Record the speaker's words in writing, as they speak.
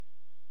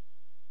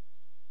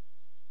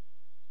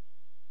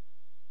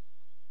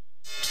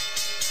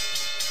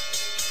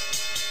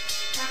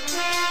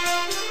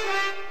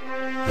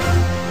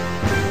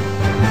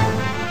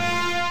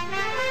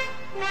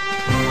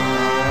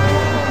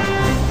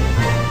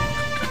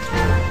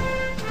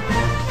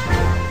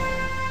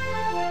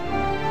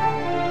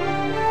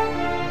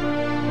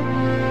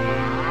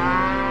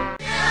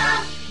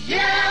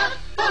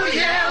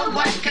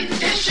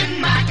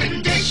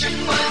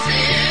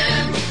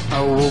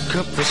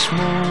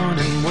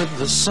morning with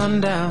the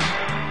sun down,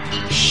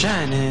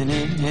 shining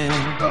in.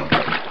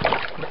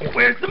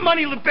 Where's the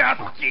money,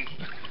 Lebowski?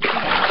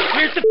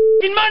 Where's the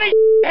f***ing money,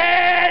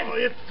 head?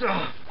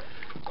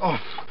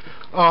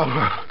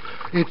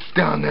 It's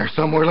down there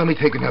somewhere. Let me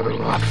take another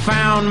look. I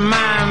found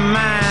my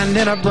mind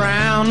in a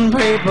brown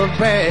paper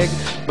bag,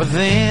 but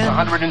then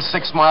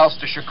 106 miles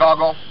to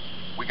Chicago.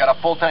 We got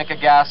a full tank of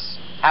gas,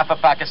 half a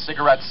pack of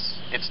cigarettes.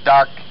 It's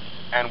dark,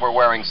 and we're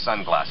wearing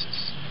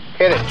sunglasses.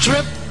 Hit it.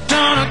 Tripped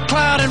on a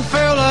cloud and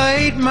fell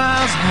 8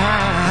 miles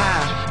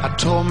high. I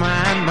tore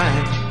my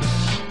mind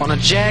on a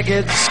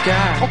jagged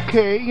sky.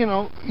 Okay,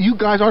 you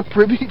guys aren't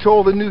privy to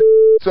all the new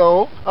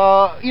so,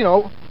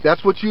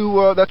 that's what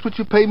you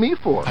pay me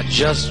for. I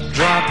just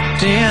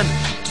dropped in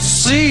to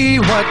see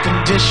what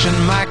condition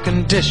my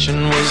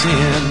condition was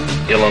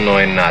in.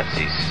 Illinois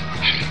Nazis.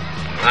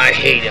 I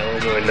hate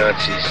Illinois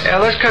Nazis. Yeah,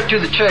 let's cut to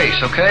the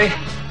chase, okay?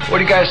 What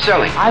are you guys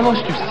selling? I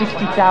lost you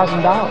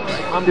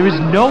 $60,000. There is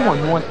no one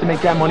who wants to make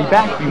that money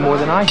back for you more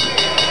than I do.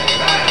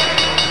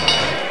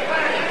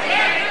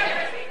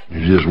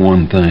 There's just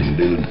one thing,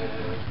 dude.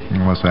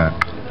 What's that?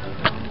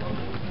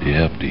 You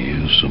have to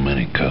use so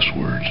many cuss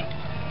words.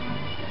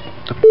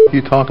 What the f*** are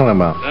you talking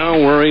about?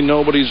 Don't worry,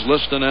 nobody's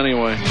listening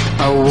anyway.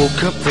 I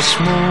woke up this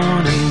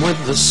morning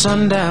with the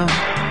sun down,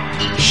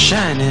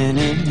 shining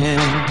in.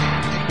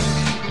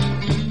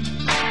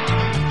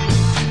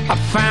 I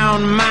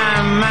found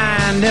my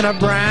mind in a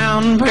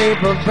brown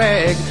paper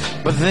bag,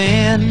 but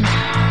then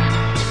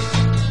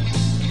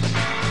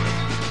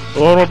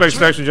Hello, welcome back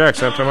to Action Jack.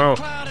 Sam time out.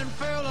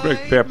 Greg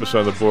Pappas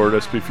on the board.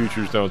 SP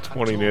futures down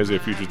 20,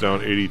 NASDAQ futures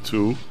down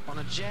 82.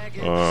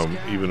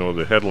 Even though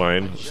the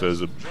headline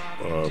says that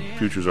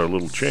futures are a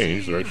little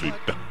changed, they're actually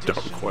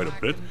down quite a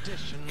bit.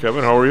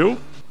 Kevin, how are you?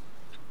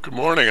 Good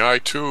morning. I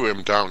too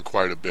am down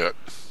quite a bit.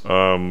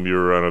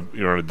 You're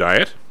on a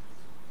diet?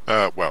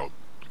 Well,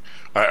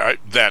 I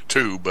that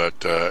too,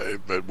 but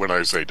when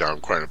I say down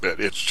quite a bit,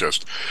 it's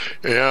just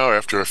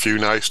after a few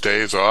nice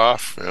days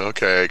off,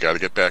 okay, got to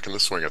get back in the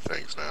swing of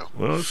things now.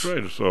 Well, that's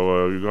right.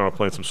 So you're going to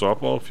play some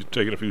softball if you're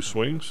taking a few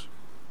swings?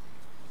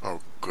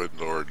 Oh, good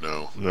Lord,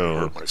 no. I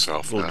hurt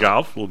myself. Little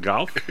golf.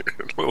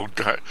 Little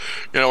guy.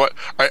 You know what?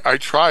 I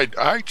tried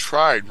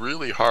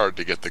really hard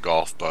to get the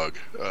golf bug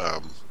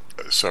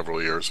several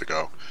years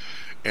ago,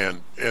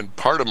 and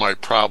part of my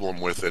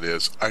problem with it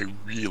is I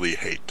really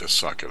hate to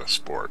suck at a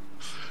sport.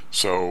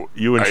 So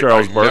you and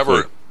Charles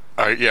Barkley.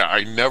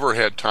 I never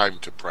had time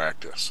to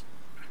practice,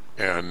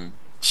 and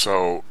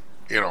so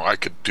I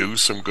could do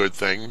some good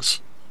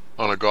things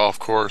on a golf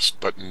course,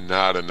 but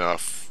not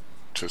enough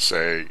to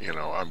say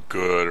I'm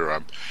good or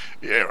I'm.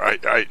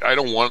 I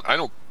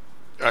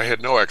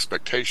had no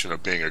expectation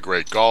of being a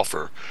great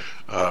golfer.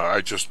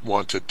 I just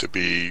wanted to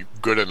be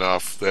good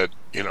enough that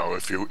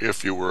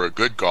if you were a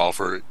good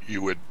golfer,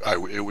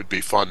 it would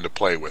be fun to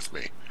play with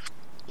me.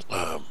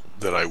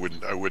 That I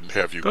wouldn't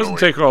have you. Doesn't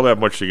take all that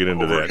much to get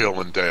into over that. Hill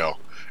and dale,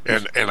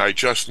 and I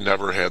just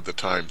never had the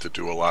time to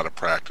do a lot of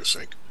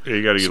practicing. Yeah,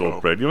 you got to get a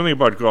little practice. The only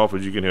thing about golf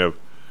is you can have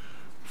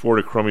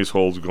 4 Crummies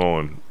holes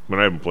going. I mean,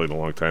 I haven't played in a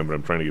long time, but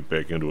I'm trying to get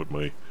back into it.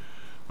 My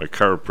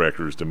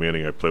chiropractor is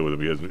demanding I play with him.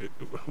 He has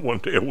one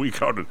day a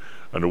week out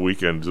on the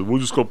weekend.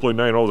 We'll just go play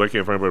 9 holes. I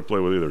can't find anybody to play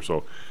with either.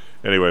 So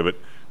anyway, but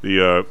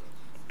the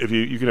if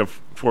you can have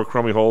 4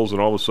 crummy holes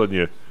and all of a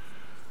sudden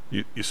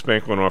you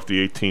spank one off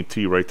the 18th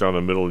tee right down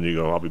the middle, and you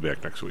go, I'll be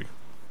back next week.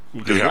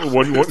 Because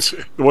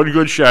one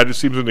good shot just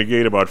seems to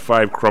negate about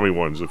 5 crummy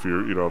ones if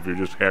you're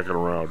just hacking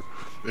around.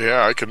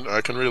 Yeah, I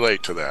can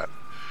relate to that.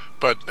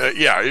 But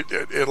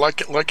it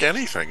like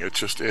anything, it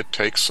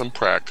takes some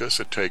practice.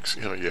 It takes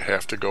you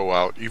have to go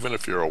out, even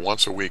if you're a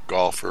once a week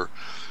golfer.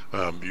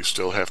 You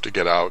still have to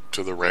get out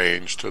to the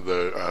range, to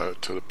the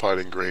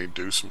putting green,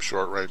 do some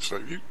short range.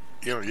 So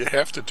you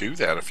have to do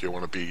that if you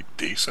want to be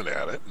decent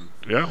at it.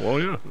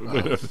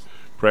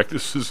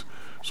 Practice is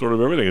sort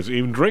of everything. It's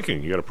even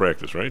drinking. You got to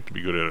practice, right, to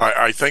be good at it.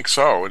 I think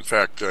so. In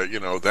fact,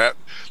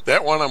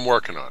 that one I'm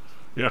working on.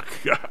 Yeah,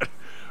 God.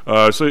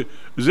 So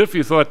as if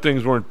you thought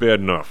things weren't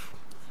bad enough,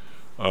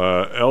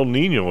 El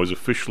Nino has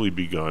officially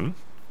begun.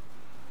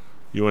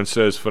 UN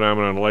says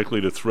phenomenon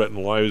likely to threaten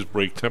lives,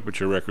 break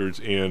temperature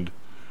records, and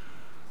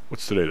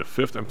what's today, the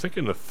 5th? I'm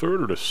thinking the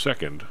 3rd or the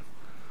 2nd.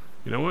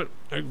 You know what?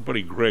 My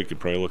buddy Greg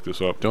could probably look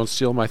this up. Don't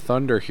steal my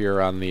thunder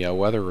here on the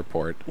weather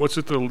report. What's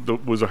it?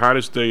 Was the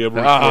hottest day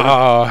ever?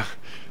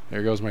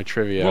 There goes my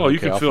trivia. Well, okay, you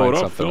can I'll fill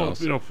find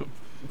it up.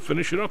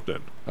 Finish it up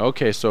then.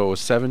 Okay, so it was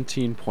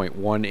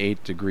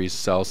 17.18 degrees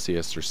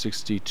Celsius or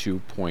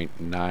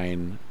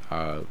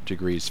 62.9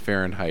 degrees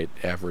Fahrenheit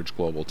average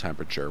global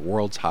temperature.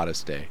 World's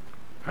hottest day.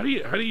 How do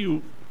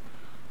you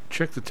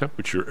check the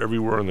temperature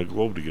everywhere on the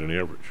globe to get an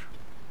average?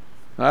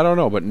 I don't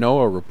know, but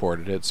NOAA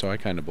reported it, so I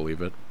kind of believe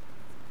it.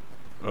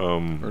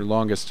 Or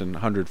longest in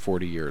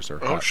 140 years.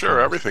 Or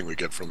sure, everything we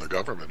get from the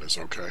government is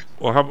okay.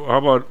 Well, how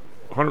about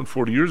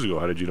 140 years ago?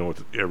 How did you know what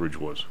the average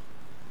was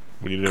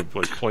when you didn't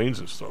have planes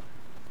and stuff?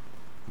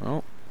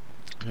 Well,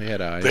 they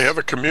had eyes. They have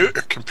a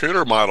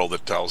computer model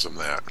that tells them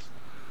that.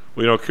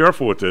 Well,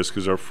 careful with this,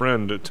 because our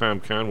friend Tom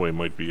Conway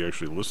might be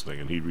actually listening,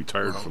 and he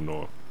retired from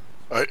NOAA.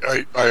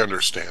 I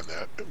understand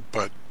that,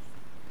 but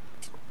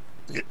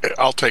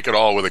I'll take it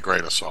all with a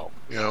grain of salt.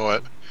 You know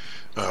what?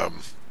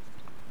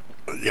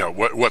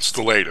 What's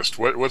the latest?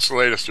 What's the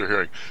latest you're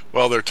hearing?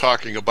 Well, they're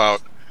talking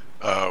about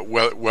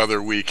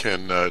whether we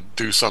can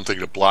do something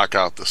to block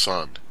out the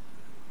sun.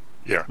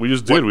 Yeah, we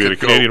just did. We had a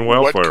Canadian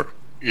wildfire.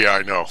 Yeah,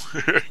 I know.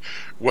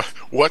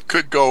 What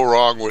could go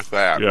wrong with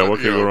that? Yeah, what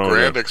could go wrong?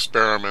 Grand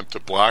experiment to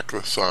block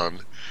the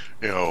sun.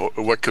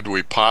 What could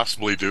we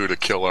possibly do to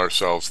kill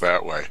ourselves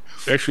that way?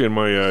 Actually, in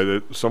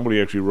my somebody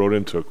actually wrote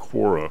into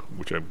Quora,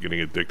 which I'm getting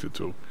addicted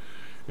to,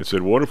 and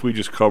said, "What if we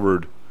just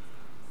covered,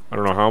 I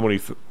don't know how many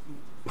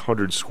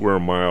 100 square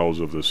miles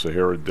of the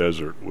Sahara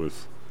Desert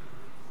with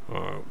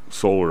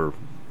solar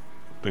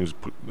things,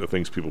 the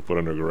things people put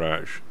in their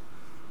garage?"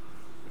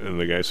 And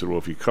the guy said, "Well,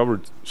 if you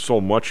covered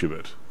so much of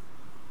it,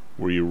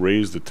 where you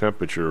raise the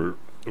temperature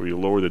or you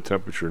lower the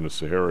temperature in the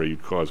Sahara,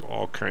 you'd cause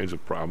all kinds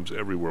of problems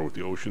everywhere with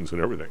the oceans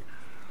and everything.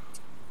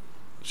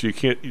 So you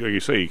can't, like you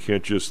say, you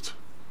can't just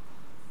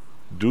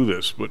do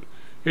this." But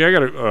hey, I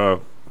got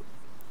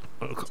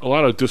a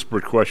lot of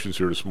disparate questions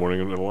here this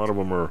morning, and a lot of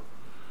them are,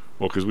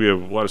 well, because we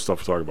have a lot of stuff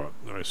to talk about.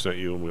 I sent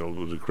you, and it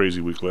was a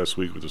crazy week last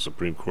week with the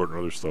Supreme Court and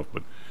other stuff.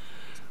 But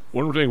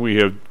one thing we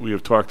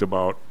have talked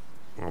about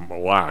a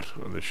lot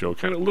on the show,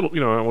 kind of little,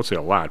 I won't say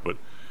a lot, but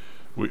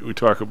we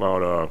talk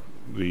about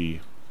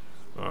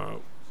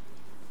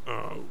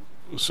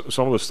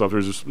some of the stuff.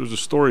 There's a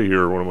story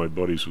here. One of my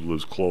buddies who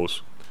lives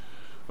close.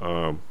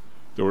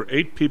 There were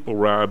 8 people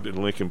robbed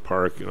in Lincoln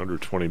Park in under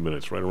 20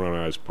 minutes, right around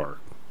Oz Park.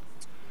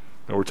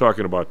 Now we're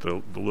talking about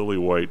the Lily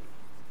White.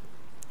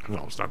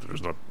 No, it's not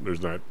that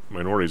there's not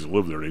minorities that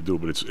live there. They do,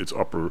 but it's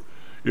upper.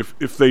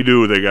 If they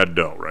do, they got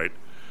dough, right?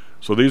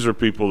 So these are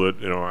people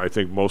that I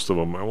think most of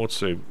them. I won't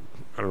say.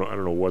 I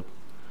don't know what.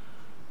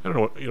 I'm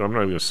not even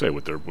going to say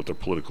what their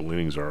political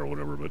leanings are or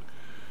whatever. But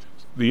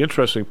the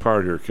interesting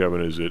part here,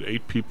 Kevin, is that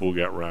 8 people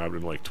got robbed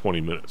in like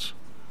 20 minutes.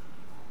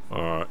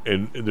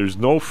 And there's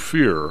no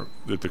fear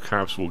that the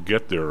cops will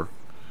get there.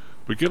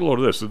 But get a load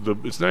of this.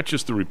 It's not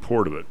just the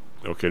report of it.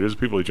 Okay, there's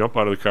people that jump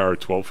out of the car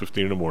at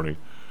 12:15 in the morning.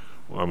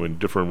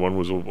 Different. One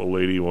was a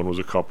lady, one was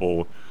a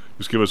couple.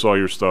 Just give us all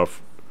your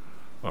stuff,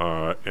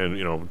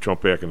 and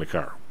jump back in the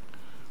car.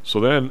 So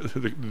then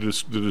the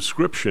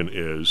description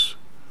is,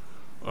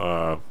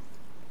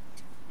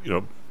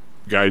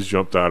 guys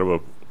jumped out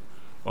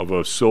of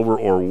a silver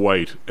or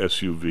white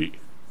SUV.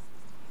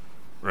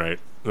 Right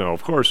now,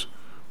 of course,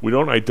 we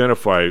don't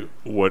identify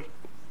what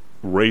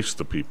race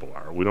the people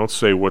are. We don't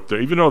say what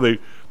they, even though they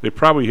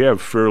probably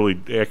have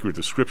fairly accurate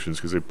descriptions,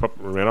 because they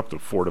ran up to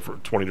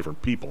 20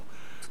 different people.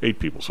 8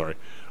 people, sorry.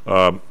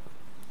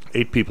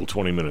 8 people,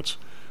 20 minutes.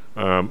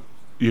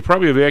 You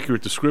probably have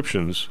accurate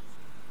descriptions,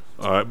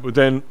 but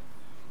then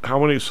how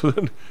many? So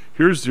then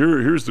here's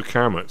the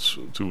comments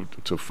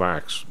to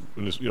Fox.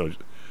 And this,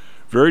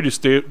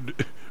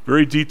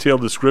 very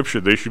detailed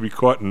description. They should be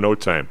caught in no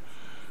time.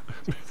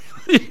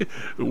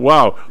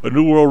 Wow, a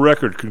new world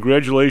record.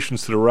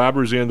 Congratulations to the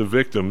robbers and the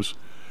victims.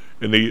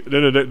 And then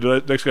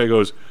the next guy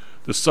goes,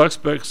 the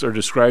suspects are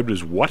described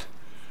as what?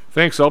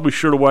 Thanks, I'll be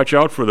sure to watch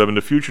out for them in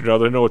the future now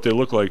that I know what they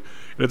look like.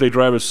 And if they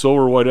drive a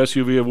silver white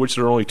SUV, of which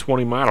there are only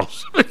 20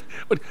 models.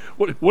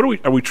 What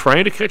are we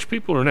trying to catch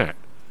people or not?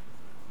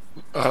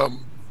 No.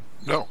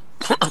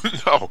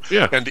 No.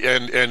 Yeah.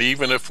 And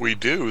even if we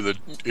do,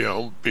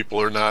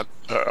 people are not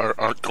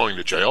aren't going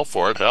to jail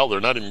for it. Hell, they're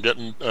not even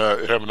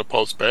having to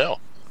post bail.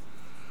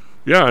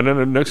 Yeah, and then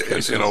the next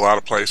case in a lot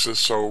of places.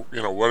 So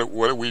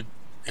what are we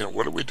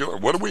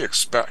doing? What do we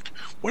expect?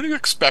 What do you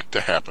expect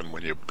to happen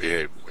when you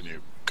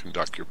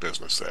conduct your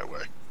business that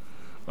way?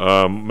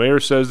 Mayor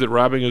says that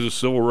robbing is a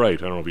civil right.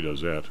 I don't know if he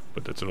does that,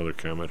 but that's another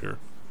comment here.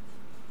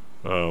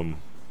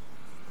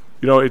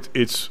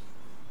 It's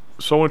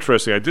so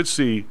interesting.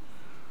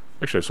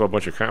 I saw a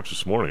bunch of cops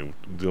this morning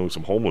dealing with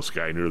some homeless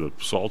guy near the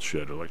salt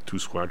shed. Like 2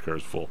 squad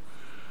cars full.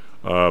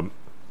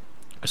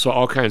 I saw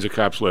all kinds of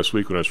cops last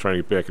week when I was trying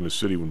to get back in the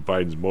city when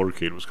Biden's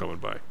motorcade was coming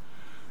by.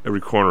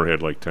 Every corner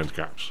had like 10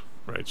 cops,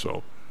 right?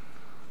 So,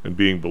 and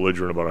being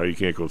belligerent about how you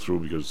can't go through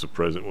because it's the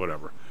president,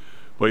 whatever.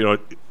 But,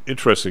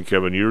 interesting,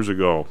 Kevin, years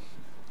ago,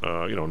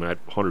 not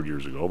 100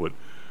 years ago, but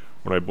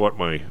when I bought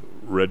my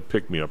red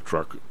pick-me-up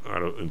truck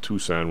in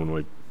Tucson when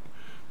we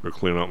were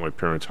cleaning out my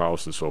parents'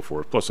 house and so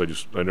forth. Plus,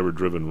 I never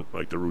driven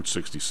like the Route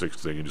 66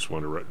 thing and just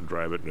wanted to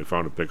drive it, and I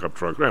found a pickup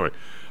truck. Anyway,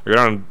 I got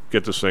on and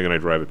get this thing, and I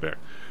drive it back.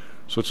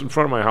 So it's in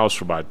front of my house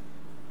for about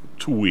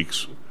 2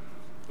 weeks,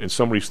 and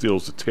somebody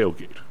steals the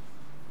tailgate.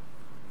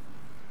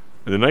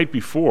 And the night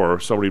before,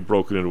 somebody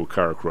broke it into a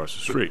car across the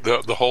street.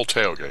 The whole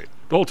tailgate?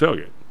 The whole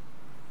tailgate.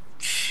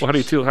 Well, how do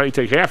you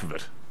take half of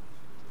it?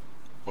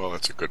 Well,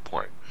 that's a good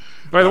point.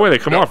 By the way, they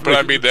come off. But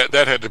I mean, that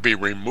had to be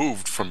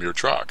removed from your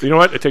truck. You know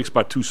what? It takes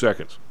about 2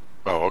 seconds.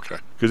 Oh, okay.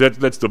 Because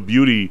that's the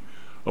beauty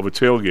of a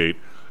tailgate.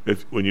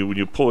 When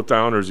you pull it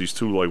down, there's these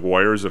 2 like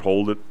wires that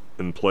hold it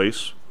in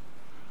place.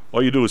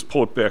 All you do is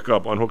pull it back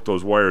up, unhook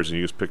those wires, and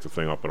you just pick the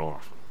thing up and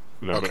off.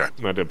 Not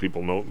that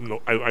people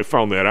know. I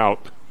found that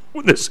out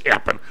when this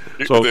happened.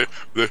 So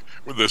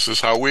this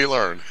is how we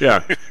learn.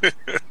 Yeah.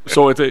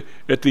 So at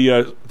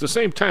the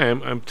same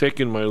time, I'm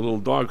taking my little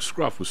dog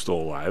Scruff was still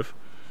alive,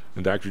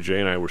 and Dr. J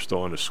and I were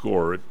still on the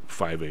score at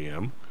 5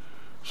 a.m.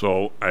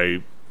 So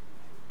I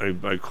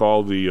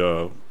call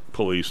the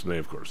police, and they,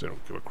 of course, they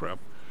don't give a crap.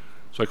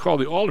 So I call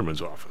the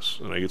alderman's office,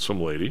 and I get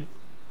some lady,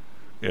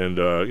 and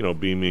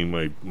being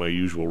my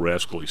usual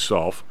rascally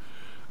self,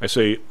 I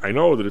say, I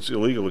know that it's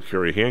illegal to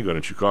carry a handgun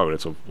in Chicago.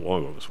 That's how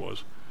long ago this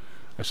was.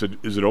 I said,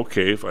 is it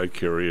okay if I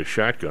carry a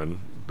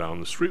shotgun down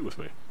the street with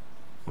me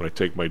when I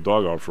take my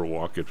dog out for a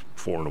walk at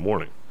 4 in the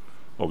morning?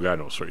 Oh, God,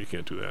 no, sir, you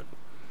can't do that.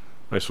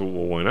 I said,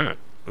 well, why not?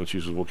 And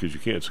she says, well, because you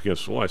can't. It's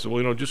against the law. I said,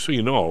 well, just so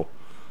you know,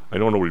 I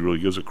know nobody really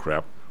gives a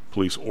crap,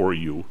 police or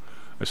you.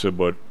 I said,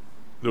 but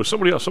there was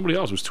somebody else.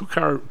 It was two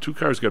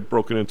cars got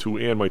broken into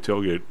and my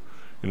tailgate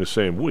in the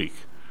same week.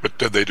 But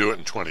did they do it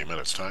in 20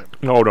 minutes' time?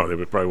 No,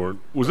 they probably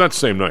weren't. It was not the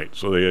same night,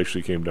 so they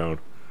actually came down.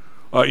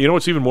 You know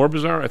what's even more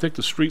bizarre? I think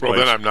the street lights... Well,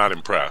 then I'm not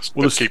impressed.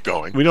 Well, keep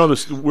going. We know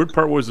the weird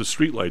part was the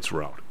street lights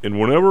were out. And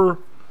whenever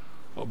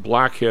a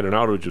block had an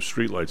outage of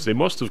street lights, they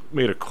must have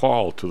made a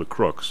call to the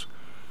crooks,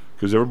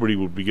 because everybody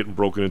would be getting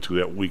broken into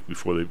that week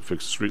before they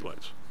fixed the street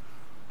lights.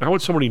 Now, how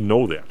would somebody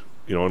know that?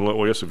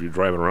 I guess if you're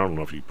driving around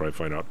enough, you could probably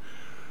find out.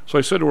 So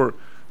I said to her,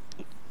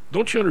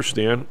 don't you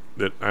understand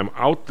that I'm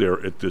out there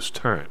at this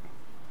time?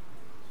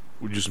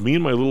 With just me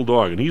and my little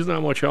dog, and he's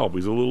not much help.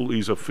 He's a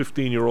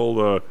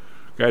 15-year-old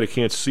guy that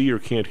can't see or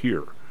can't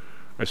hear.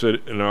 I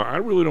said, now I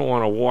really don't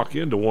want to walk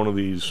into one of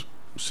these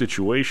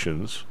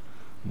situations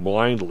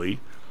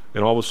blindly,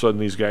 and all of a sudden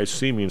these guys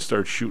see me and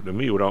start shooting at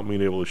me without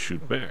being able to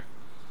shoot back.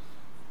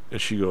 And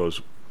she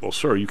goes, well,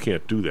 sir, you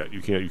can't do that.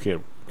 You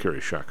can't carry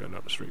a shotgun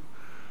down the street.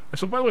 I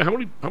said, by the way,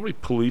 how many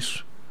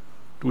police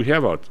do we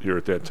have out here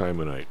at that time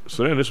of night?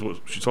 So then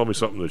she told me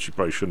something that she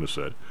probably shouldn't have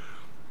said.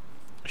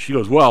 She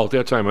goes, well, at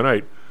that time of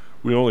night,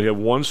 we only have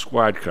one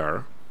squad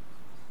car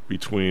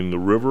between the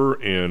river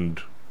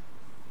and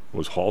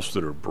was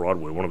Halsted or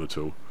Broadway, one of the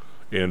two,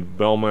 and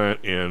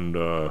Belmont and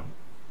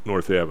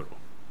North Avenue.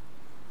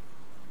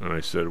 And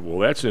I said, well,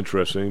 that's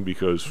interesting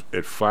because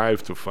at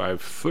 5 to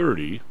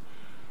 5:30, at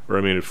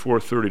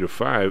 4:30 to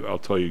 5, I'll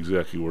tell you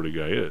exactly where the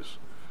guy is.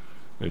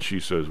 And she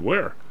says,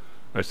 where?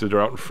 I said,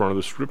 they're out in front of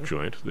the strip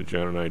joint that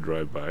John and I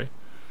drive by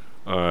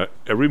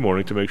every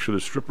morning to make sure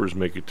the strippers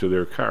make it to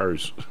their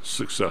cars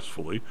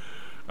successfully.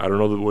 I don't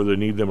know whether they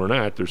need them or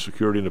not. There's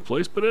security in the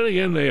place, but then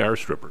again, they are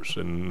strippers,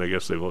 and I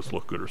guess they must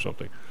look good or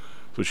something.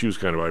 So she was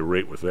kind of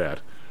irate with that.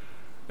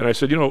 And I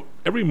said,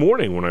 every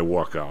morning when I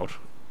walk out,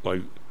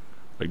 like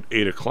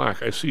 8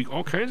 o'clock, I see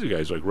all kinds of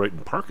guys writing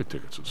parking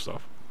tickets and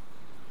stuff.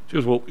 She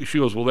goes,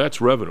 well,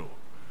 that's revenue.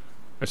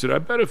 I said, I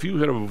bet if you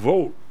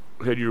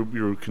had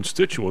your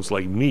constituents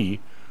like me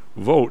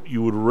vote,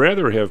 you would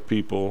rather have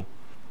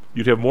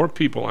you'd have more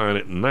people on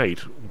at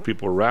night,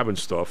 people are robbing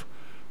stuff,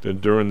 than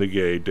during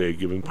the day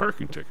giving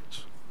parking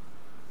tickets.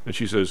 And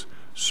she says,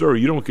 sir,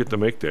 you don't get to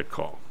make that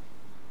call.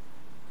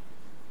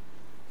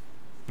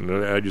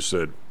 And I just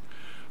said,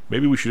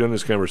 maybe we should end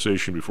this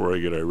conversation before I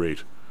get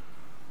irate.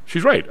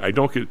 She's right. I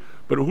don't get,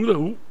 but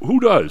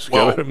who does?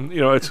 Well,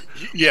 it's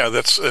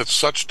that's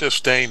such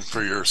disdain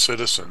for your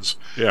citizens.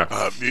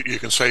 Yeah, you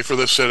can say for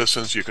the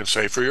citizens, you can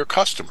say for your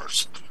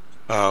customers,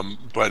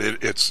 but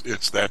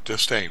it's that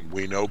disdain.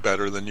 We know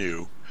better than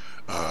you.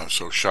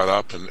 So shut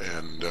up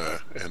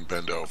and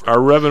bend over. Our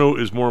revenue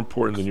is more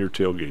important than your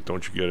tailgate.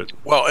 Don't you get it?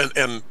 Well,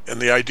 and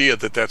the idea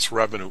that's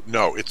revenue,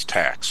 no, it's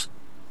tax.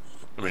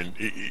 I mean,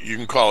 you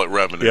can call it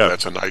revenue. Yeah.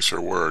 That's a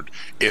nicer word.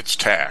 It's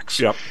tax.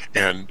 Yep.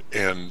 And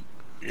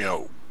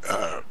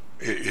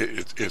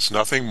it's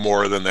nothing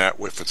more than that.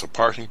 If it's a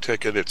parking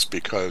ticket, it's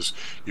because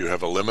you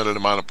have a limited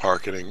amount of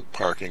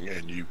parking,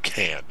 and you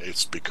can.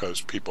 It's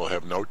because people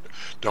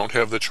don't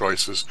have the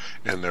choices,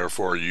 and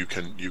therefore you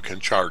can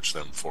charge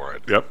them for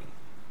it. Yep.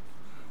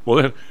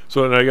 Well,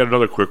 then I got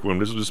another quick one.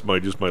 This is just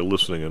my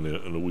listening on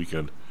the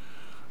weekend.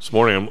 This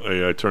morning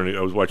I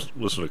was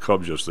listening to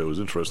Cubs yesterday. It was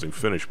an interesting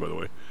finish, by the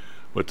way.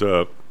 But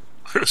it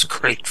was a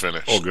great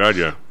finish. Oh God,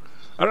 yeah.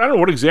 I don't know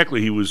what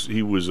exactly he was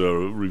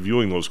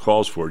reviewing those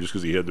calls for, just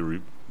because he had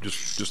to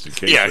just in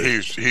case. Yeah,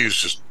 he's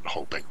just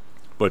hoping.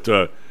 But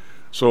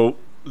so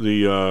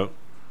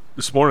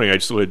this morning I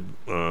still had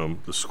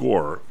the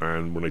score,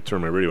 and when I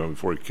turned my radio on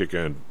before I kick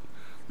on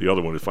the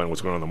other one to find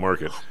what's going on in the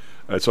market.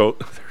 So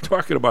they're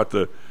talking about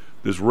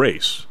this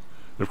race,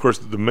 and of course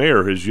the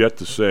mayor has yet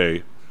to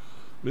say,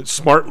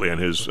 smartly on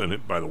his,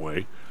 and by the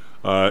way,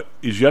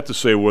 he's yet to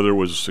say whether it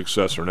was a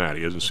success or not.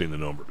 He hasn't seen the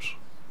numbers,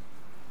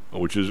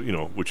 which is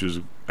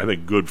I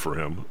think good for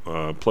him.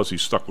 Plus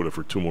he's stuck with it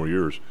for 2 more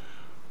years,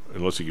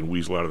 unless he can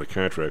weasel out of the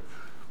contract.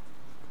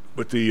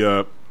 But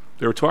they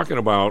were talking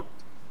about,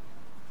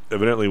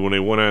 evidently when they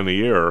went on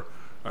the air.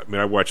 I mean,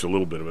 I watched a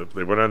little bit of it.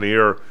 They went on the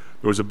air.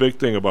 There was a big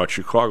thing about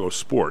Chicago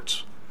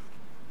sports.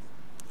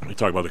 They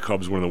talked about the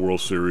Cubs winning the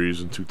World Series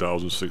in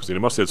 2016. They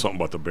must have had something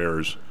about the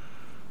Bears.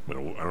 I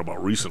don't know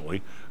about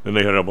recently. Then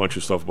they had a bunch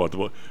of stuff about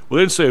well,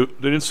 they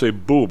didn't say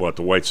boo about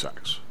the White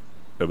Sox,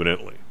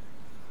 evidently.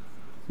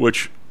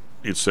 Which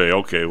you'd say,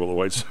 okay, well, the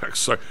White Sox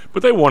suck.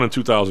 But they won in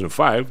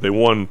 2005. They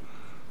won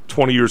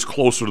 20 years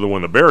closer to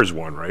when the Bears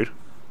won, right?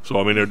 So,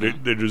 I mean,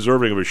 they're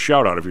deserving of a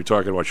shout-out if you're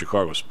talking about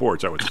Chicago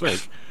sports, I would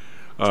think.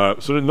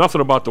 So there's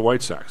nothing about the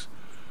White Sox.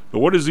 But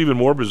what is even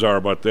more bizarre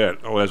about that?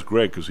 Oh, that's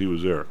Greg, because he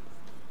was there.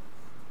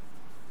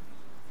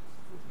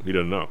 He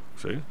doesn't know.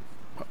 See?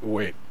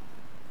 Wait.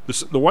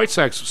 The White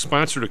Sox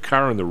sponsored a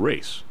car in the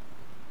race.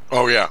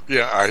 Oh, yeah.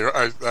 Yeah,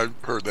 I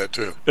heard that,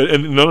 too.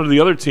 And none of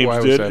the other teams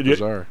Why did. was that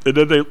bizarre? And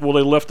then they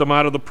left them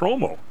out of the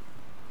promo.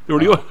 They were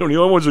the only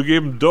ones who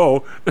gave them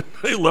dough.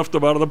 They left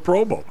them out of the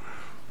promo.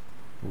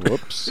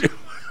 Whoops.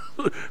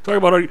 Talk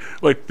about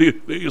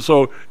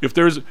so if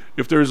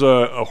there's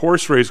a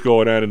horse race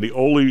going on and the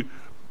only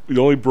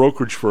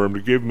brokerage firm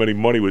that gave them any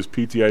money was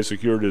PTI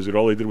Securities and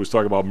all they did was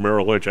talk about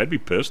Merrill Lynch, I'd be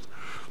pissed.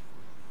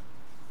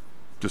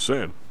 Just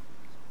saying.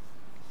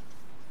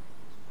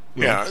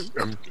 Yeah,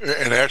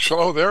 and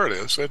actually, there it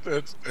is.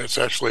 It's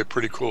actually a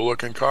pretty cool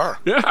looking car.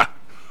 Yeah,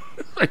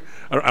 I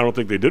don't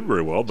think they did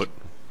very well, but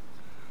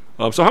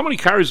so how many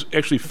cars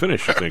actually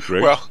finished, you think,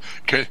 Greg? Well,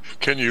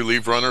 can you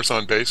leave runners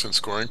on base in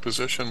scoring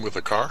position with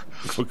a car?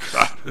 Oh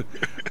God!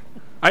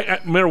 I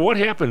no matter what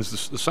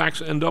happens, the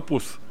Sox end up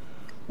with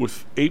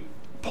 8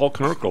 Paul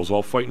Konerkos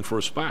all fighting for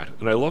a spot,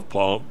 and I love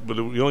Paul, but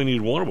you only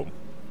need one of them.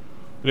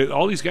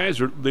 All these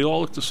guys they all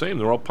look the same.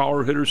 They're all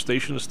power hitters,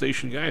 station to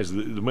station guys.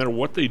 No matter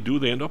what they do,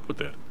 they end up with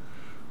that.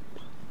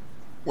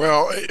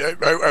 Well,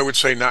 I would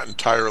say not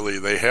entirely.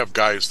 They have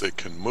guys that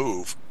can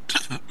move,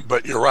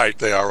 but you're right.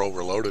 They are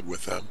overloaded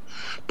with them.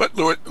 But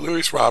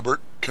Luis Robert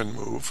can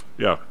move.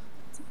 Yeah.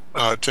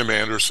 Tim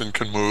Anderson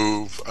can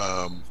move.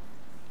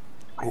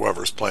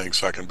 Whoever's playing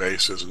second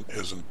base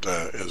isn't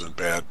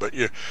bad. But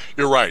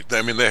you're right.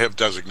 I mean, they have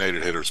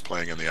designated hitters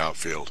playing in the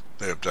outfield.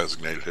 They have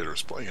designated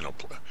hitters playing,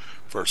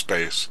 first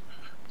base.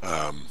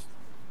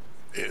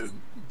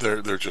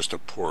 They're just a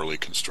poorly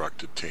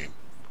constructed team.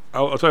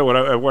 I'll tell you what.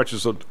 I watched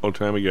this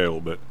Otani guy a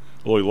little bit.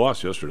 Well, he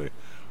lost yesterday.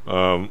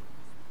 I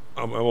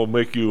will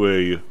make you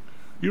a.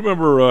 You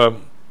remember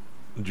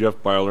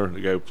Jeff Byler,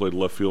 the guy who played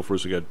left field for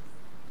us, who got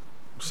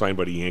signed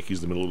by the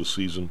Yankees in the middle of the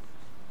season?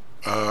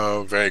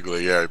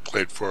 Vaguely, yeah. He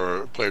played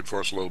for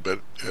us a little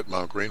bit at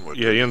Mount Greenwood.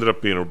 Yeah, he ended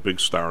up being a big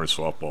star in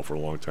softball for a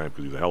long time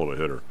because he's a hell of a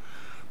hitter.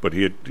 But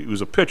he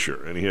was a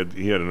pitcher, and he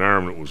had an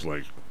arm that was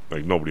like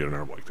nobody had an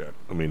arm like that.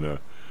 I mean,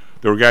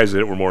 there were guys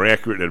that were more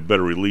accurate and had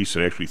better release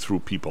and actually threw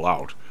people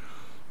out.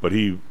 But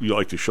he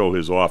liked to show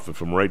his off, and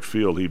from right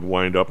field he'd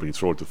wind up and he'd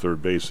throw it to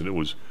third base, and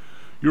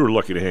you were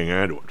lucky to hang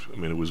on to it. I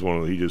mean, it was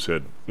he just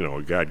had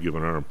a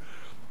God-given arm.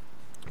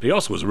 He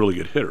also was a really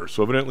good hitter,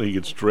 so evidently he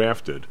gets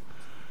drafted,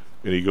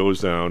 and he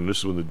goes down. This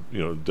is when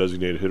the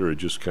designated hitter had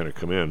just kind of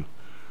come in, and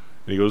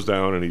he goes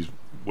down and he's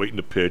waiting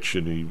to pitch,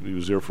 and he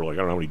was there for I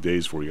don't know how many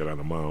days before he got on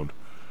the mound.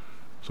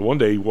 So one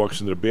day he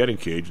walks into the batting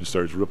cage and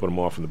starts ripping him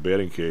off in the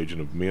batting cage,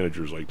 and the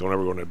manager's like, "Don't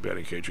ever go in that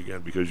batting cage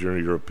again because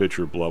you're a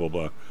pitcher." Blah blah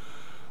blah.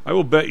 I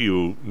will bet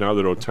you now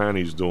that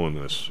Otani's doing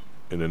this,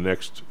 in the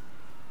next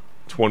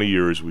 20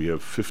 years we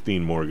have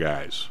 15 more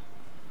guys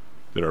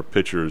that are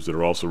pitchers that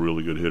are also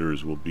really good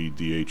hitters will be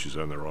DHs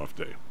on their off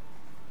day.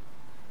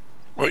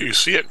 Well, you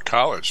see it in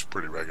college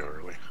pretty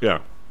regularly. Yeah,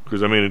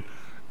 because I mean,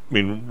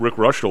 Rick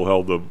Rushell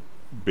held the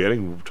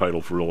batting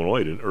title for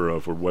Illinois or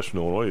for Western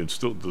Illinois, and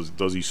still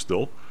does he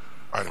still?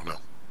 I don't know.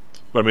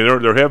 But I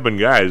mean, there have been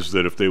guys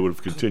that if they would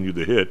have continued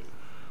to hit,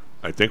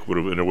 I think would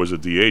have, and there was a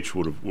DH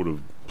would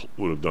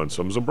have done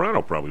some.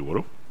 Zambrano probably would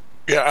have.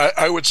 Yeah,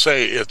 I would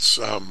say it's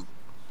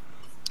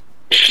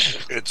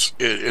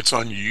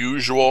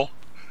unusual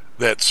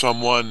that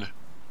someone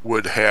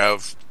would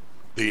have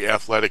the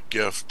athletic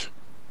gifts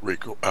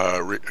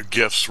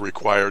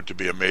required to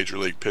be a major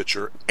league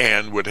pitcher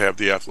and would have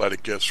the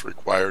athletic gifts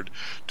required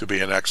to be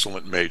an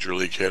excellent major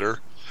league hitter.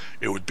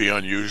 It would be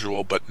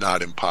unusual, but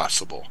not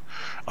impossible.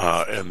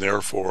 And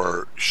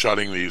therefore,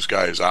 shutting these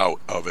guys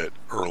out of it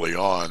early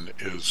on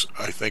is,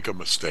 I think, a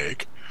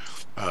mistake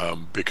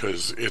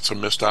because it's a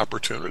missed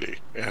opportunity.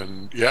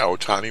 And, yeah,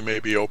 Otani may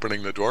be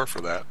opening the door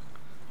for that.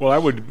 Well, I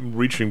would,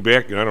 reaching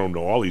back, and I don't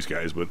know all these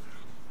guys, but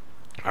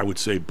I would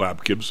say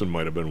Bob Gibson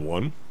might have been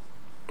one.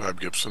 Bob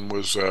Gibson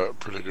was a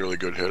particularly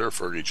good hitter.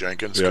 Fergie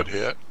Jenkins could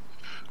hit.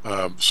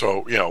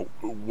 So,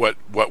 what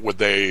would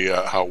they,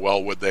 how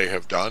well would they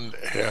have done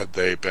had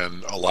they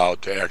been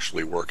allowed to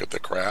actually work at the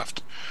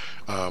craft?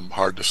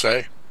 Hard to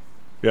say.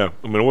 Yeah.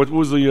 I mean, what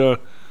was the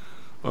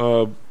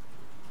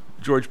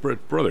George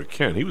Brett's brother,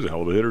 Ken? He was a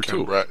hell of a hitter, Ken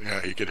too. Brett,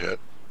 yeah, he could hit.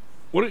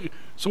 I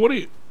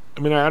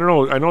mean, I don't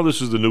know. I know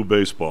this is the new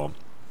baseball.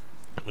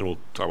 And we'll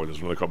talk about this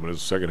in another couple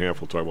minutes. The second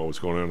half, we'll talk about what's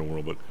going on in the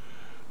world. But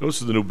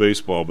this is the new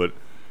baseball. But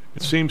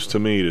it seems to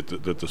me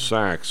that the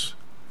Sox,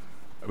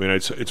 I mean,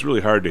 it's really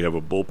hard to have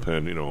a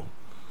bullpen.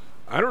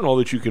 I don't know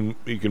that you can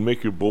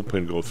make your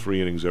bullpen go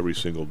 3 innings every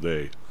single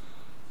day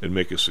and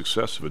make a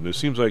success of it. And it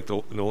seems like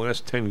in the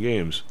last 10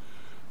 games,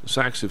 the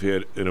Sox have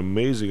had an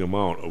amazing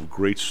amount of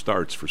great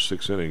starts for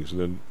 6 innings,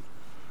 and then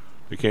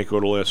they can't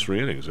go to the last 3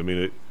 innings. I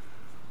mean,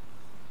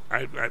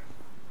 I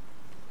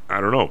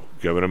don't know,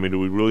 Kevin. I mean, do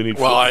we really need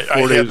 4 days?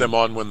 I had them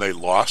on when they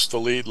lost the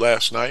lead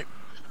last night,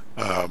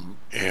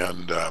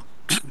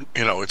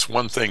 It's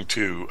one thing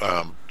to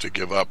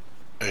give up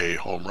a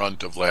home run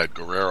to Vlad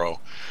Guerrero,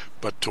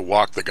 but to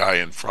walk the guy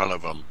in front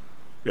of him.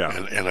 Yeah.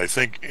 And I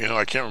think,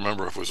 I can't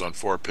remember if it was on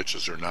 4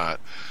 pitches or not.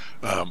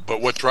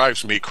 But what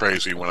drives me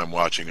crazy when I'm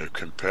watching a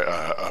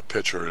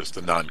pitcher is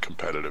the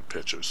non-competitive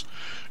pitches.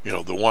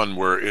 The one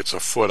where it's a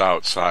foot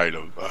outside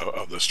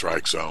of the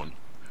strike zone.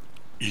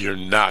 You're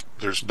not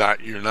going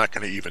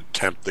to even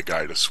tempt the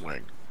guy to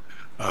swing.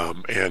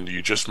 And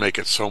you just make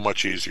it so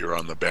much easier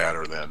on the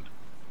batter then.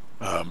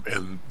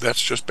 And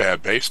that's just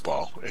bad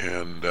baseball.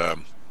 And,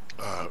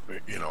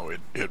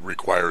 it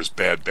requires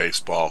bad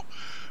baseball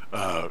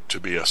to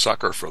be a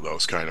sucker for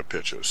those kind of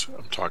pitches.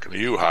 I'm talking to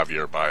you,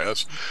 Javier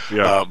Baez.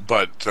 Yeah.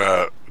 But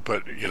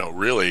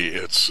really,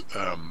 it's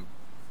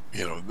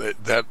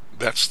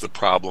that's the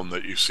problem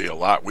that you see a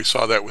lot. We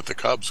saw that with the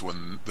Cubs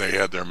when they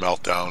had their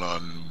meltdown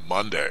on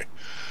Monday.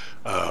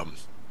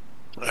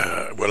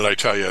 What did I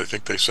tell you? I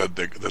think they said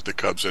that the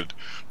Cubs had,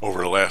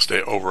 over the last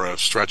day, over a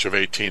stretch of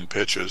 18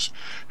 pitches,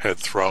 had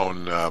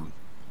thrown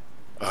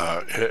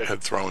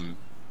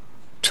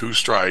 2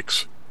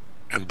 strikes,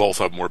 and both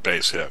of them were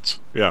base hits.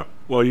 Yeah.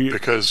 Well,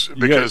 because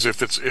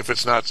if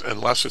it's not,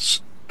 unless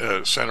it's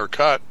center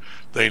cut,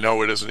 they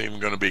know it isn't even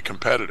going to be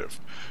competitive.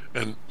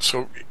 And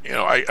so,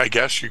 I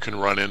guess you can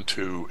run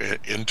into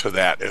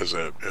that as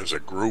a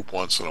group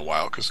once in a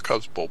while, because the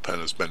Cubs bullpen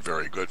has been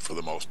very good for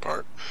the most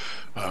part.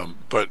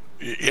 But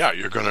yeah,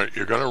 you're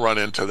gonna run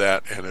into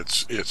that, and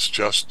it's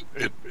just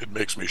it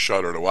makes me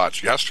shudder to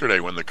watch.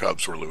 Yesterday, when the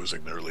Cubs were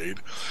losing their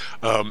lead,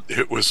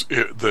 it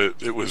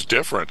was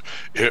different.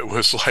 It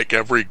was like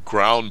every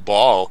ground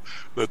ball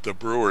that the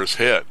Brewers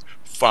hit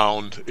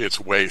found its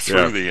way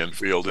through the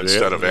infield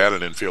instead of at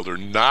an infielder.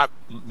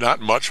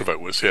 Not much of it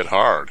was hit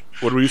hard.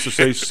 What do we used to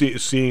say?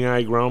 Seeing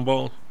eye ground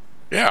ball.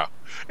 Yeah,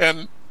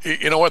 and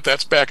you know what?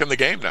 That's back in the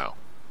game now.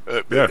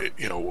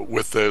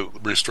 With the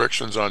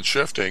restrictions on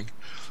shifting,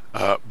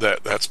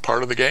 that's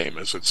part of the game.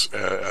 As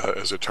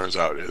it turns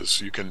out,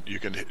 is you can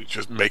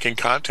just making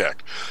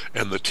contact,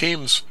 and the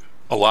teams.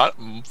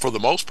 For the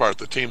most part,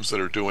 the teams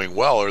that are doing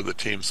well are the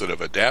teams that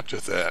have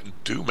adapted that and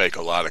do make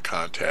a lot of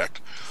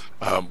contact,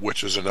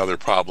 which is another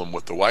problem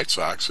with the White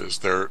Sox. Is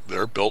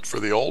they're built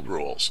for the old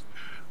rules,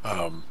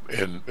 and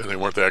they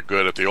weren't that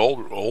good at the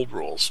old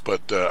rules.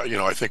 But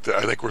I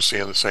think we're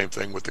seeing the same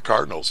thing with the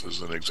Cardinals as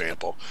an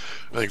example.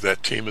 I think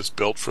that team is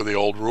built for the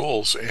old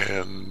rules,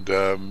 and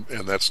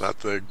that's not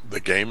the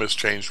game has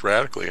changed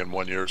radically in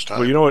 1 year's time.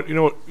 Well, you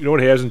know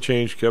what hasn't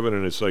changed, Kevin,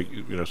 and it's like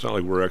it's not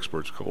like we're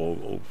experts, a couple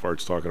old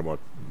farts talking about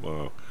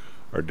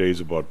our days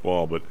about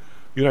ball, but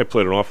you and I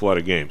played an awful lot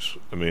of games.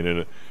 I mean,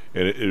 and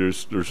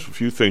there's a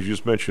few things you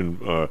just mentioned.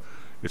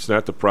 It's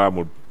not the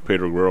problem with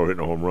Pedro Guerrero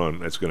hitting a home run.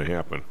 That's going to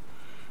happen.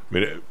 I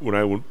mean, when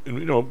I would,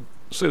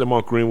 say the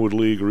Mount Greenwood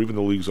League or even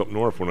the leagues up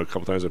north, when a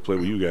couple times I played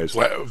with you guys.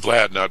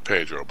 Vlad, not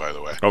Pedro, by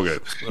the way. Okay.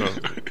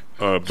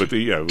 But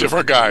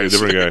different guys.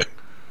 Different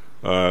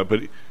guy.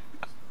 But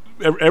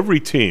every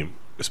team,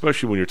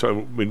 especially when you're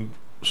talking,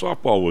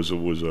 softball was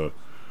a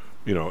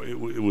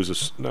it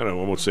was I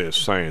won't say a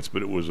science,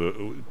 but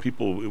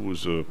people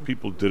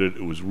did it.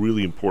 It was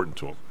really important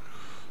to them.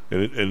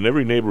 And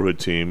every neighborhood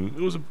team,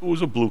 it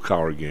was a blue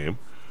collar game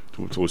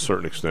to a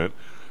certain extent.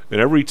 And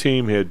every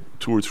team had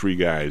 2 or 3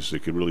 guys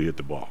that could really hit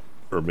the ball,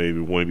 or maybe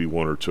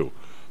 1 or 2.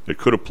 They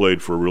could have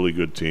played for a really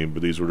good team,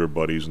 but these were their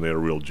buddies and they had a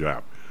real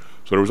job.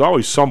 So there was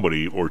always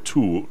somebody or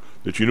 2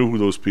 that you knew who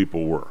those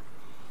people were.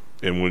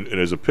 And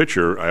as a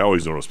pitcher, I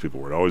always knew those people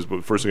were. But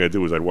the first thing I did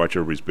was I'd watch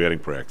everybody's batting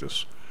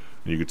practice,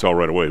 and you could tell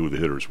right away who the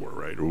hitters were,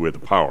 right, or who had the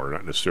power,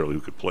 not necessarily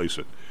who could place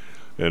it.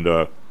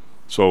 And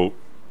so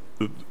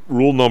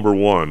rule number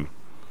 1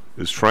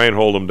 is try and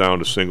hold them down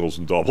to singles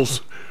and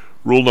doubles.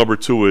 Rule number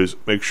 2 is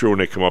make sure when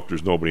they come up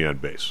there's nobody on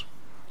base.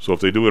 So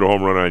if they do hit a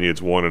home run on you,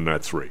 it's 1 and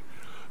not 3.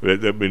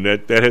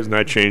 That has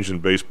not changed in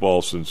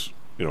baseball since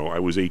I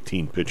was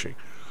 18 pitching.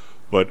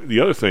 But the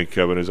other thing,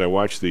 Kevin, is I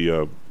watched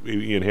the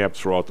Ian Happ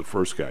throw out the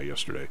first guy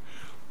yesterday,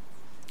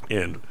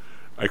 and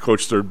I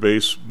coached third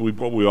base.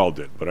 We all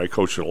did, but I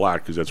coached it a lot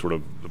because that's where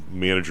the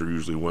manager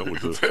usually went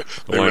with the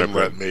they wouldn't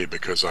let me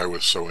because I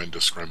was so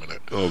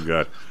indiscriminate. Oh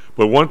God!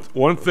 But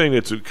one thing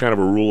that's kind of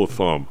a rule of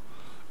thumb.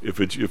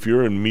 If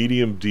you're in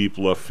medium deep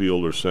left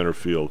field or center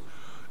field,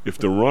 if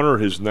the runner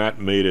has not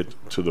made it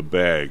to the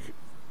bag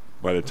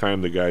by the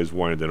time the guy's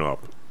winding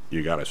up,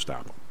 you got to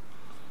stop him.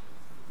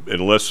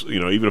 Unless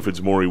even if it's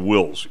Maury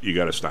Wills, you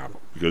got to stop him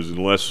because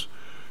unless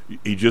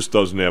he just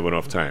doesn't have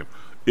enough time.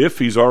 If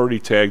he's already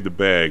tagged the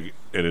bag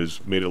and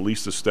has made at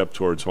least a step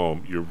towards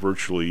home, you're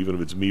virtually, even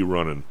if it's me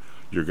running,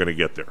 you're going to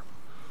get there.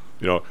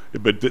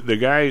 But the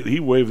guy, he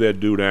waved that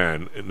dude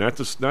on, and not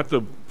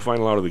the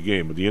final out of the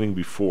game, but the inning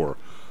before.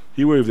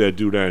 He waved that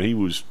dude on. He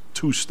was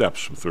 2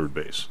 steps from third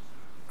base.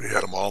 He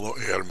had him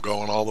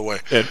going all the way.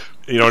 And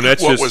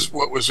that's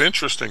what was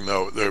interesting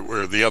though.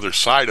 Where the other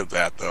side of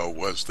that though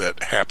was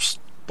that Happ's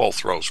both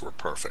throws were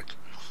perfect.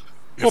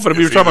 But if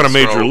you're talking about a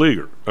major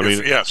leaguer,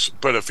 yes.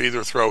 But if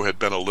either throw had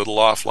been a little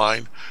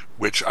offline,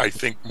 which I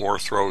think more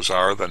throws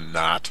are than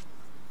not,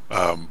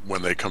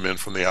 when they come in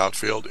from the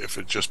outfield. If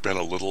it's just been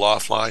a little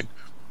offline,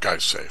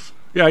 guy's safe.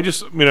 Yeah,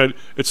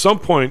 at some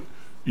point,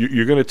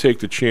 you're going to take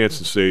the chance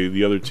and say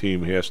the other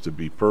team has to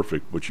be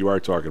perfect, but you are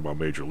talking about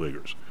major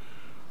leaguers,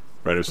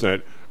 right? It's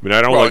not.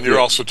 I don't. Well, like and you're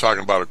also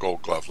talking about a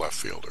Gold Glove left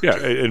fielder. Yeah,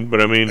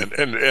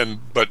 too.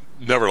 But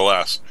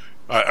nevertheless,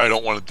 I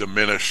don't want to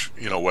diminish,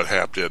 what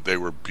Happ did. They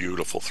were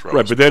beautiful throws.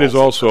 Right, but that is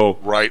also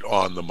right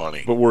on the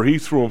money. But where he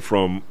threw them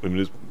from,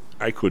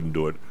 I couldn't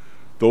do it.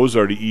 Those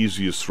are the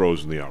easiest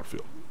throws in the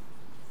outfield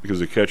because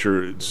the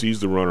catcher sees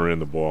the runner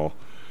and the ball.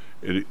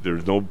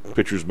 There's no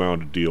pitcher's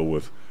mound to deal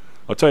with.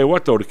 I'll tell you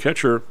what, though, the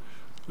catcher,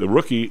 the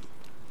rookie,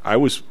 I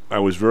was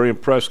very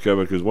impressed,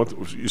 Kevin,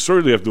 because you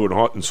certainly have to do it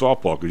in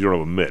softball because you don't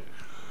have a mitt.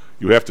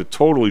 You have to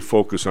totally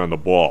focus on the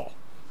ball.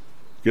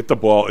 Get the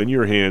ball in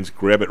your hands,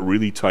 grab it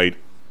really tight,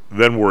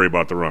 then worry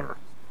about the runner.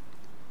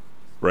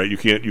 Right? You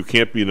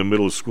can't be in the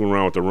middle of screwing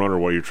around with the runner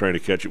while you're trying to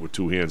catch it with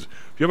two hands.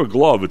 If you have a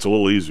glove, it's a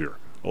little easier,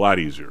 a lot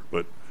easier.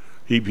 But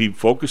he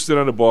focused it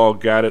on the ball,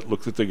 got it,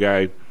 looked at the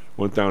guy,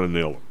 went down and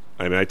nailed him.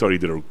 I thought he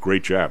did a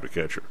great job, the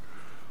catcher.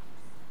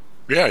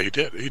 Yeah, he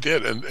did,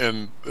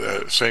 and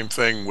same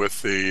thing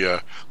with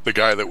the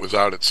guy that was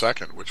out at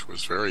second, which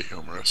was very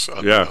humorous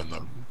on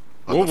the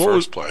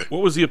first play.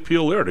 What was the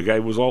appeal there? The guy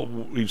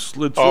he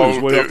slid through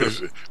his way up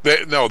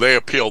there. They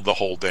appealed the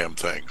whole damn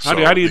thing.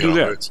 How do you do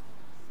that?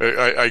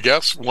 I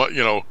guess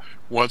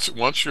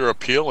once you're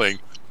appealing,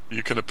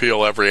 you can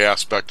appeal every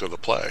aspect of the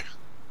play.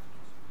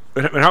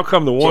 And how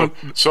come the one?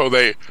 So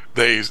they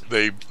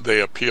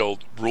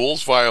appealed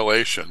rules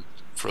violation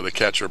for the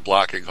catcher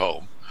blocking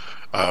home.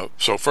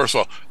 So first of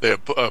all, they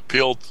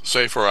appealed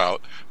safer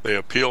out. They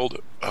appealed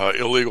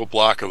illegal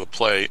block of the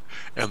play,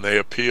 and they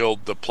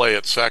appealed the play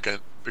at second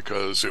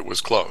because it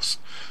was close,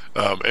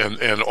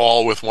 and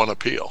all with one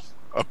appeal.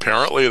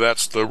 Apparently,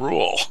 that's the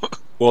rule.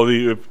 Well,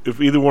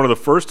 if either one of the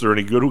first are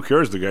any good, who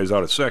cares? The guy's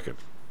out at second.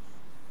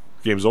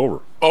 Game's over.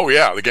 Oh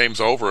yeah, the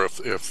game's over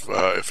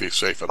if he's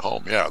safe at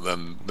home. Yeah,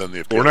 then the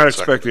appeal. We're not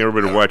expecting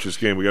everybody to watch this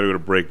game. We got to go to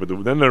break. But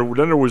then there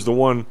was the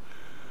one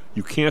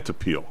you can't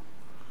appeal.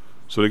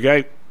 So the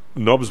guy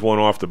nubs one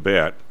off the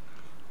bat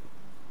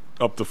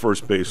up the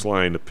first base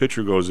line. The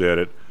pitcher goes at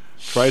it,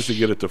 tries to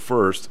get it to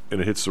first,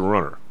 and it hits the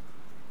runner.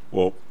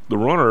 Well, the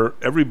runner,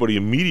 everybody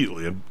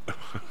immediately,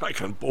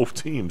 like on both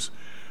teams,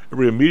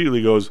 everybody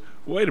immediately goes,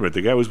 wait a minute,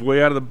 the guy was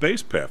way out of the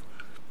base path.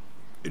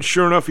 And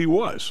sure enough, he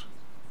was.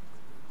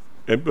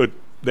 But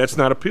that's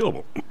not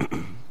appealable.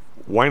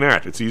 Why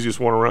not? It's the easiest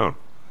one around.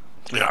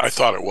 Yeah, I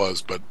thought it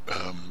was, but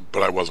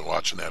I wasn't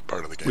watching that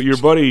part of the game. Well, your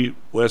buddy,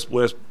 last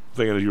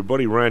thing is your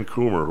buddy Ryan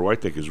Coomer, who I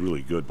think is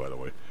really good, by the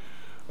way.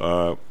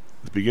 At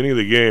the beginning of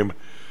the game,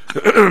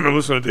 I'm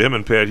listening to him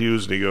and Pat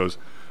Hughes, and he goes,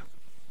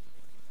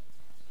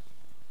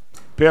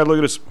 Pat, look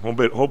at this home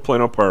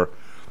plate umpire.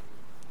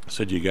 I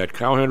said, you got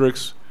Kyle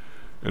Hendricks,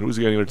 and who's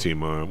the guy on the other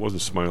team? It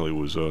wasn't Smiley. It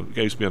was the guy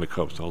who used to be on the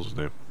Cubs. Tell us his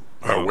name.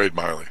 Wade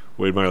Miley.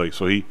 Wade Miley.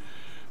 So they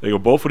go,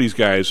 both of these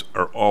guys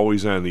are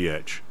always on the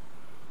edge.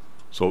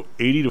 So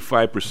 80 to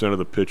 5% of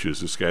the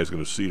pitches this guy's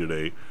going to see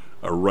today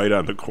are right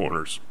on the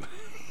corners.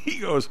 He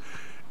goes,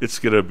 it's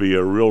going to be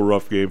a real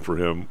rough game for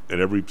him,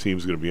 and every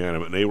team's going to be on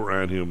him. And they were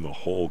on him the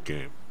whole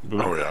game.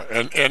 Oh, yeah.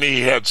 And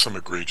he had some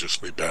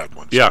egregiously bad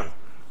ones. Yeah. Too.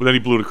 But then he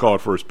blew the call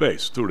at first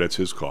base, too. That's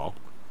his call.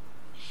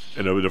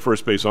 And the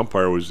first base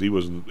umpire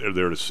wasn't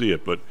there to see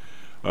it. But,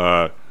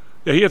 yeah,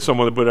 he had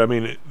someone. But,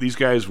 these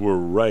guys were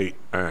right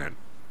on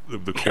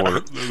the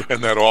corner. Yeah.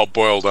 And that all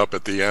boiled up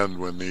at the end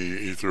when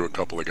he threw a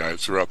couple of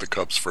guys, threw out the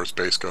Cubs' first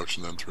base coach,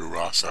 and then threw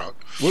Ross out.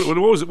 What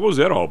was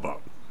that all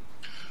about?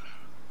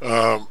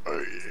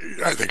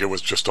 I think it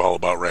was just all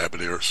about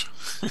rabbit ears.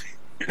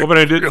 Well,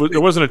 but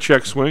there wasn't a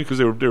check swing because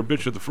they were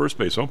bitching at the first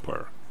base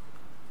umpire.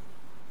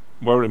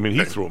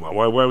 He threw him out.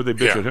 Why would they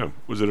bitch at him?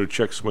 Was it a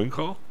check swing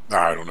call?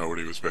 I don't know what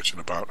he was bitching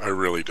about. I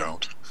really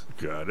don't.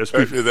 God,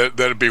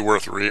 that'd be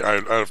worth read.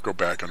 I'd have to go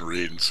back and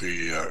read and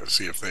see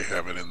if they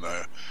have it in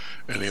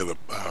any of the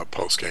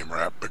post game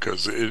rap,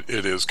 because it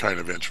is kind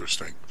of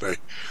interesting. They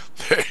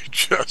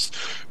just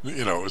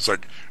it's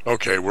like,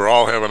 okay, we're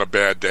all having a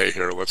bad day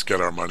here. Let's get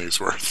our money's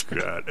worth.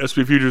 God,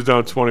 SP futures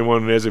down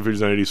 21, NASDAQ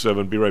futures down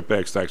 87. Be right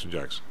back. Stocks and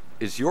Jacks.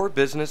 Is your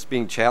business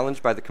being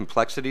challenged by the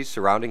complexities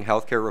surrounding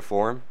healthcare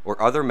reform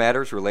or other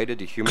matters related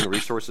to human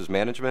resources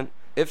management?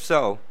 If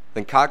so,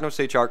 then Cognos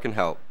HR can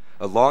help.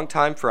 A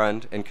longtime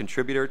friend and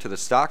contributor to the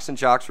Stocks and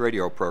Jocks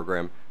radio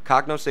program,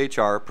 Cognos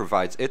HR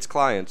provides its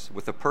clients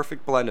with a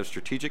perfect blend of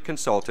strategic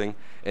consulting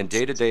and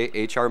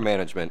day-to-day HR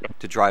management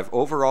to drive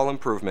overall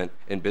improvement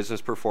in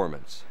business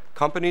performance.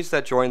 Companies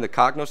that join the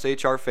Cognos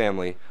HR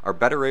family are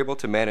better able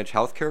to manage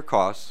healthcare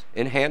costs,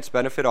 enhance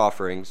benefit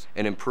offerings,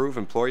 and improve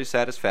employee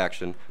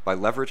satisfaction by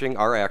leveraging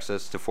our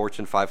access to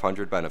Fortune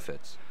 500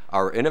 benefits.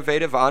 Our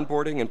innovative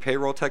onboarding and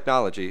payroll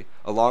technology,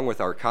 along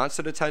with our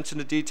constant attention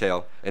to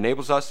detail,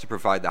 enables us to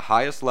provide the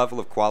highest level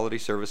of quality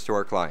service to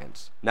our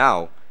clients.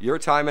 Now, your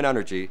time and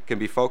energy can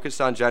be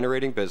focused on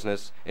generating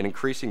business and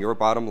increasing your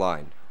bottom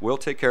line. We'll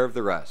take care of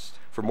the rest.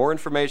 For more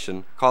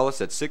information, call us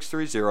at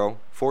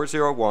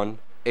 630-401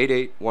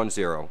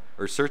 88810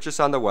 or search us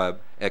on the web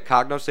at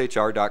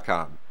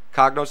cognoshr.com.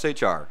 Cognos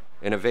HR,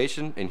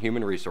 Innovation in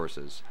Human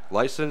Resources,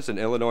 licensed in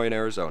Illinois and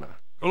Arizona.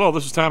 Hello,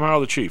 this is Tom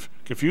Howell, the Chief.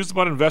 Confused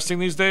about investing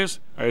these days?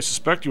 I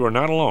suspect you are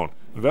not alone.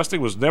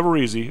 Investing was never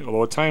easy,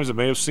 although at times it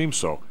may have seemed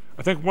so.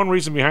 I think one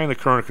reason behind the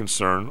current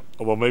concern,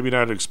 although maybe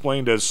not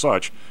explained as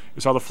such,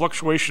 is how the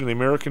fluctuation in the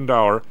American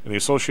dollar and the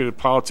associated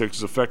politics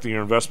is affecting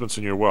your investments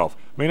and your wealth.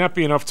 It may not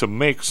be enough to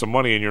make some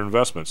money in your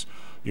investments.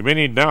 You may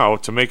need now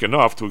to make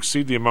enough to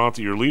exceed the amount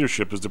that your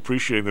leadership is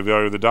depreciating the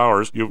value of the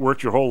dollars you've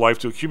worked your whole life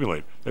to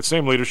accumulate. That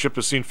same leadership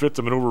has seen fit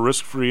to maneuver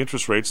risk-free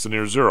interest rates to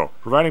near zero.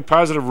 Providing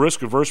positive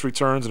risk-averse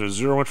returns in a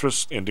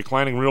zero-interest and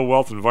declining real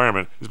wealth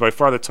environment is by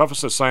far the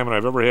toughest assignment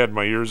I've ever had in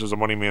my years as a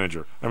money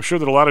manager. I'm sure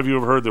that a lot of you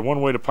have heard that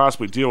one way to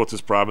possibly deal with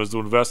this problem is to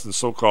invest in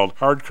so-called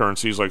hard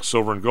currencies like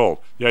silver and gold.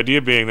 The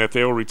idea being that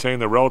they will retain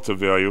their relative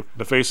value in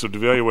the face of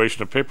devaluation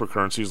of paper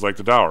currencies like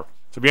the dollar.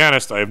 To be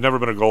honest, I have never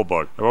been a gold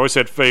bug. I've always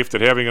had faith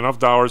that having enough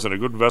dollars and a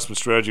good investment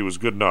strategy was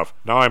good enough.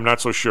 Now I'm not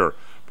so sure.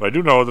 But I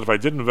do know that if I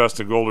did invest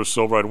in gold or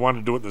silver, I'd want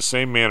to do it in the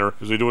same manner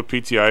as we do at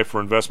PTI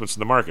for investments in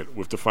the market,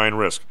 with defined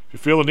risk. If you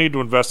feel the need to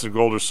invest in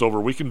gold or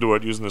silver, we can do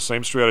it using the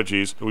same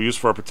strategies that we use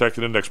for our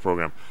protected index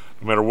program.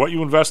 No matter what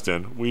you invest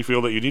in, we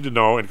feel that you need to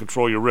know and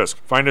control your risk.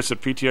 Find us at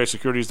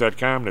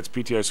ptisecurities.com. That's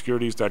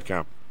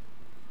ptisecurities.com.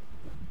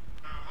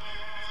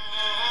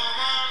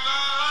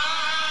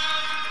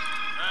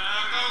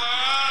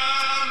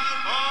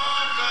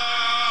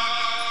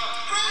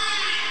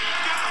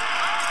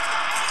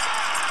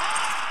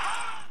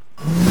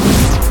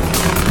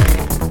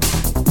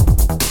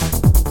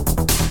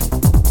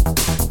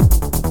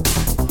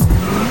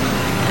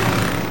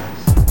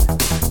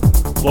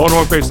 Low and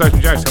one-page stocks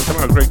and jacks. I'm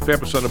coming out. Greg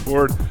Pappas on the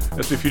board.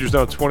 S&P futures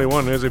down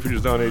 21. NASDAQ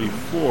futures down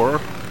 84.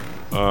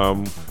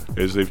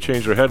 As they've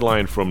changed their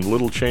headline from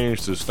little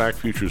change to stock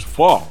futures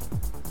fall,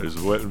 as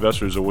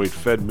investors await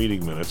Fed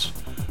meeting minutes.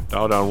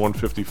 Dow down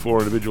 154.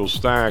 Individual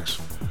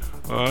stocks.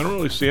 I don't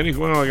really see any.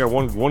 Well, I got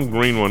one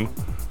green one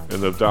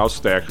in the Dow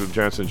stack.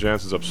 Johnson &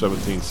 Johnson's up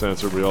 17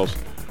 cents. Everybody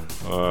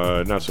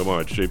else, not so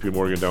much. JP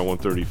Morgan down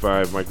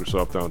 135.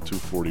 Microsoft down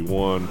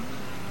 241.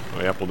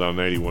 Apple down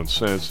 91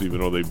 cents, even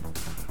though they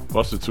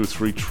busted through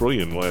 $3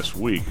 trillion last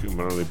week.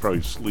 They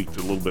probably leaked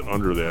a little bit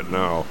under that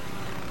now.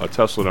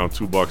 Tesla down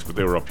 $2, but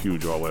they were up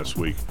huge all last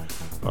week.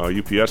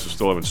 UPS is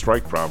still having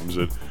strike problems.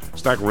 The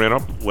stock ran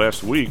up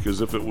last week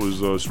as if it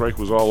was strike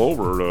was all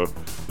over.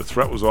 The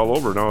threat was all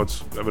over. Now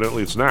it's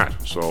evidently it's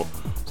not. So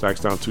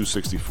stock's down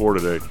 264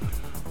 today.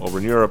 Over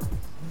in Europe,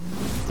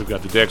 we've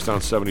got the DAX down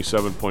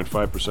 77.5%,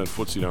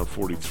 FTSE down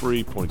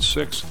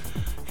 43.6,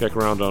 CAC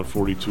around down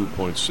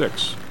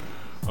 42.6.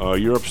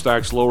 Europe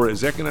stocks lower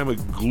as economic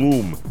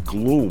gloom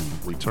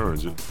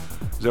returns. Is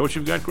that what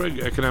you've got, Greg?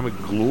 Economic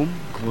gloom?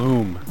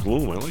 Gloom.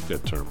 I like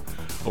that term.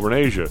 Over in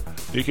Asia,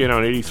 Nikkei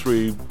down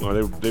 83.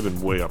 They've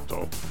been way up,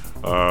 though.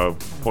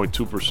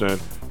 0.2%.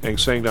 Hang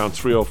Seng down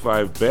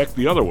 305. Back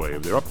the other way.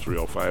 They're up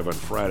 305 on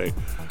Friday.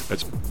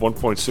 That's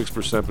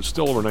 1.6%, but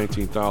still over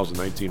 19,000,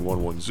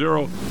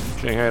 19,110.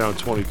 Shanghai down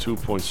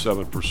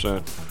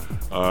 22.7%.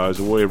 As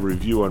a way of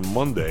review on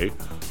Monday,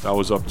 that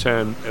was up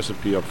 10,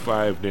 S&P up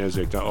 5,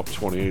 NASDAQ down up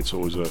 28, so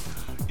it was a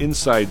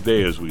inside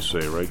day, as we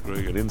say, right?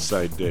 An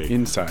inside day.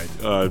 Inside.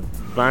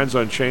 Bonds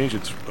unchanged,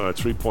 it's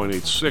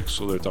 3.86,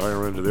 so they're at the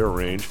higher end of their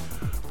range.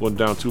 One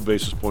down 2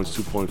 basis points,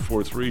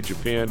 2.43.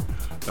 Japan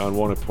down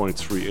 1 at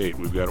 0.38.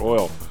 We've got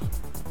oil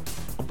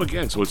up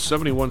again, so it's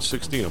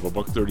 71.16, up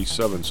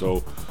 $1.37,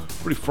 so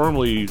pretty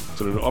firmly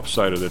to the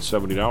upside of that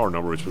 $70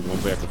 number. It's been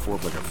going back and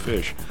forth like a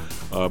fish.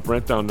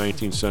 Brent down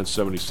 19 cents,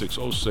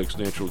 76.06.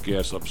 Natural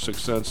gas up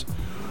 6 cents,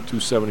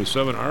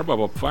 277.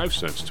 RBOB up 5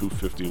 cents,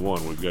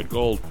 251. We've got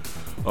gold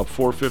up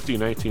 450,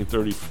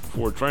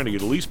 1934, trying to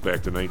get at least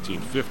back to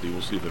 1950.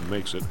 We'll see if it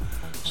makes it.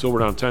 Silver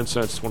down 10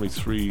 cents,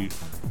 23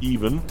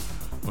 even.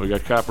 We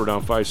got copper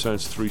down 5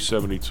 cents,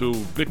 372.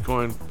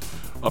 Bitcoin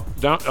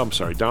down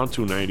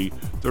 290,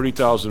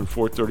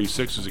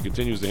 30,436 as it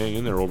continues to hang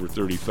in there over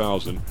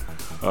 30,000.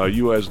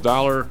 U.S.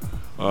 dollar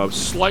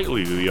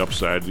slightly to the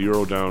upside. The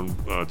euro down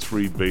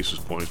 3 basis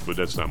points, but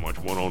that's not much.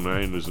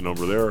 109 is the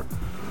number there,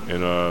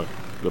 and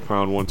the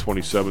pound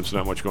 127. So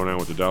not much going on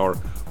with the dollar.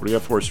 What do you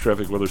got for us?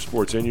 Traffic, weather,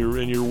 sports, and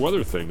your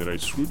weather thing that I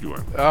screwed you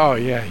on. Oh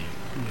yeah, you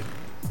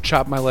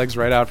chopped my legs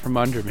right out from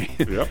under me.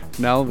 Yep.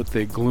 Now with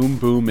the gloom,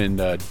 boom,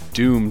 and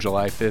doom,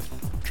 July 5th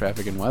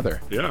traffic and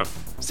weather. Yeah.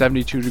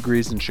 72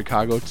 degrees in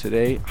Chicago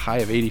today, high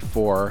of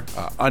 84,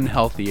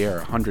 unhealthy air,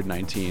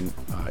 119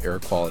 air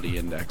quality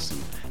index,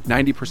 and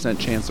 90%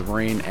 chance of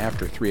rain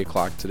after 3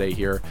 o'clock today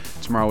here.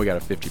 Tomorrow we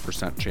got a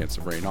 50% chance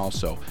of rain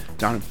also.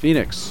 Down in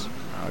Phoenix,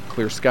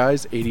 clear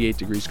skies, 88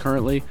 degrees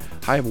currently,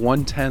 high of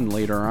 110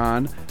 later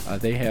on.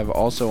 They have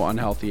also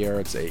unhealthy air.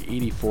 It's a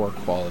 84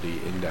 quality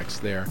index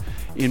there.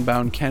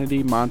 Inbound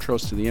Kennedy,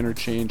 Montrose to the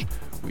interchange,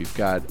 we've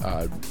got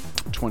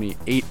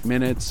 28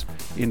 minutes.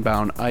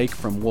 Inbound Ike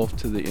from Wolf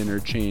to the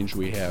interchange,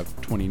 we have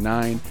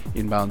 29.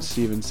 Inbound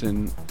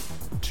Stevenson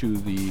to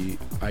the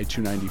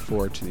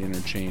I-294 to the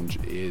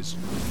interchange is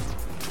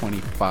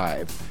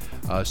 25.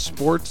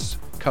 Sports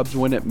Cubs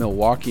win at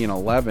Milwaukee in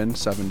 11,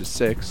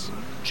 7-6.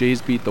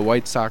 Jays beat the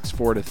White Sox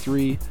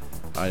 4-3.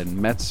 And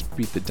Mets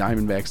beat the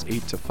Diamondbacks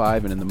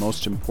 8-5. And in the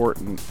most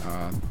important,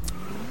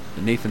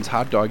 the Nathan's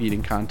hot dog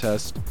eating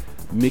contest,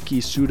 Mickey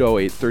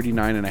Sudo ate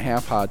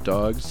 39.5 hot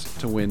dogs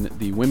to win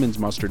the women's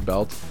mustard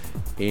belt.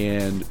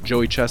 And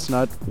Joey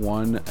Chestnut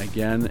won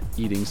again,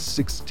 eating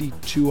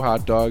 62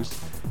 hot dogs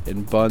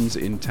and buns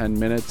in 10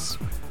 minutes.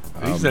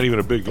 He's not even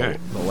a big guy.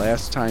 The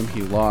last time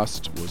he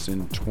lost was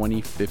in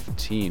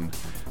 2015.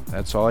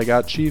 That's all I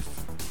got, Chief.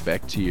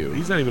 Back to you.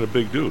 He's not even a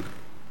big dude.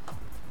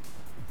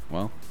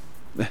 Well,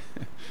 the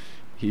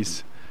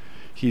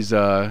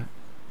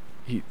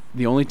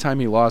only time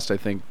he lost, I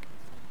think,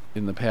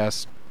 in the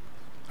past,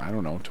 I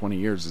don't know, 20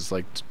 years is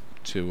like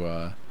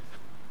to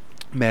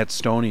Matt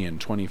Stoney in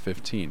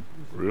 2015.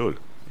 Really?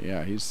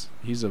 Yeah,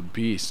 he's a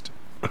beast.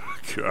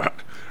 God.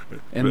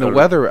 And the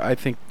weather,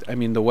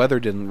 the weather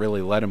didn't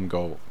really let him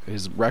go.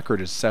 His record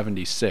is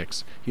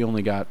 76. He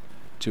only got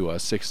to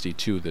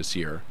 62 this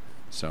year.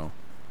 So.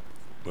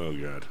 Oh,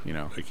 God. You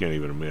know. I can't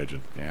even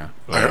imagine. Yeah.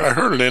 I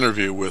heard an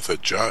interview with a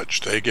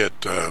judge. They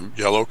get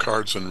yellow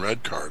cards and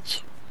red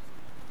cards.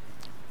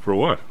 For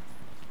what?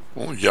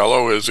 Well,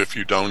 yellow is if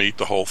you don't eat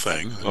the whole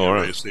thing, and you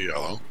right. raise the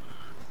yellow.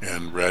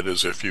 And red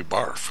is if you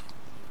barf.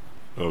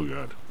 Oh,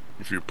 God.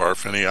 If you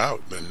barf any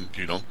out, then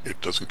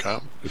it doesn't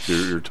count. If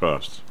you're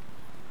tossed.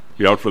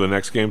 You out for the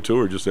next game, too,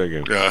 or just that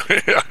game? Yeah,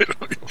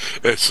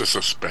 it's a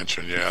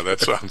suspension. Yeah, that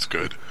sounds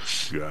good.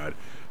 God.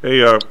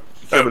 Hey,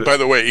 by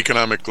the way,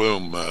 Economic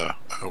Gloom,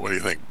 what do you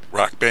think?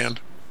 Rock band?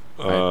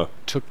 I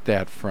took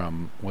that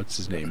from, what's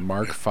his name,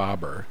 Mark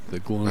Faber, the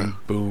Gloom,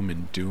 Boom,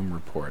 and Doom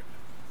report.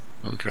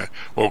 Okay.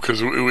 Well,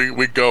 because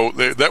we go,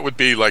 that would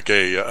be like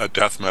a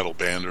death metal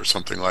band or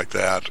something like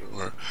that,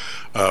 or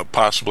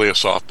possibly a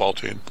softball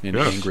team. An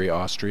angry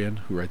Austrian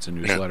who writes a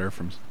newsletter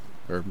from...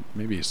 Or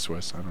maybe he's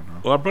Swiss, I don't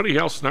know. Well, our buddy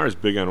Hal Snar is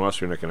big on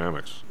Austrian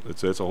economics.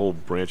 It's a whole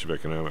branch of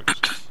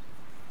economics.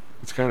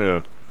 It's kind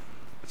of...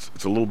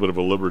 It's a little bit of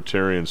a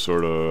libertarian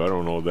sort of... I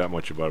don't know that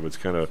much about it, but it's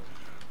kind of...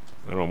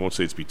 I won't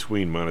say it's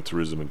between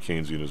monetarism and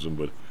Keynesianism,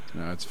 but...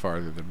 No, it's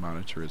farther than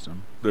monetarism.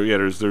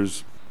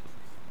 There's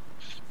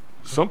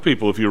some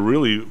people, if you're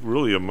really,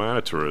 really a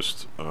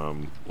monetarist,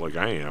 like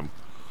I am,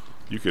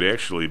 you could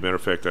actually... Matter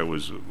of fact, I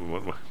was...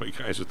 One of my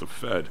guys at the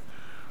Fed...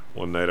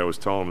 One night I was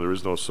telling them there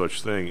is no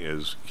such thing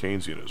as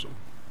Keynesianism.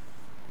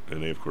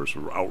 And they, of course,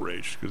 were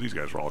outraged because these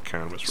guys are all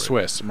economists, right?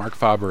 Swiss. Mark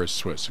Faber is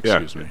Swiss,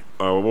 excuse me.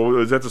 Well,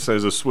 is that the same?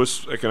 Is the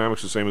Swiss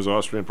economics the same as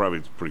Austrian?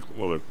 Probably pretty...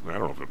 Well, I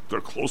don't know if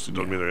they're close. It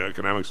doesn't mean their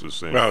economics are the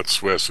same. Well, it's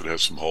Swiss. It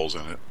has some holes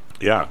in it.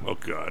 Yeah. Oh,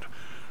 God.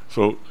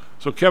 So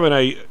Kevin,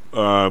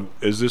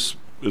 as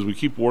we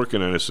keep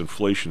working on this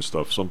inflation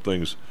stuff, some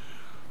things...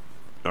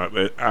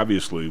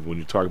 obviously, when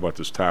you talk about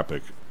this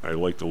topic, I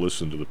like to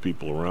listen to the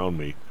people around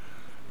me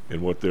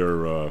and what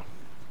their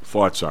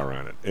thoughts are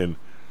on it.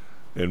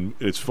 And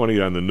it's funny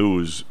on the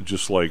news,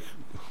 just like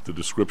the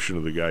description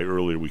of the guy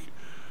earlier.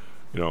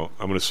 I'm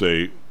going to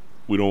say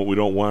we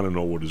don't want to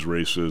know what his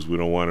race is. We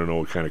don't want to know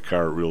what kind of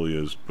car it really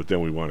is. But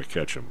then we want to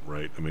catch him,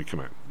 right? I mean,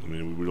 come on. I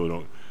mean, we really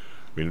don't.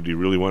 I mean, do you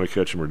really want to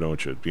catch him or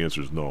don't you? The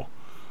answer is no.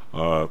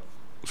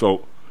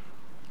 So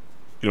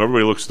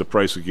everybody looks at the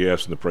price of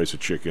gas and the price of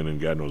chicken and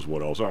God knows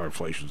what else. Oh,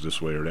 inflation's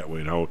this way or that way,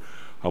 and how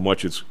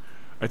much it's.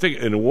 I think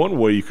in one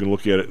way you can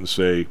look at it and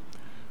say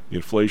the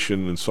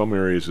inflation in some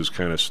areas is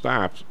kind of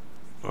stopped.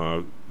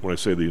 When I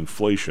say the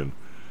inflation,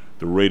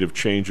 the rate of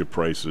change of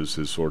prices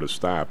has sort of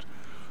stopped.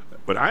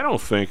 But I don't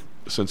think,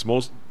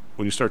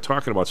 when you start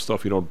talking about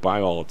stuff you don't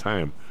buy all the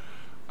time,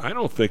 I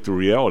don't think the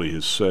reality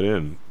has set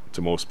in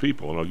to most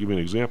people. And I'll give you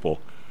an example.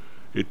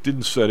 It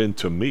didn't set in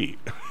to me.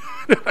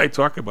 I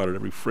talk about it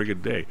every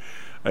friggin' day.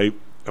 I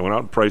went out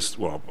and priced,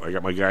 I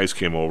got my guys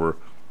came over.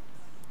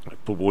 I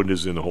put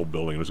windows in the whole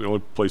building. It was the only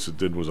place it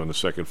did was on the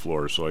second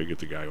floor, so I get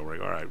the guy over.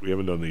 All right, we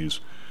haven't done these.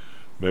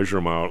 Measure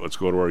them out. Let's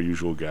go to our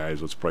usual guys.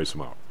 Let's price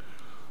them out.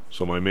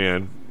 So my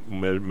man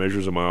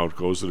measures them out,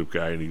 goes to the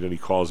guy, and then he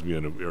calls me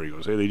in the area. He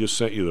goes, "Hey, they just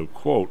sent you the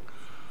quote.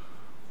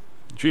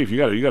 Chief, you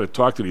got to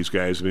talk to these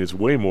guys. I mean, it's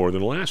way more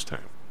than the last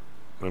time."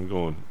 And I'm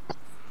going,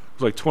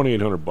 it's like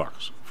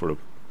 $2,800 for the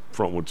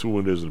front with two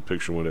windows and a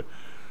picture window.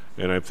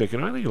 And I'm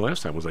thinking, I think the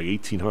last time was like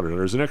 $1,800. And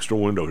there's an extra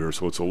window here,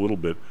 so it's a little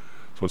bit.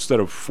 So instead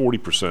of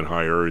 40%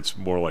 higher, it's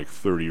more like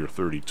 30 or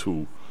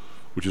 32,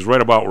 which is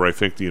right about where I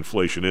think the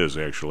inflation is,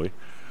 actually.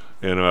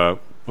 And,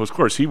 of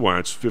course, he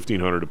wants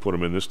 $1,500 to put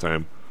him in this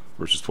time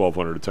versus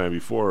 $1,200 the time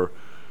before.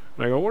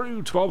 And I go, what are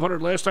you,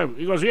 $1,200 last time?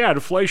 He goes, yeah,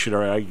 inflation. All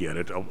right, I get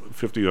it.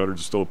 $1,500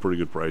 is still a pretty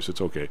good price.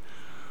 It's okay.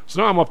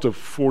 So now I'm up to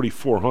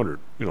 $4,400,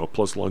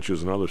 plus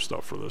lunches and other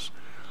stuff for this.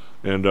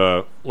 And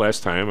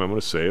last time, I'm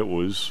going to say it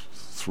was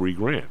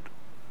 $3,000,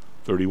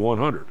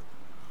 $3,100.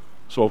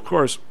 So, of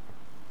course,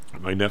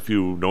 my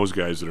nephew knows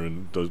guys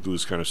that do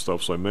this kind of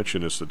stuff, so I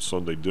mentioned this at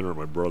Sunday dinner at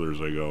my brother's.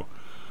 I go,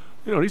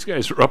 these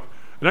guys are up.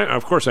 And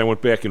of course, I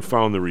went back and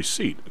found the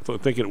receipt,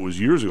 thinking it was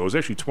years ago. It was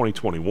actually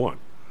 2021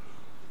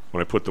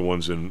 when I put the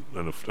ones in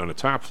on the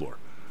top floor.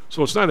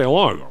 So it's not that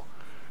long ago.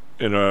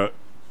 And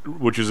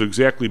which is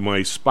exactly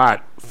my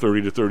spot.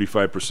 30 to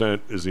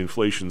 35% is the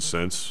inflation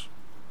since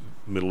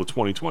middle of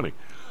 2020.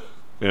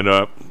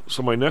 And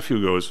so my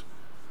nephew goes,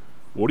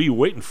 "What are you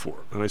waiting for?"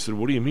 And I said,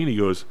 "What do you mean?" He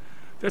goes,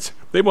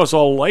 "They must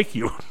all like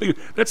you.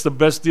 That's the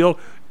best deal.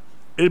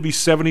 It'd be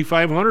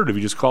 $7,500 if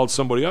you just called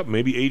somebody up,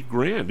 maybe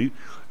 $8,000.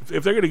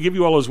 If they're going to give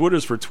you all those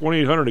widows for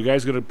 $2,800, the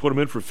guy's going to put them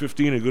in for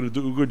 $15 and going to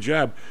do a good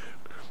job.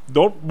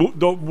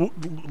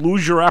 Don't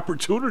lose your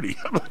opportunity."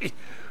 I'm like,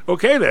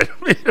 okay then.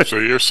 So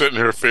you're sitting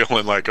here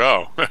feeling like,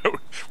 oh,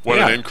 what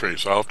an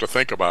increase. I'll have to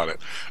think about it.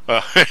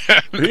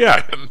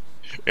 Yeah.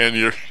 And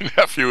your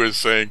nephew is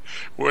saying,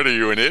 "What are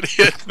you, an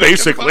idiot?"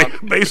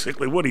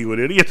 Basically, what are you, an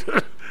idiot?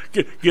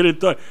 Get it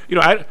done. You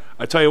know,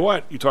 I tell you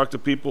what. You talk to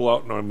people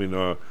out. I mean,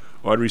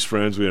 Audrey's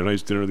friends. We had a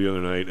nice dinner the other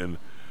night, and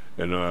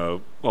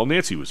well,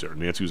 Nancy was there.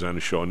 Nancy was on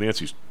the show, and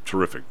Nancy's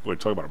terrific. Boy,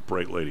 talk about a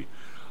bright lady.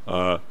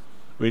 I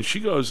mean, she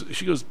goes.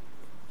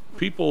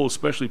 People,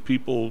 especially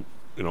people,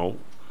 you know,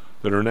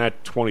 that are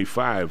not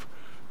 25,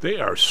 they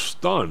are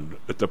stunned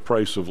at the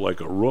price of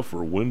like a roof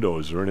or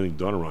windows or anything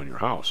done around your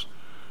house.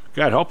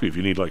 God help you if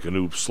you need like a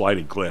new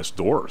sliding glass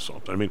door or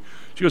something. I mean,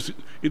 she goes,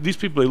 these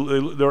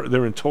people,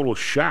 they're in total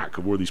shock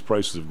of where these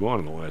prices have gone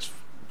in the last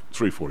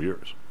 3-4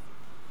 years.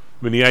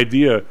 I mean, the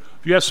idea,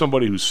 if you have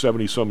somebody who's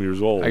 70-some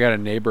years old. I got a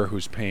neighbor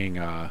who's paying,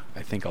 I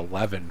think,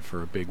 $11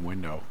 for a big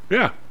window.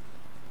 Yeah.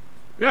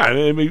 Yeah,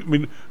 I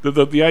mean,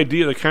 the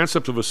idea, the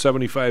concept of a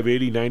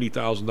 $75,000, $80,000,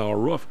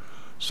 $90,000 roof,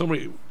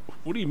 somebody,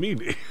 what do you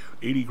mean,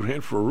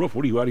 $80,000 for a roof?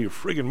 What are you, out of your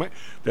friggin' mind?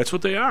 That's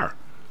what they are.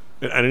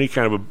 And any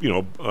kind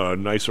of a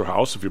nicer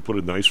house, if you put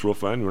a nice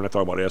roof on, we're not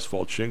talking about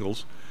asphalt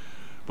shingles.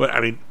 But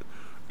I mean,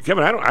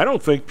 Kevin, I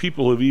don't think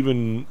people have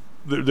even.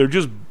 They're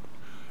just.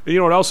 You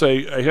know what else?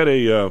 I had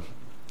a.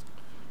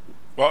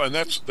 Well, and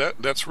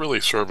that's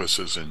really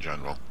services in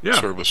general.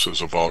 Yeah.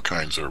 Services of all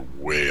kinds are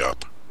way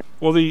up.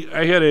 Well,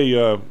 I had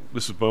a.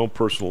 This is my own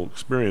personal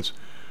experience.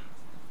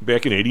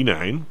 Back in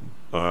 '89,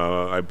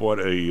 I bought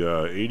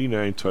a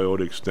 '89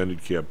 Toyota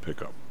extended cab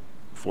pickup.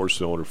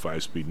 4-cylinder,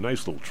 5-speed,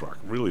 nice little truck,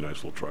 really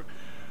nice little truck.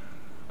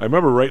 I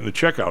remember writing the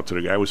check out to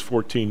the guy. It was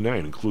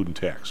 $14,900, including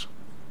tax.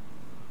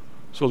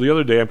 So the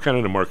other day, I'm kind of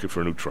in the market for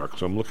a new truck,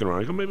 so I'm looking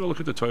around. I go, maybe I'll look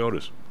at the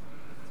Toyotas.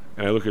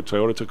 And I look at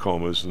Toyota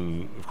Tacomas,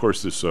 and of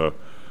course, this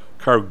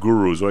car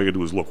gurus. All you got to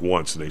do is look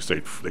once, and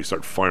they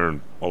start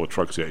firing all the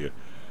trucks at you.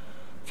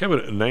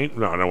 Kevin, I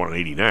don't want an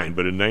 '89,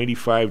 but a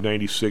 '95,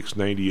 '96,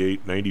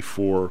 '98,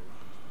 '94,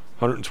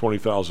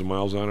 120,000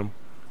 miles on them,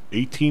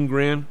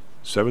 $18,000.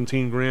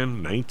 $17,000,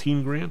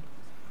 $19,000.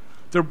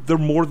 They're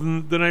more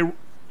than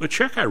the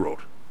check I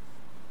wrote.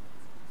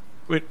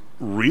 Wait,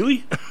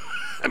 really?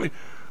 I mean,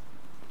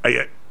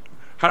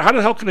 how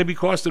the hell can they be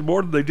costing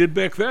more than they did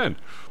back then?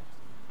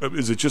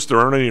 Is it just there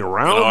aren't any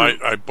around? No,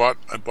 I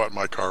bought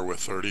my car with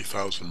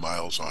 30,000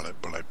 miles on it,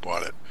 but I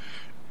bought it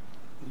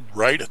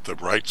right at the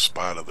right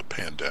spot of the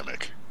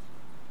pandemic.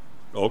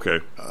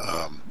 Okay.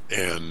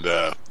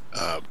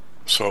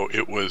 So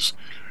it was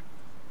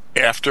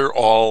after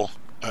all.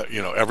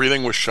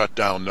 Everything was shut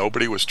down.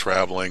 Nobody was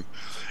traveling.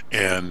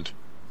 And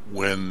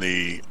when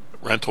the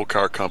rental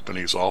car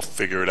companies all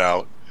figured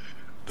out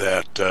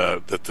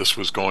that this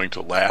was going to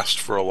last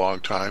for a long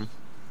time,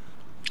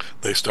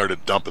 they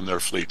started dumping their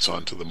fleets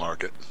onto the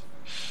market.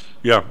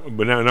 Yeah,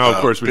 but now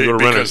of course, we go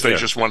to rent because they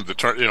just wanted to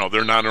turn.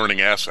 They're not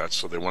earning assets,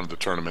 so they wanted to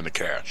turn them into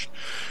cash.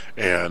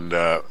 And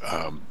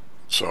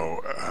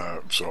so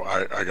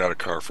I got a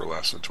car for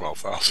less than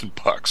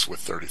 $12,000 with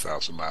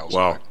 30,000 miles.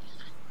 Wow. On it.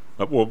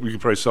 Well, we could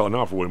probably sell it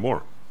now for way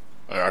more.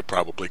 I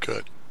probably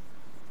could,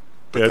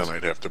 but then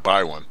I'd have to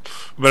buy one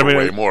for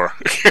way more.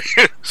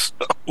 So.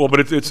 Well,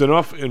 but it's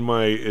enough in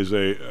as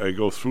I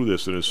go through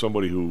this, and as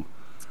somebody who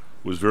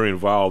was very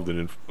involved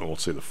in, I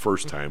won't say the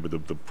first time, but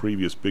the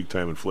previous big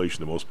time inflation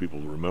that most people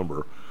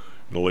remember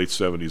in the late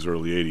 '70s,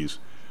 early '80s.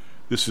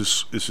 This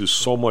is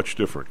so much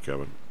different,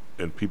 Kevin,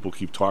 and people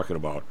keep talking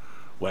about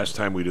last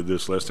time we did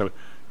this, last time.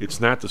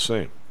 It's not the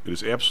same. It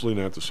is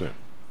absolutely not the same.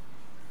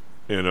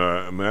 And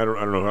I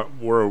don't know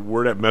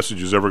where that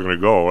message is ever going to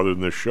go other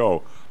than this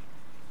show.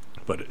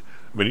 But, I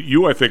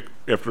mean, I think,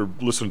 after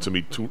listening to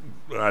me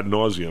ad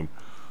nauseum,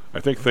 I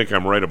think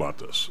I'm right about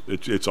this.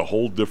 It's a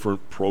whole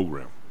different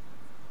program.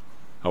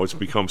 How it's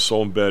become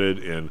so embedded,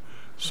 and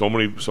so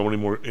many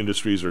more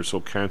industries are so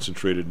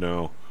concentrated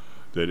now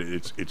that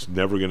it's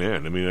never going to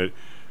end. I mean,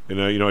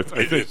 I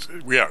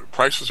think...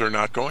 prices are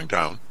not going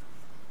down.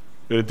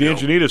 And Dan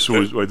Janitas,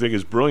 who I think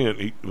is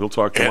brilliant, he'll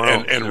talk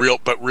tomorrow. And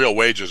real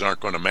wages aren't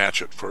going to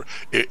match it.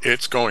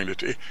 It's going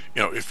to,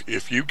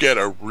 if you get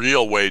a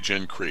real wage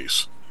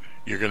increase,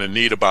 you're going to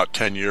need about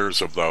 10 years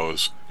of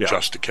those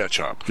just to catch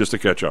up. Just to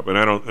catch up, and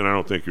I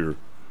don't think you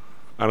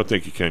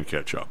can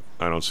catch up.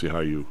 I don't see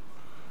how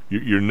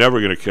you're never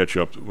going to catch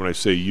up. When I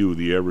say you,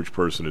 the average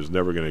person is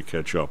never going to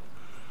catch up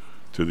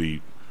to the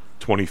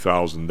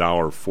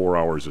 $20,000 4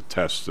 hours of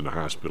tests in a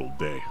hospital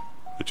day.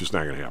 It's just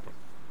not going to happen.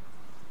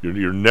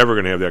 You're never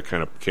going to have that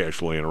kind of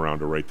cash laying around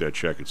to write that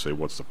check and say,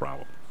 what's the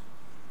problem?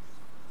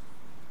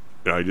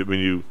 I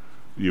mean,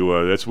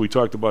 that's we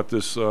talked about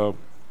this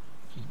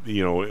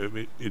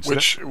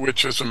it's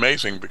which is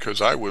amazing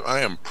because I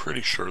am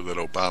pretty sure that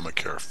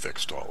Obamacare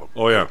fixed all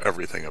of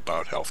everything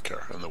about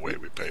healthcare and the way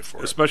we pay for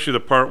it. Especially the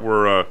part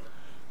where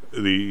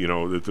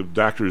that the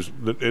doctors,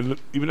 and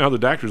even now the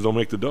doctors don't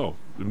make the dough.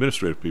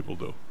 Administrative people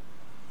do.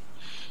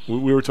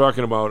 We were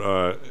talking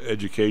about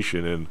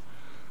education, and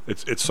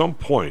it's at some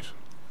point.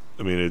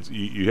 I mean,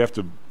 you have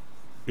to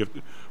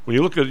when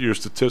you look at your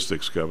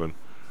statistics, Kevin,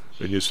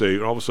 and you say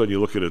all of a sudden you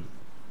look at a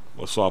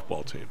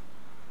softball team.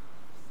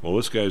 Well,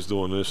 this guy's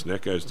doing this and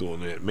that guy's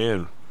doing that.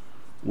 Man,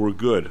 we're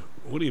good.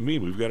 What do you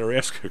mean? We've got our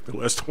ass kicked the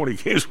last 20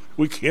 games.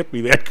 We can't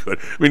be that good.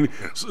 I mean,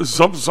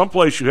 some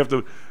place you have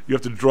to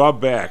draw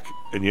back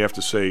and you have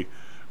to say,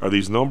 are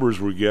these numbers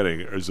we're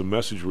getting, is the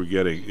message we're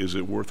getting, is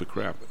it worth the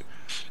crap?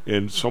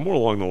 And somewhere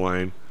along the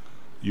line,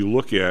 you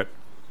look at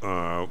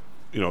the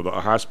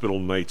hospital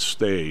night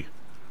stay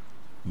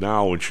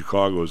now in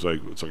Chicago is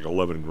it's like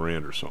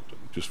 $11,000 or something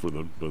just for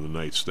the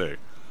night stay.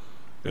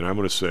 And I'm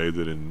going to say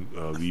that in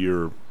the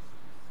year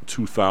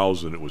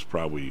 2000 it was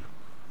probably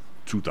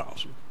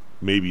 2,000,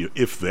 maybe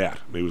if that.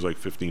 Maybe it was like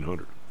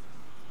 1,500.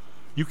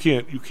 You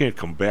can't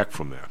come back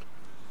from that.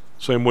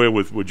 Same way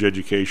with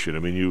education. I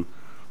mean,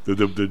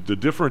 the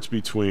difference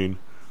between.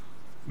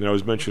 I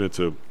was mentioning it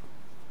to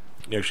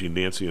actually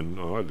Nancy and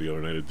the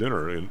other night at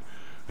dinner, and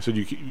I said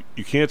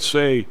you can't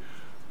say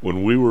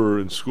when we were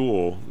in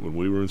school.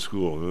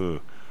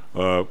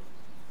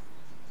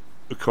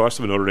 The cost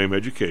of a Notre Dame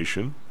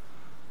education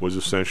was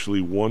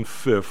essentially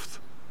 1/5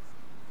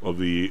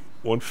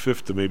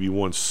 to maybe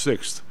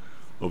 1/6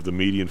 of the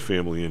median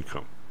family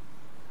income.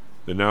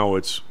 And now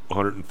it's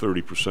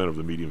 130% of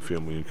the median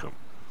family income.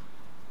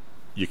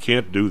 You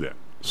can't do that.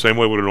 Same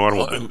way with an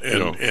automobile.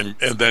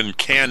 And then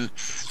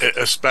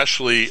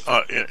especially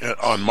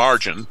on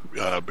margin,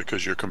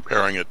 because you're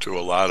comparing it to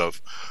a lot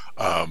of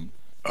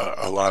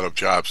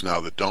jobs now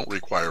that don't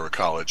require a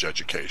college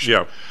education.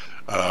 Yeah.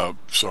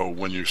 So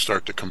when you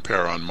start to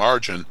compare on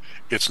margin,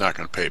 it's not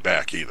going to pay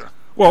back either.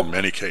 Well, in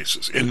many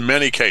cases,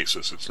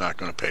 it's not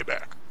going to pay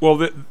back. Well,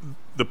 the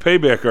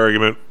payback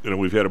argument,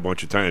 we've had a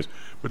bunch of times,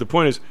 but the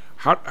point is,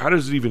 how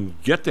does it even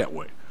get that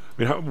way?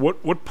 I mean,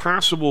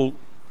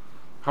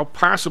 how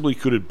possibly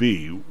could it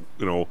be?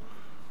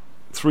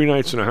 3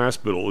 nights in a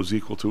hospital is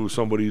equal to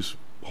somebody's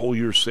whole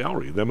year's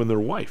salary, them and their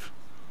wife.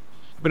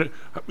 I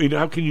mean,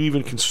 how can you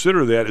even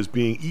consider that as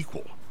being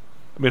equal?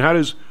 I mean, how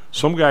does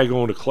some guy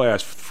going to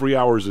class 3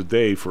 hours a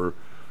day for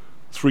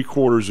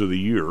 3/4 of the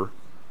year,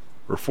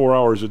 or 4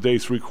 hours a day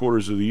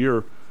 3/4 of the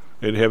year,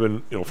 and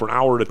having for an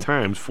hour at a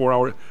time, 4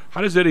 hours?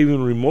 How does that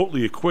even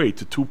remotely equate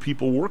to 2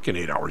 people working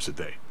 8 hours a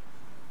day?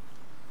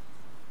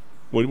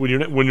 When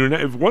you're not,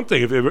 if one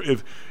thing,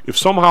 if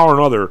somehow or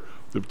another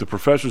the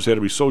professors had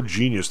to be so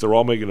genius they're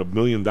all making $1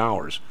 million,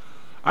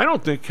 I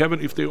don't think,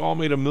 Kevin, if they all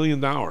made $1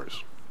 million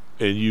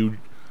and you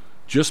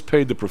just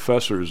paid the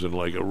professors in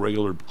like a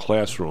regular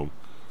classroom,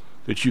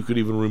 that you could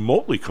even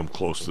remotely come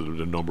close to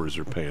the numbers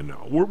they're paying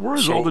now.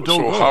 Where's all the dough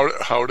going?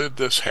 So how did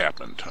this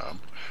happen, Tom?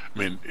 I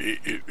mean,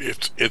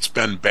 it's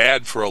been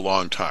bad for a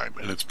long time,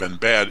 and it's been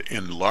bad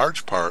in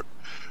large part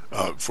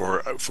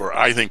for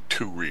I think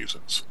 2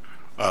 reasons.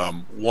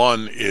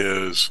 One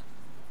is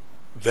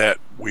that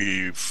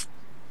we've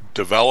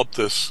developed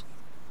this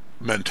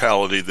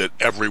mentality that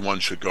everyone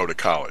should go to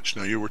college.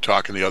 Now, you were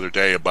talking the other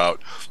day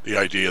about the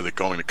idea that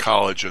going to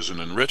college is an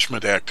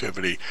enrichment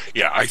activity.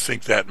 Yeah, I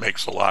think that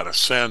makes a lot of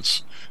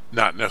sense.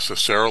 Not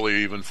necessarily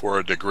even for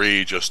a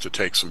degree, just to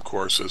take some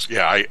courses.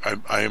 Yeah,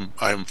 I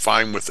am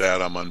fine with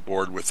that. I'm on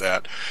board with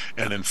that.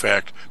 And in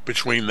fact,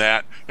 between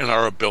that and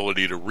our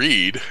ability to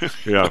read,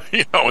 yeah,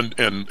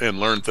 and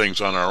learn things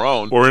on our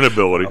own, or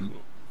inability.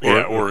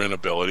 Or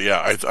inability.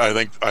 Yeah, I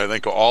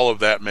think all of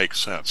that makes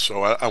sense.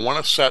 So I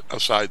want to set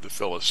aside the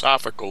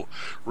philosophical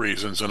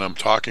reasons, and I'm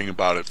talking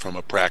about it from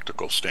a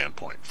practical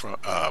standpoint.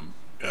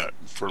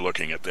 For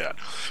looking at that,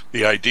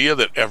 the idea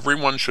that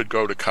everyone should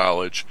go to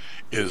college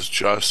is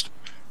just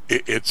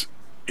it's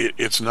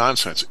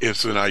nonsense.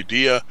 It's an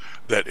idea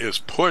that is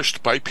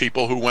pushed by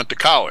people who went to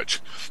college,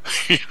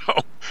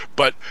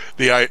 But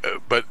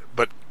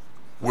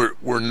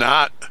we're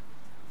not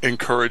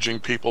encouraging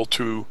people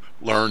to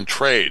learn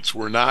trades.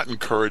 We're not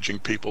encouraging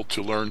people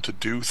to learn to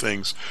do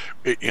things.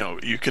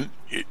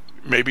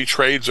 Maybe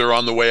trades are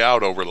on the way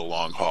out over the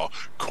long haul.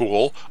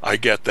 Cool, I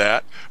get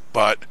that.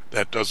 But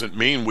that doesn't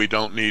mean we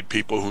don't need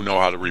people who know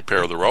how to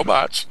repair the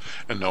robots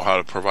and know how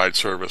to provide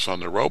service on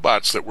the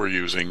robots that we're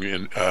using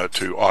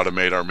to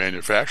automate our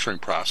manufacturing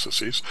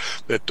processes.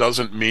 That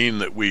doesn't mean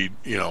that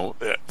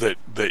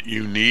that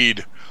you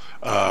need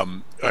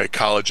a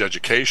college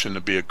education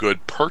to be a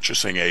good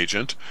purchasing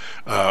agent,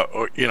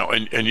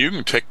 and you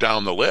can tick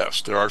down the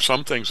list. There are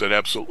some things that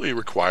absolutely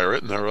require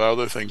it, and there are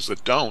other things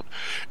that don't.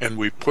 And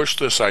we push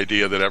this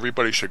idea that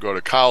everybody should go to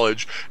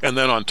college, and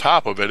then on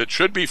top of it, it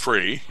should be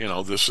free.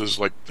 This is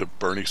like the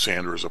Bernie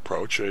Sanders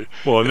approach.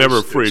 Well,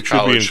 never free. It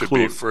should be included. Should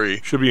be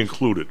free. Should be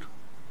included.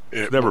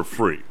 It's never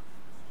free.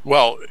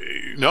 Well,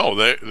 no,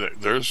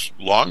 there's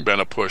long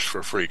been a push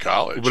for free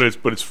college.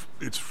 But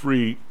it's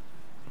free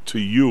to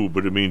you,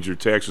 but it means your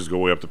taxes go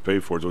way up to pay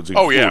for it. So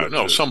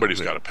it's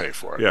somebody's got to pay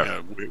for it.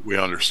 Yeah, we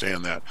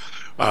understand that.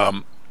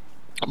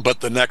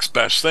 But the next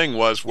best thing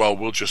was, well,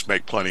 we'll just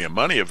make plenty of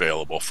money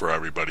available for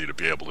everybody to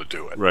be able to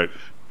do it. Right.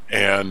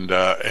 And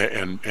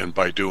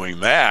by doing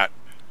that,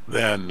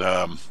 then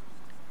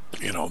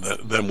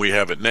then we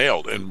have it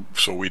nailed. And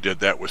so we did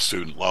that with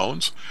student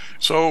loans.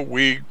 So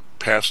we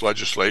passed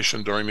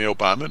legislation during the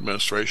Obama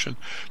administration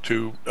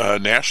to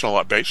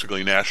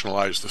basically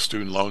nationalize the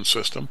student loan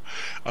system,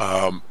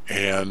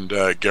 and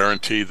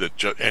guarantee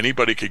that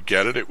anybody could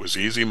get it. It was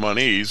easy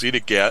money, easy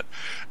to get,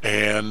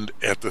 and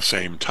at the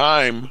same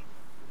time,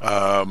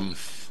 they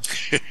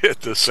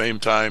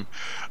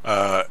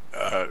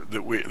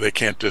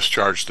can't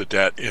discharge the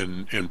debt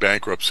in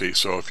bankruptcy.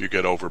 So if you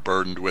get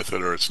overburdened with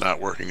it or it's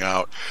not working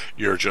out,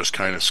 you're just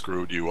kind of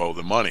screwed. You owe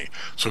the money.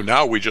 So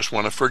now we just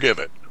want to forgive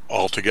it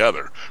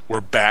altogether.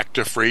 We're back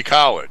to free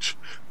college,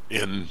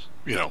 with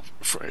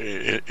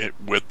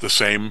the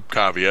same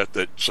caveat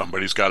that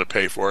somebody's got to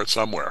pay for it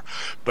somewhere.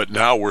 But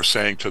now we're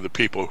saying to the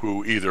people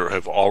who either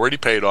have already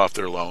paid off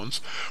their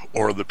loans,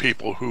 or the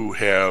people who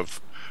have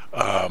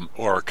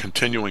or are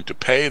continuing to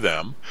pay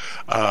them,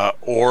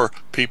 or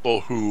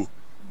people who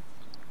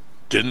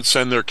didn't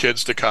send their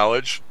kids to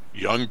college,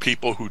 young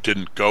people who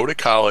didn't go to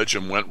college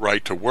and went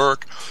right to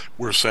work,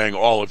 we're saying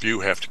all of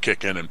you have to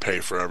kick in and pay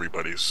for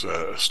everybody's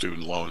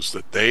student loans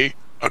that they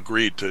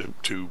agreed to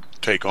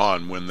take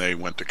on when they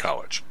went to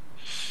college.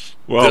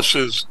 Well,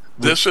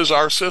 this is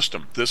our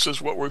system. This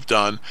is what we've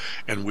done,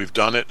 and we've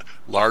done it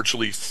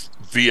largely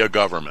via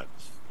government.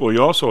 Well,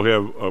 you also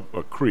have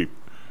a creep.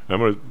 We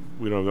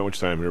don't have that much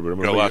time here, but I'm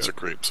going to lots of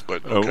creeps.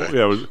 But okay.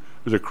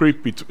 There's a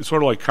creep. It's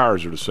sort of like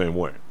cars are the same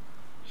way.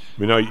 I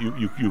mean, now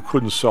you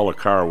couldn't sell a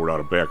car without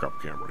a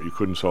backup camera. You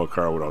couldn't sell a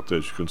car without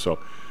this. You couldn't sell.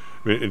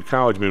 I mean, in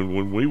college,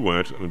 when we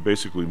went,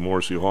 basically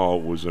Morrissey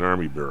Hall was an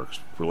army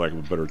barracks, for lack of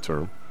a better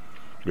term.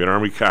 We had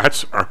army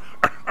cots,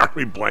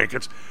 army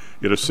blankets.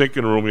 You had a sink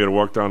in the room. You had to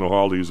walk down the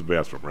hall to use the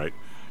bathroom, right,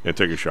 and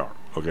take a shower.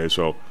 Okay,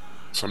 so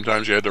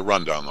sometimes you had to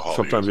run down the hall.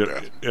 Sometimes you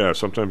had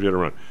to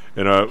run.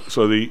 And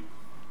so the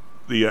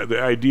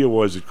idea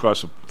was it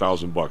cost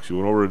 $1,000. You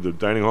went over to the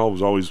dining hall.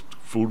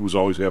 Food was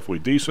always halfway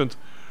decent.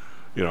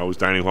 It was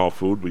dining hall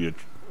food, but you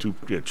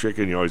had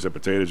chicken, you always had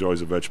potatoes, you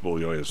always had vegetable,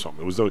 you always had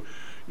something. It was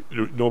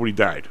nobody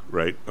died,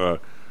 right?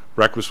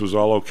 Breakfast was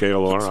all okay.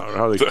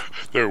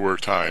 There were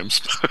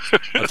times.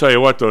 I'll tell you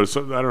what, though, I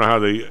don't know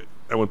how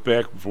I went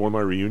back for one of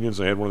my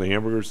reunions. I had one of the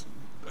hamburgers.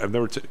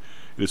 It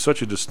is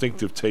such a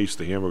distinctive taste,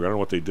 the hamburger. I don't know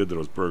what they did to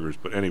those burgers,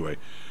 but anyway.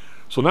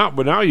 So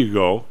now you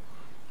go.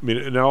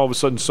 Now all of a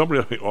sudden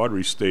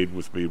Audrey stayed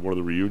with me at one of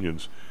the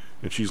reunions,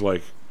 and she's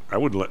like, I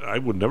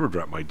would never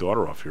drop my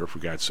daughter off here, for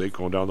God's sake,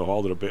 going down the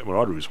hall to the basement.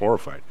 Audrey was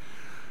horrified.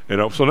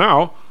 So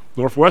now,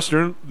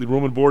 Northwestern, the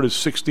room and board is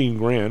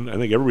 $16,000. I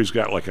think everybody's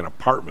got like an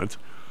apartment.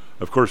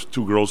 Of course,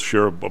 two girls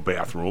share a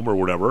bathroom or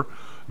whatever.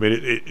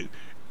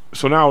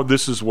 So now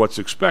this is what's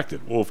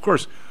expected. Well, of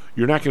course,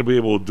 you're not going to be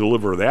able to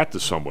deliver that to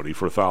somebody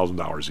for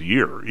 $1,000 a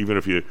year, even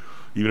if you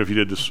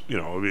did this,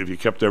 if you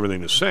kept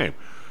everything the same.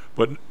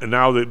 But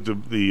now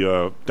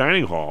the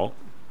dining hall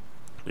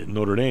in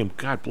Notre Dame,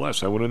 God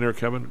bless. I went in there,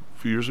 Kevin, a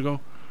few years ago.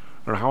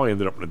 I don't know how I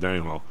ended up in the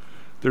dining hall.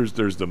 There's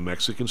the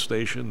Mexican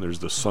station, there's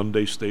the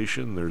Sunday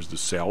station, there's the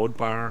salad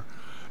bar.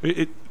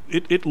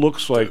 It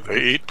looks like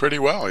they eat pretty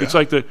well. Yeah. It's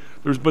like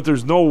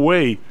there's no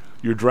way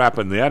you're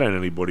dropping that on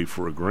anybody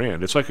for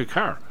 $1,000. It's like a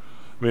car.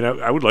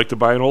 I would like to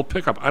buy an old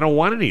pickup. I don't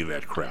want any of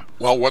that crap.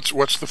 Well,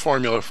 what's the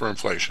formula for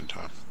inflation,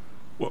 Tom?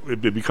 Well,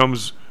 it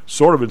becomes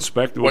sort of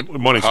inspected.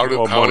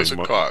 How does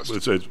it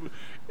cost?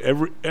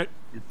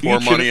 You pour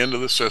money into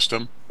the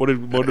system. What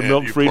did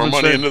Milton Friedman say?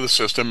 Pour money into the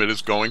system. It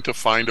is going to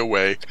find a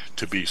way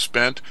to be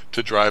spent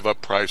to drive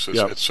up prices,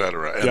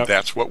 etc. And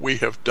that's what we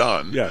have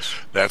done. Yes,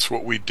 that's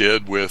what we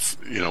did with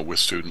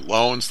student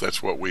loans.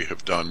 That's what we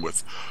have done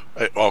with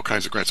all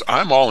kinds of grants.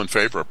 I'm all in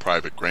favor of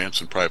private grants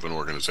and private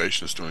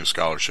organizations doing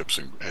scholarships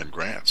and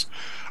grants.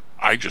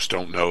 I just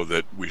don't know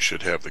that we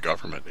should have the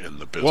government in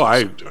the business.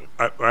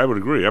 Well, I would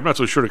agree. I'm not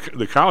so sure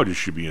the colleges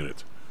should be in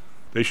it.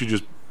 They should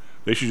just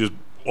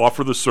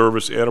offer the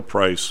service at a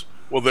price.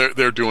 Well,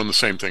 they're doing the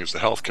same thing as the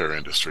healthcare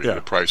industry. Yeah.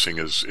 The pricing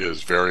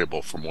is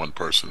variable from one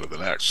person to the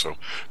next, so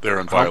they're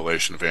in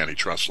violation of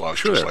antitrust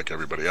laws just like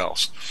everybody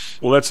else.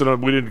 Well,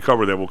 we didn't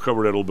cover that. We'll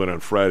cover that a little bit on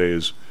Friday.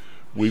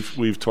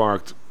 We've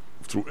talked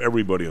through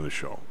everybody on the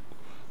show.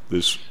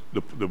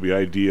 The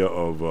idea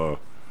of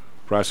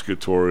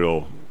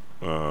prosecutorial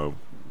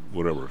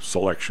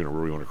selection, or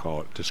whatever you want to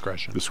call it.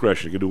 Discretion.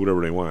 You can do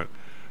whatever they want.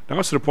 Now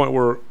it's to the point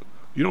where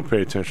you don't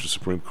pay attention to the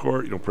Supreme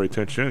Court. You don't pay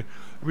attention to anything.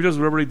 Everybody does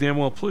whatever they damn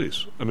well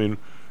please. Even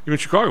in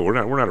Chicago, we're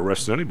not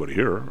arresting anybody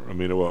here.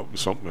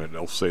 Something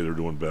else say they're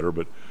doing better,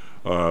 but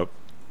but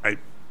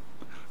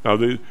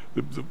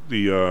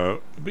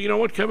you know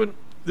what, Kevin?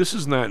 This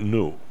is not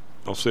new.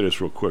 I'll say this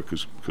real quick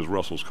because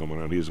Russell's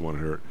coming on. He doesn't want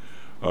to hear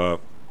it.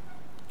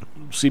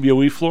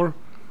 CBOE floor,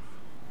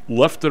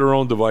 left to their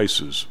own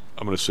devices,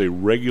 I'm going to say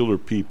regular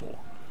people,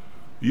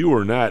 you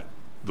are not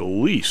the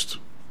least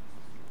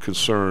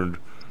concerned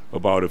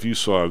about if you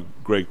saw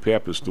Greg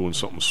Pappas doing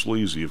something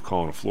sleazy of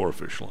calling a floor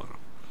official on him,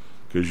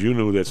 because you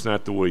knew that's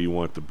not the way you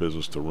want the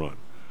business to run.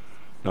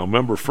 Now,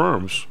 member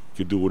firms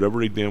could do whatever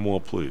they damn well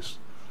please.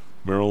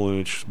 Merrill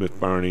Lynch, Smith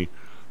Barney,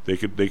 they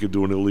could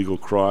do an illegal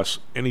cross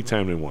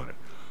anytime they wanted,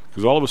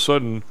 because all of a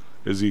sudden,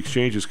 as the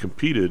exchanges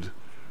competed,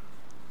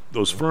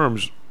 those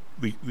firms,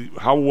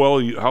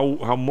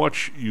 how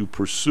much you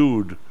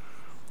pursued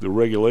the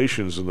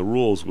regulations and the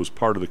rules was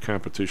part of the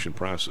competition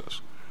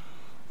process.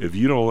 If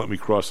you don't let me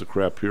cross the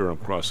crap here, I'm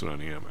crossing on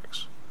the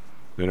Amex.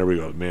 Then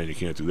everybody goes, man, you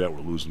can't do that.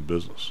 We're losing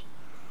business.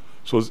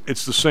 So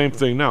it's the same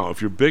thing now. If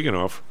you're big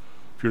enough,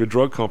 if you're the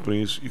drug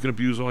companies, you can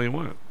abuse all you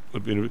want.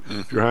 If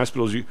you're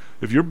hospitals,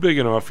 if you're big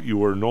enough,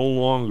 you are no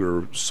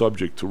longer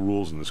subject to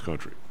rules in this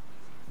country.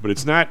 But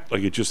it's not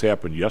like it just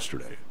happened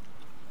yesterday.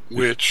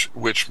 Which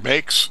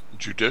makes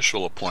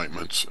judicial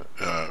appointments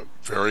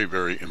very,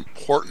 very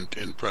important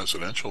in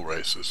presidential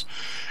races,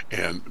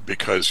 and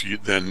because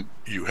then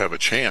you have a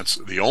chance.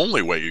 The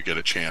only way you get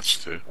a chance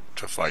to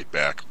fight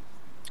back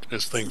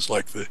is things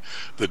like the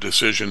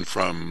decision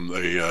from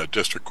the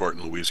district court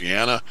in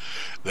Louisiana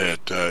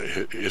that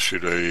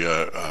issued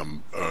a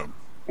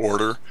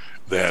order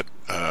that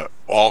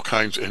all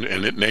kinds, and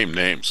it named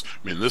names.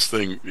 I mean, this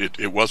thing,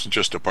 it wasn't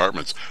just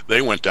apartments.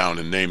 They went down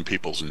and named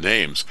people's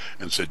names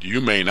and said,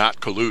 you may not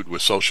collude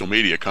with social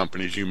media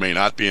companies, you may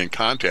not be in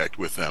contact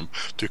with them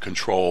to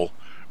control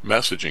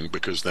messaging,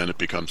 because then it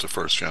becomes a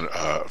First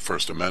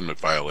Amendment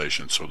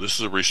violation. So this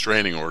is a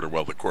restraining order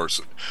while the case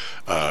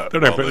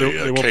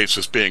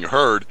is being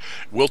heard.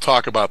 We'll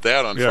talk about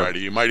that on Friday.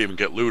 You might even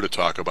get Lou to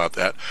talk about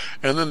that.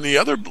 And then the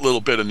other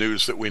little bit of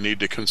news that we need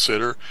to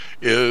consider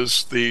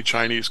is the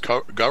Chinese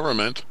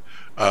government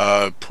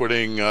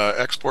putting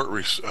export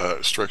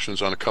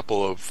restrictions on a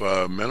couple of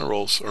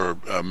minerals or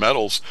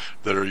metals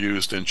that are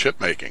used in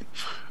chip making.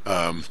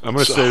 I'm going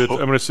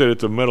to say that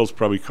the metals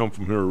probably come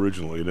from here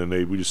originally, and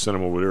then we just sent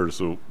them over there.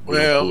 So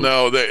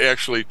no, they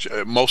actually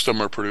most of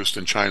them are produced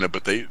in China,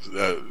 but they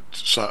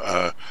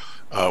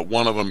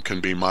one of them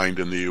can be mined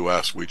in the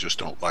U.S. We just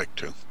don't like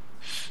to.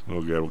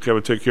 Okay, well,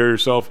 Kevin, take care of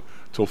yourself.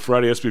 Till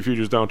Friday, SP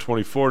Futures down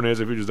 24,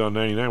 NASDAQ Futures down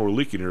 99. We're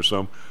leaking here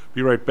some.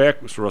 Be right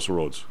back, Mr. Russell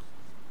Rhodes.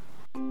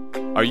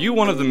 Are you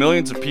one of the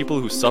millions of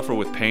people who suffer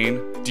with pain?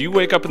 Do you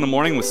wake up in the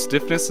morning with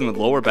stiffness in the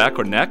lower back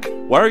or neck?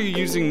 Why are you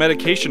using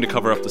medication to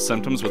cover up the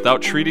symptoms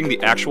without treating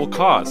the actual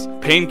cause?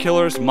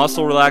 Painkillers,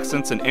 muscle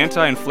relaxants, and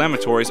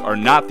anti-inflammatories are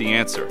not the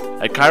answer.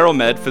 At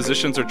ChiroMed,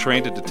 physicians are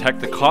trained to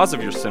detect the cause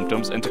of your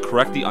symptoms and to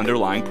correct the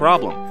underlying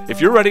problem. If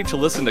you're ready to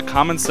listen to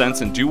common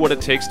sense and do what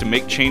it takes to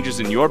make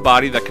changes in your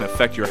body that can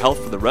affect your health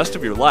for the rest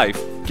of your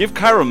life, give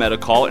ChiroMed a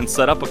call and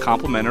set up a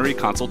complimentary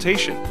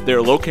consultation. They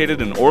are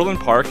located in Orland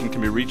Park and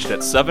can be reached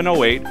at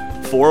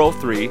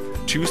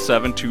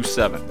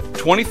 708-403-2727.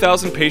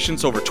 20,000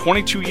 patients over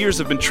 22 years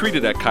have been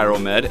treated at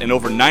ChiroMed, and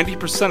over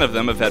 90% of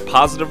them have had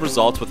positive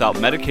results without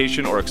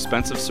medication or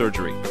expensive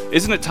surgery.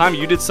 Isn't it time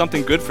you did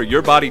something good for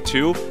your body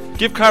too?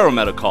 Give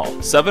ChiroMed a call,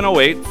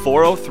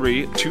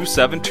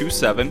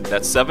 708-403-2727.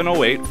 That's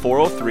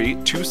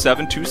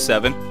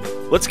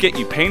 708-403-2727. Let's get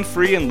you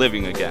pain-free and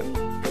living again.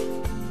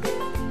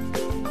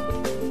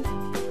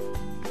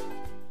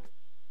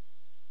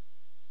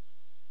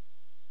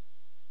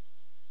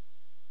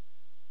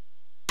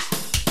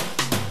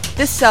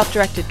 This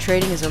self-directed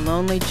trading is a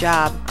lonely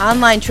job.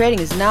 Online trading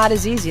is not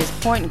as easy as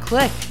point and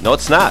click. No,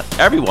 it's not.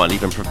 Everyone,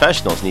 even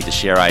professionals, need to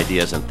share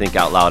ideas and think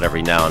out loud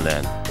every now and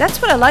then.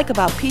 That's what I like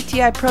about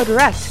PTI Pro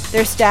Direct.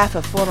 Their staff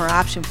of former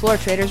option floor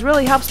traders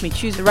really helps me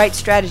choose the right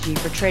strategy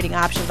for trading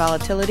option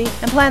volatility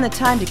and plan the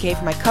time decay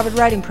for my covered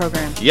writing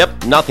program.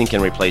 Yep, nothing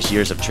can replace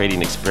years of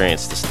trading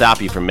experience to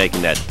stop you from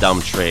making that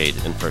dumb trade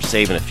and for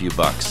saving a few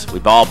bucks.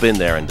 We've all been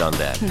there and done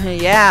that.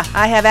 Yeah,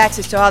 I have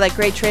access to all that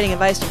great trading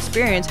advice and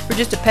experience for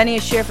just a penny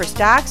a share for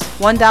stocks,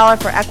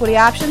 $1 for equity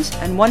options,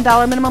 and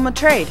 $1 minimum a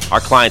trade. Our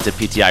clients at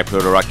PTI Pro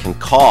Direct can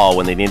call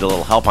when they need a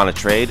little help on a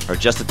trade or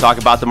just to talk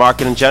about the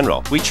market in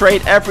general. We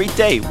trade every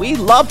day. We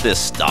love this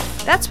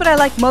stuff. That's what I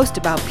like most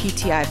about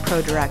PTI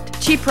Pro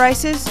Direct. Cheap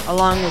prices,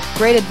 along with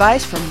great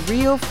advice from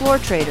real floor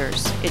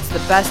traders. It's the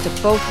best of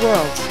both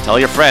worlds. Tell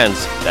your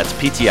friends. That's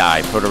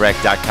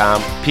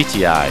PTIProdirect.com,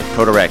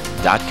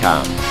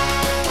 PTIProdirect.com.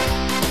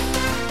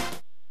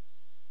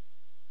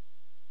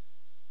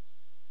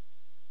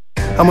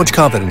 How much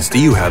confidence do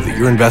you have that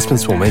your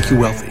investments will make you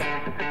wealthy?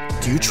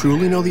 Do you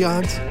truly know the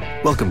odds?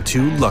 Welcome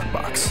to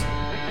Luckbox.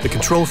 The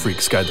control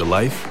freaks guide to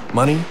life,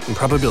 money, and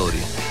probability.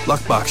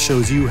 Luckbox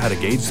shows you how to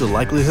gauge the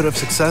likelihood of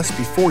success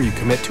before you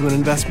commit to an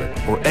investment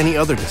or any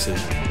other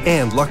decision.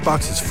 And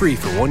Luckbox is free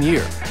for 1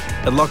 year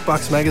at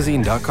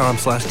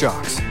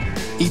luckboxmagazine.com/jocks.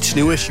 Each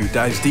new issue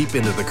dives deep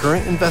into the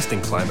current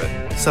investing climate,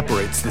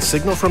 separates the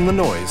signal from the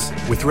noise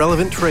with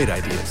relevant trade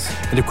ideas,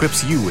 and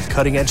equips you with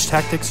cutting-edge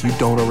tactics you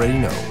don't already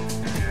know.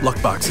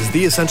 Luckbox is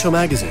the essential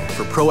magazine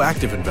for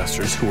proactive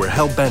investors who are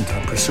hell-bent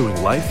on pursuing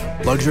life,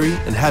 luxury,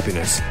 and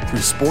happiness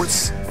through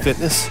sports,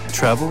 fitness,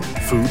 travel,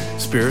 food,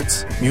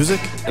 spirits, music,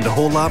 and a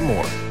whole lot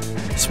more.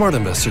 Smart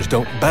investors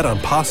don't bet on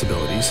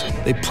possibilities,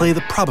 they play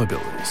the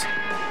probabilities.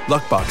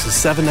 Luckbox is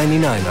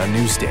 $7.99 on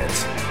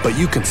newsstands, but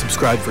you can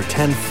subscribe for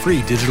 10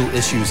 free digital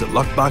issues at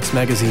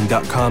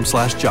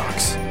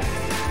luckboxmagazine.com/jocks.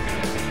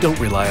 Don't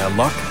rely on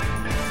luck.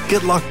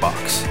 Get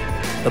Luckbox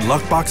at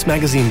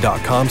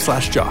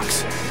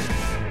luckboxmagazine.com/jocks.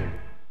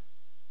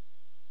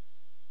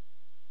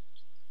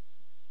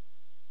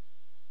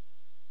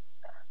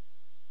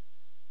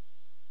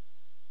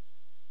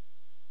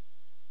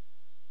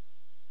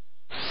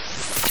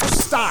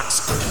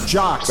 Stocks,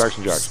 jocks, Stocks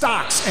and jocks.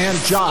 Stocks and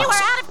jocks. You are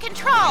out of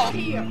control.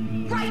 Here,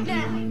 right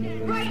now,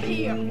 right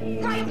here,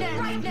 right now,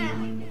 right now.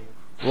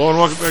 Hello and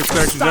welcome back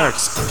to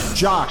Stocks and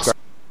Jocks. Jocks.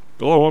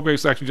 Hello, welcome back to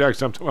Stocks and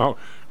Jocks. I'm Tom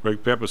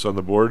Greg Pappas on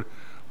the board.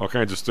 All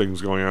kinds of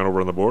things going on over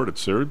on the board.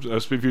 It's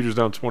SP futures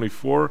down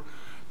 24.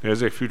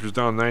 NASDAQ futures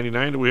down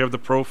 99. Do we have the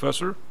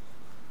Professor?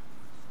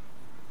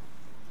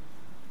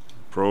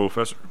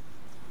 Professor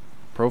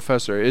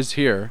is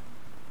here.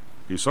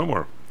 He's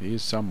somewhere.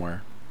 He's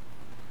somewhere.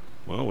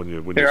 Well, when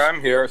you here, I'm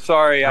here.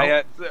 Sorry, Oh.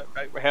 I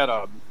had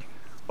a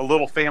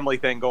little family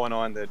thing going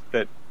on that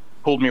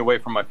pulled me away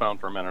from my phone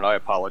for a minute. I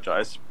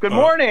apologize. Good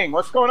morning.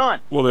 What's going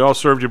on? Well, they all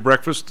served you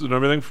breakfast and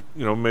everything.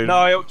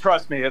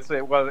 Trust me.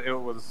 It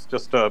was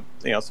just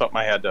something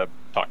I had to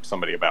talk to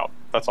somebody about.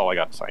 That's all I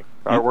got to say.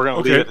 We're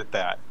going to leave it at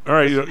that. All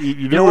right,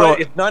 you know what?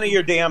 It's none of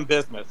your damn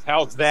business.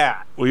 How's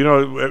that? Well,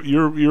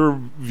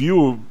 your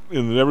view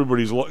in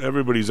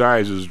everybody's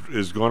eyes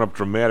is gone up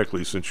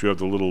dramatically since you have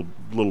the little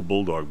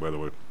bulldog. By the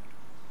way,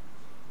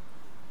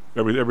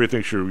 everybody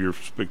thinks you're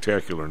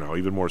spectacular now,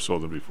 even more so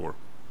than before.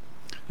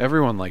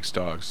 Everyone likes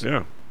dogs.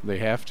 Yeah, they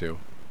have to.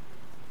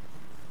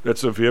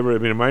 That's if you ever. I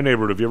mean, in my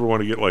neighborhood, if you ever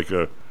want to get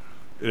at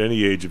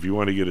any age, if you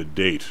want to get a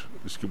date,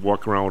 just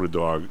walk around with a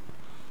dog.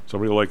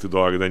 Somebody will like the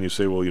dog, and then you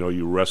say, well,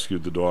 you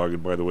rescued the dog,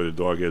 and by the way, the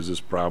dog has this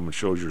problem. It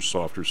shows your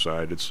softer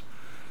side. It's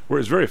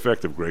very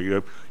effective, Greg.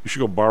 You should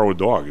go borrow a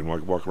dog and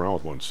walk around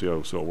with one, see how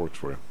it works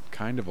for you.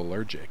 Kind of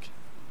allergic.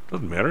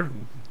 Doesn't matter.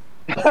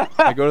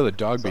 I go to the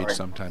dog beach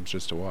sometimes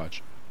just to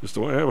watch. They're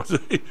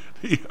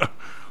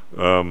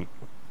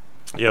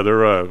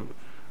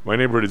my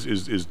neighborhood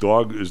is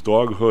dog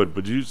hood.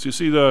 But you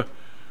see they're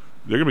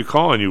gonna be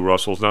calling you,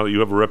 Russells, now that you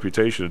have a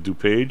reputation at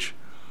DuPage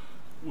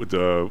with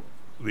the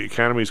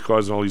economy's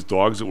causing all these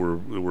dogs that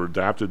were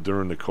adopted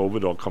during the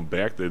COVID all come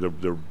back. They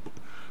even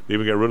got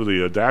rid of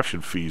the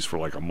adoption fees for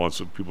like a month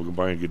so people can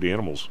buy and get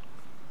animals.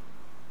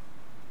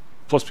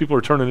 Plus, people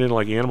are turning in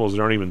like animals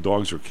that aren't even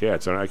dogs or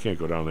cats. I can't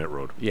go down that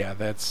road. Yeah,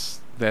 that's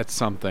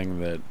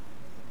something that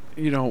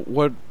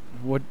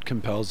what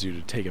compels you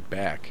to take it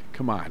back?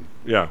 Come on.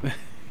 Yeah.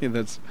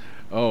 It's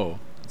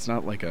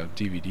not like a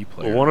DVD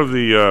player. Well, one of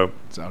the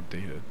it's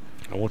outdated.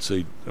 I won't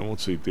say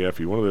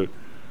daffy. One of the,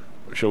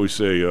 shall we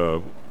say,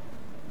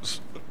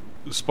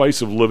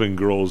 spice of living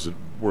girls that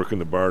work in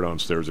the bar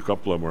downstairs. A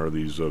couple of them are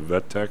these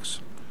vet techs.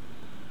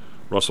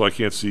 Russell, I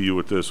can't see you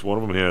with this.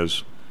 One of them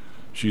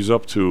she's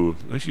up to,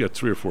 I think she got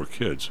 3 or 4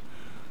 kids,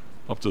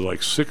 up to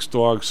like 6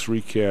 dogs,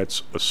 3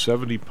 cats, a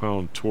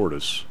 70-pound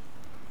tortoise.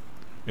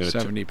 And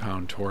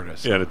 70-pound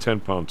tortoise. Yeah, and a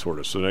 10-pound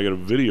tortoise. And I got a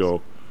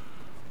video.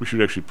 We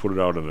should actually put it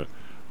out in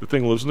the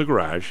thing lives in the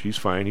garage. He's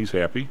fine. He's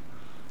happy.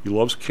 He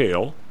loves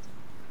kale.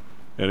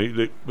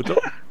 And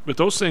but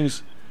those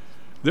things,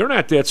 they're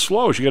not that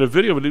slow. You got a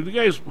video, but the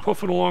guy's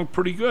hoofing along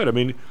pretty good. I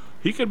mean,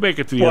 he could make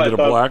it to the end of the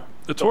block.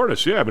 The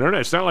tortoise, yeah. But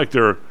it's not like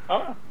they're.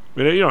 I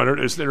mean,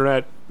 they're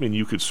not. I mean,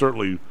 you could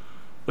certainly.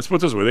 Let's put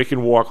it this way: they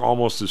can walk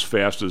almost as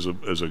fast as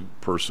a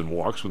person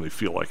walks when they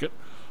feel like it.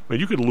 I mean,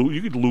 you could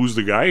lose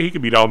the guy. He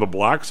could be down the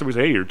block. Somebody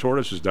say, "Hey, your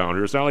tortoise is down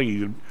here." It's not like he's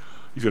going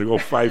to go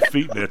 5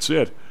 feet and that's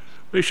it.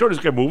 They showed this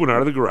guy moving out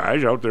of the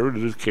garage out there to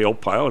this kale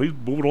pile, and he's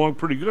moving along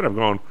pretty good. I'm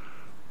going.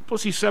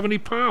 Plus, he's 70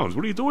 pounds.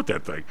 What do you do with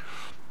that thing?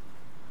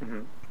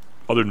 Mm-hmm.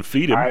 Other than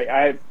feed him.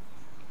 I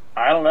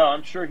don't know.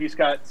 I'm sure he's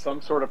got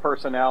some sort of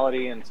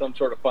personality and some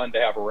sort of fun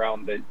to have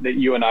around that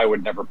you and I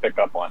would never pick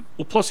up on.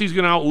 Well, plus he's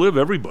going to outlive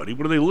everybody.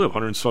 What do they live?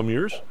 100 and some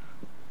years?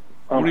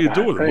 What do you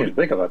do with it? I didn't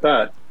think about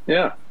that.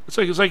 Yeah. It's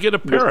like getting a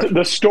parrot.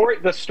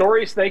 The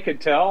stories they could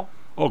tell.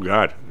 Oh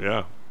God,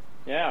 yeah.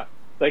 Yeah,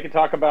 they could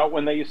talk about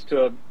when they used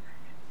to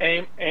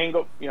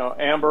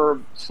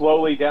amber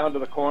slowly down to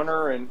the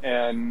corner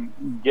and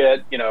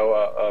get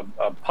a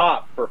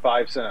pop for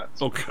 5 cents.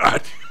 Oh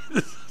God.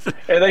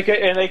 and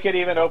they could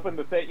even open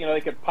the thing.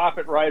 They could pop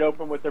it right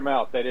open with their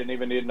mouth. They didn't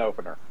even need an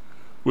opener.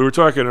 We were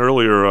talking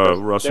earlier,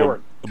 Russell,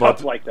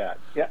 about like that.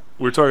 Yeah.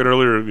 We were talking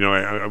earlier.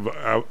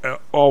 I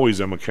always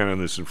am kind of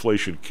on this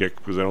inflation kick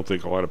because I don't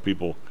think a lot of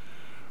people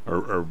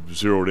are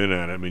zeroed in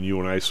on it. I mean, you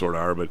and I sort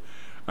of are, but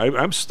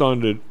I'm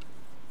stunned at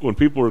when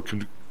people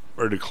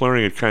are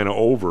declaring it kind of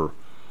over.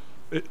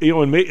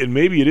 And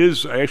maybe it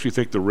is. I actually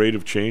think the rate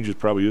of change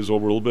probably is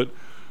over a little bit.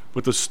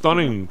 But the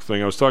stunning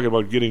thing, I was talking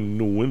about getting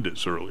new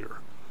windows earlier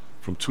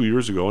from 2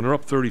 years ago, and they're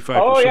up 35%.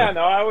 Oh yeah,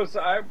 no, I was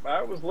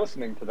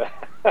listening to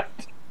that.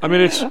 I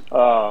mean, it's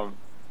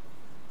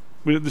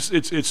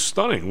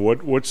stunning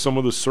what some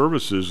of the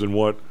services and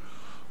what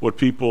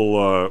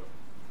people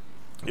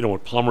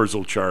what plumbers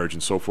will charge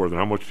and so forth, and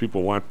how much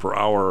people want per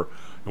hour,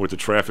 and with the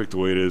traffic the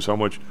way it is, how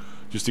much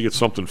just to get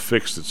something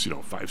fixed. It's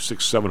 $500,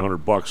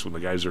 $600, $700 when the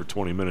guy's there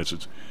 20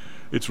 minutes.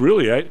 It's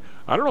really I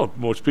don't know if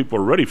most people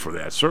are ready for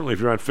that. Certainly, if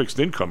you're on fixed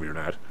income, you're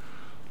not.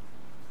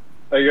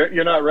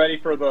 You're not ready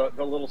for the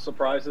little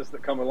surprises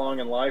that come along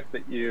in life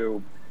that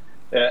you.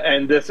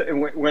 And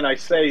when I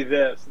say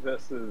this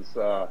is.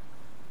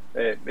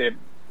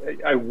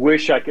 I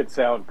wish I could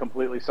sound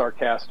completely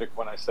sarcastic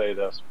when I say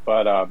this,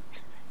 but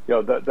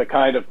the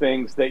kind of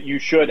things that you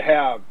should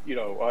have,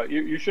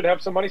 you should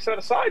have some money set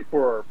aside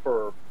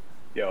for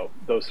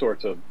those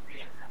sorts of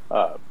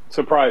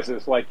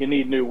surprises. Like you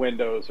need new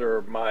windows,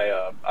 or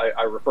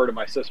I refer to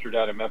my sister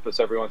down in Memphis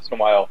every once in a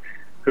while,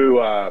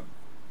 who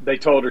they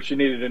told her she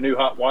needed a new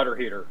hot water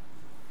heater.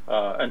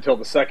 Until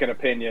the second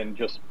opinion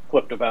just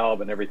flipped a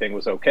valve and everything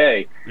was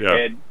okay.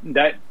 Yeah.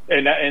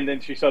 And then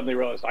she suddenly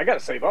realized, I got to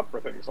save up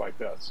for things like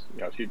this.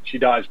 She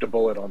dodged a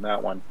bullet on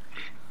that one.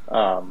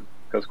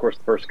 Because of course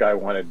the first guy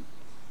wanted,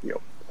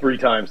 3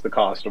 times the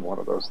cost of one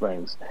of those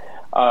things.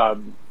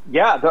 Those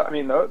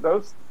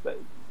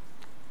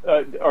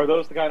are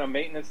those the kind of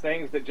maintenance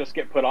things that just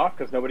get put off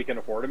because nobody can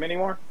afford them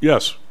anymore?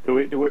 Yes.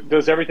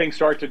 Does everything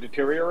start to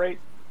deteriorate?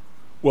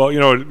 Well,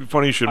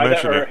 funny you should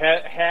mention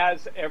that.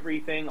 Has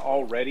everything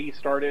already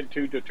started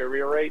to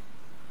deteriorate?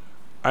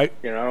 I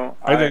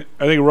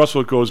think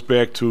Russell, it goes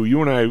back to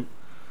you and I. I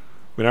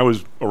mean, I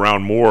was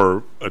around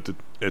more at the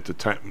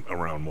time.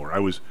 Around more, I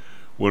was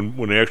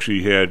when I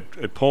actually had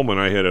at Pullman.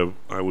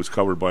 I was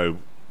covered by,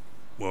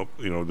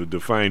 the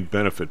defined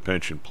benefit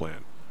pension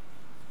plan.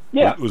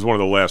 Yeah, it was one of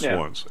the last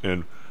ones,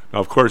 and now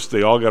of course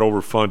they all got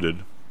overfunded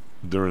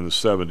during the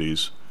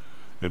 70s,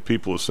 and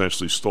people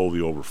essentially stole the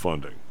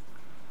overfunding.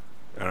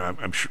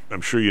 And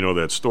I'm sure you know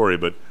that story,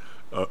 but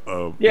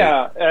I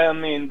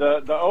mean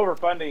the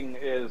overfunding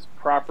is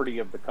property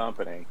of the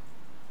company.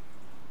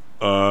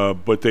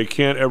 But they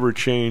can't ever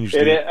change.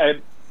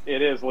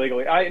 It is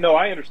legally. I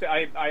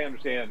understand. I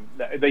understand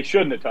that they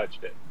shouldn't have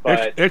touched it.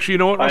 But actually, you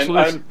know what? Russell,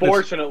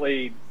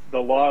 unfortunately,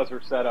 the laws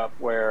are set up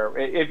where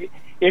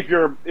if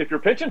your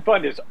pension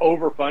fund is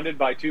overfunded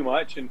by too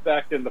much. In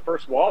fact, in the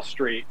first Wall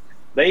Street,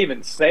 they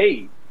even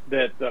say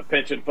that the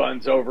pension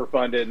fund's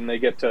overfunded, and they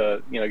get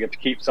to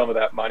keep some of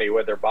that money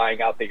when they're buying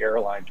out the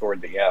airline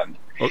toward the end.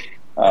 Okay.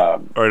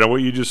 All right, now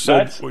what you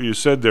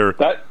said there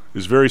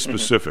is very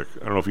specific.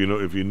 I don't know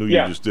if you knew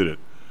you just did it,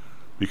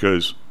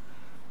 because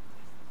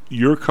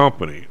your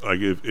company, like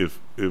if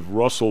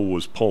Russell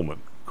was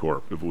Pullman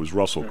Corp, if it was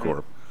Russell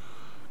Corp,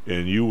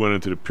 and you went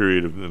into the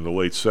period in the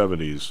late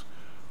 70s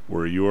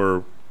where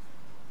your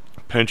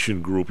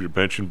pension group, your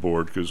pension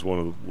board, because one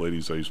of the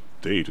ladies I used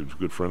to date, who's a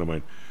good friend of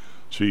mine,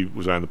 she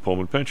was on the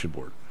Pullman pension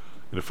board.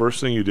 And the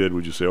first thing you did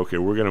was you say, okay,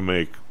 we're going to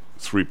make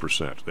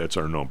 3%. That's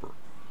our number.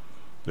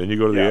 Then you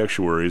go to the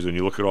actuaries and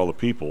you look at all the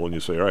people and you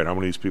say, all right, how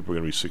many of these people are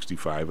going to be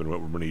 65 in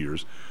what many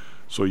years?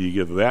 So you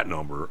get that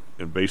number,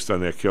 and based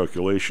on that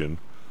calculation,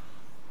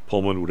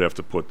 Pullman would have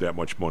to put that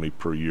much money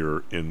per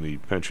year in the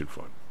pension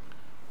fund.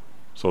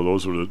 So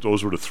those were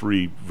the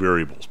 3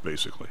 variables,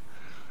 basically.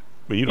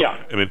 I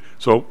mean,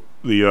 so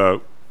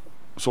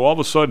all of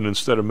a sudden,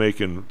 instead of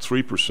making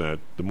 3%,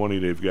 the money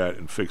they've got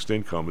in fixed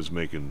income is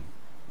making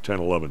 10,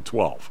 11,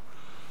 12.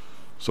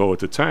 So at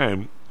the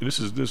time, and this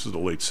is the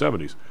late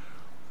 70s,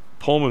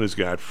 Pullman has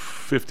got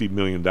 $50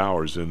 million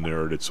in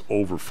there that's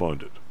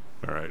overfunded.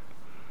 All right,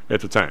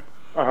 at the time.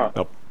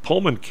 Now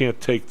Pullman can't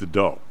take the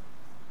dough.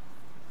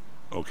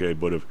 Okay,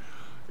 but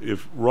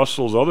if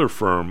Russell's other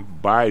firm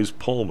buys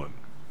Pullman,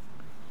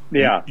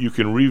 you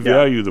can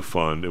revalue the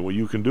fund, and what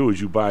you can do is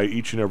you buy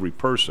each and every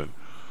person.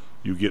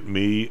 You get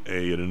me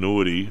an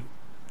annuity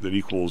that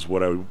equals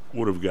what I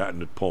would have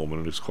gotten at Pullman,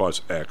 and it's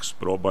cost X.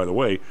 But by the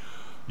way,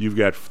 you've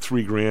got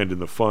 $3,000 in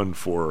the fund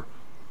for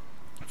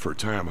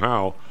Tom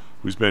Howe,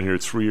 who's been here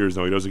 3 years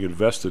now. He doesn't get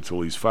vested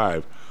till he's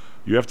 5.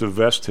 You have to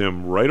vest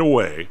him right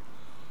away.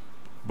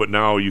 But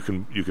now you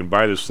can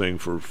buy this thing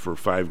for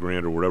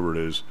 $5,000 or whatever it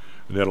is,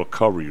 and that'll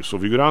cover you. So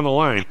if you go down the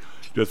line,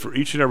 that's for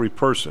each and every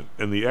person,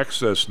 and the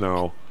excess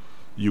now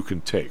you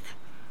can take.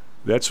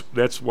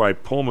 That's why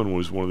Pullman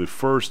was one of the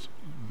first.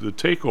 The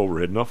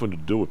takeover had nothing to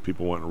do with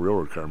people wanting a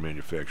railroad car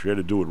manufacturer. It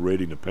had to do with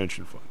raiding the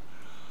pension fund.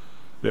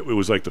 It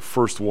was like the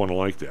first one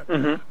like that.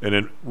 And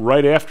then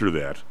right after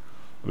that,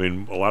 I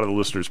mean, a lot of the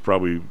listeners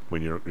probably,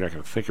 when you're not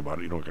going to think about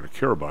it, you're not going to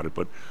care about it,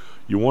 but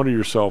you wonder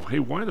yourself, hey,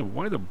 why the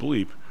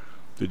bleep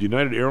did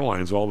United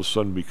Airlines all of a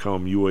sudden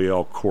become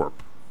UAL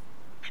Corp?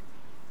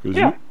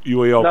 Because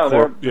UAL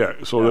Corp,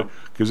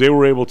 because they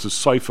were able to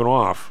siphon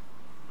off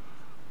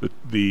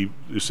the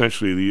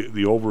essentially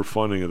the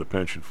overfunding of the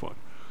pension fund.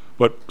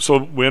 But so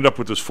we end up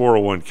with this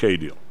 401k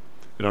deal.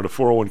 And now the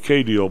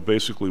 401k deal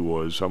basically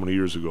was, how many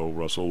years ago,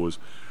 Russell, was,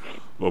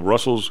 well,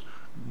 Russell's,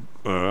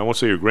 I won't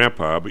say your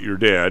grandpa, but your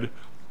dad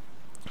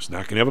is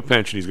not going to have a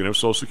pension. He's going to have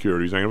Social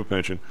Security. He's not going to have a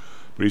pension.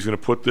 But he's going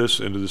to put this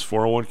into this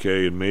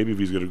 401k, and maybe if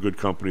he's got a good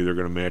company, they're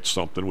going to match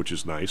something, which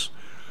is nice.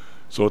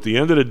 So at the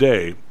end of the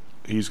day,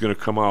 he's going to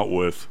come out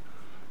with,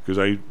 because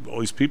all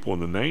these people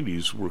in the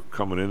 90s were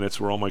coming in, that's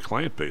where all my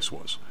client base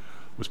was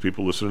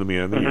people listening to me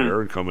on the air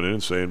and coming in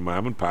and saying,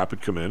 Mom and Pop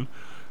would come in.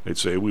 They'd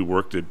say, we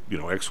worked at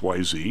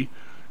XYZ,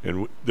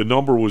 And the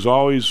number was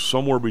always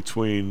somewhere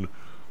between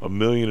 $1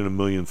 million and $1.3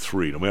 million,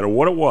 no matter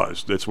what it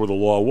was. That's where the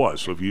law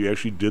was. So if you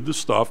actually did the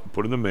stuff,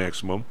 put in the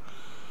maximum,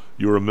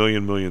 you were $1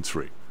 million, $1.3 million.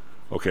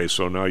 Okay,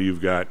 so now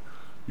you've got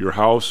your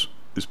house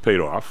is paid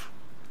off.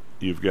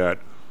 You've got,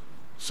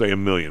 say, $1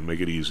 million.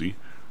 Make it easy.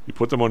 You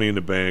put the money in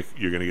the bank.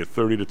 You're going to get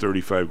 30 to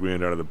 35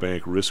 grand out of the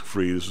bank, risk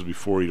free. This is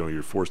before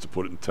you're forced to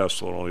put it in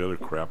Tesla and all the other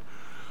crap.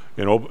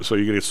 And so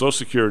you're going to get Social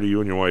Security.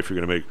 You and your wife are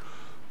going to make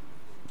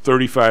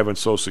 35 on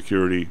Social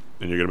Security,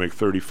 and you're going to make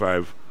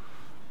 35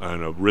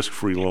 on a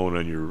risk-free loan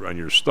on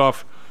your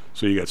stuff.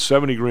 So you got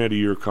 70 grand a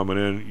year coming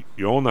in.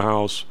 You own the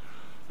house.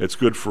 It's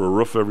good for a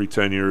roof every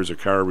 10 years, a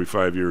car every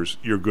 5 years.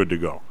 You're good to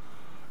go,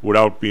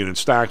 without being in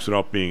stocks,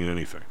 without being in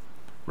anything,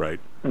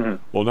 right?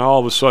 Mm-hmm. Well, now all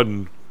of a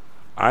sudden,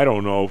 I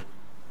don't know.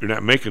 You're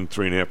not making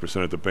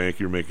 3.5% at the bank.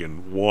 You're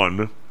making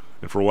 1%,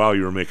 and for a while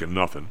you were making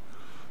nothing.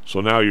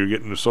 So now you're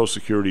getting the Social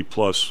Security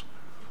plus.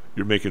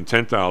 You're making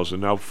 $10,000.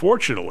 Now,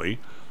 fortunately,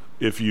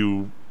 if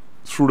you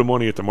threw the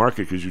money at the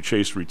market because you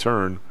chased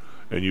return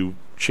and you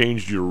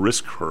changed your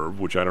risk curve,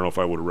 which I don't know if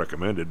I would have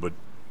recommended, but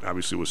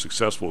obviously was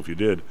successful if you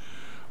did.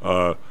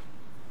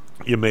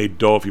 You made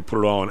dough if you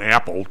put it all in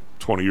Apple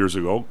 20 years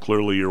ago.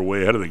 Clearly, you're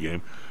way ahead of the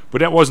game. But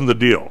that wasn't the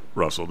deal,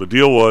 Russell. The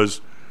deal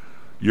was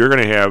you're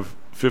going to have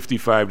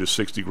 55 to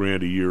 60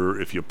 grand a year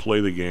if you play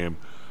the game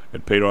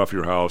and paid off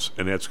your house,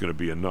 and that's going to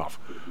be enough.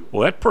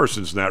 Well, that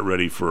person's not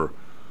ready for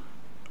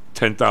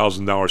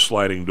 $10,000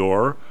 sliding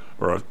door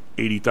or a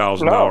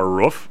 $80,000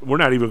 roof. We're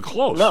not even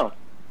close. No,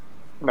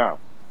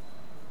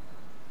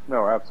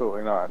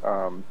 absolutely not.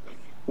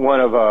 One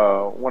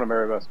of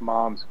Mary Beth's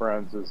mom's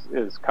friends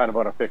is kind of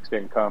on a fixed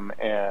income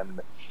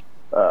and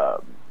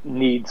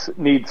needs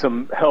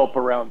some help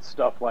around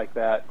stuff like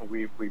that.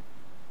 We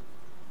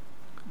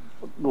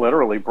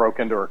literally broke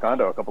into her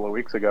condo a couple of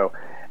weeks ago,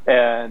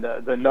 and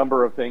the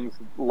number of things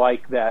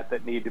like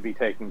that need to be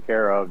taken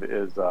care of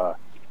is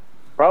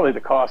probably the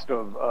cost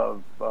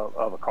of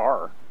a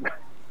car.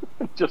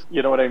 Just,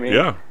 you know what I mean?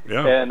 Yeah.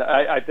 And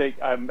I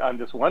think I'm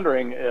just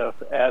wondering if,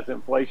 as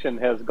inflation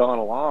has gone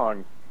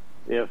along,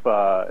 if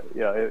the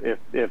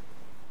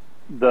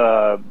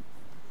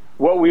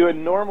what we would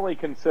normally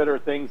consider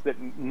things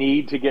that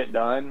need to get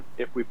done,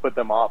 if we put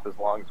them off as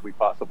long as we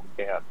possibly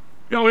can.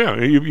 Oh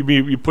yeah,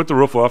 you put the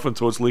roof off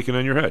until it's leaking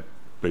on your head,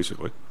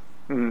 basically.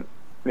 Mm-hmm.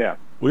 Yeah.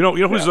 Well,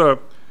 you know who's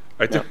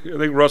I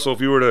think Russell,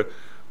 if you were to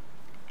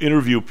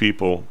interview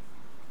people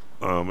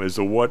as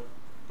to what,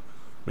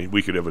 I mean,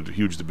 we could have a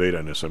huge debate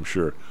on this, I'm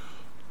sure.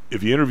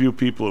 If you interview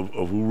people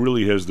of who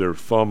really has their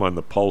thumb on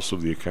the pulse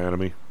of the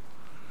economy,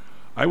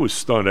 I was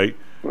stunned.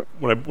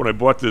 When I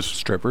bought this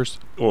strippers.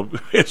 Well,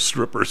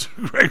 strippers.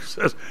 Greg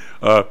says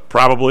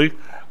probably.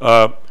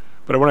 But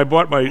when I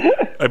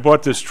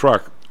bought this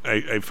truck,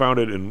 I found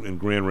it in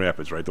Grand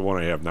Rapids, right? The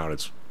one I have now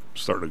that's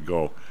starting to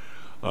go.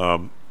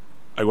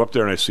 I go up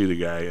there and I see the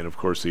guy, and of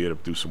course he had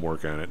to do some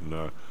work on it,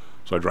 and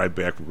so I drive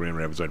back from Grand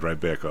Rapids. I drive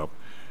back up.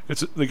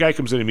 The guy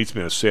comes in and meets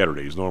me on a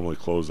Saturday. He's normally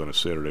closed on a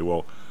Saturday.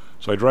 Well,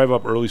 so I drive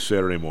up early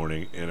Saturday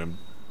morning, and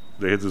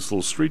they had this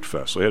little street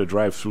fest, so I had to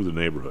drive through the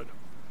neighborhood.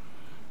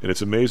 And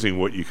it's amazing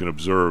what you can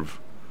observe,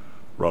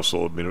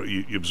 Russell. I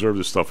mean, you observe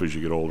this stuff as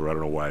you get older. I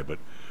don't know why, but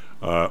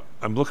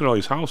I'm looking at all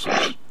these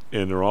houses,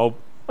 and they're all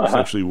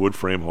essentially wood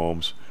frame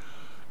homes.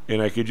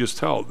 And I could just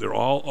tell they're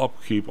all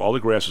upkeep. All the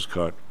grass is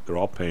cut. They're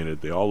all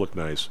painted. They all look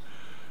nice.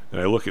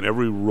 And I look, and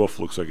every roof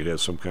looks like it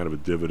has some kind of a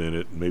divot in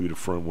it, and maybe the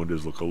front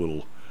windows look a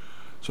little.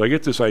 So I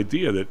get this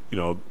idea that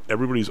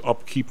everybody's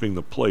upkeeping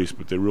the place,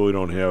 but they really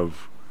don't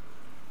have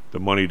the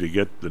money to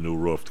get the new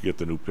roof, to get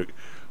the new pick.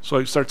 So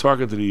I start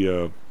talking to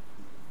the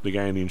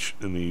guy in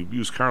the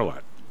used car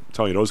lot. I'm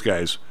telling you, those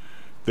guys,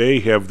 they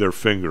have their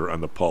finger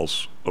on the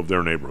pulse of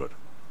their neighborhood.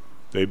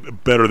 They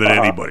better than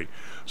anybody.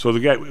 So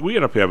the guy, we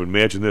end up having,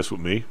 imagine this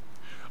with me,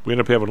 we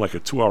end up having like a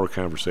 2-hour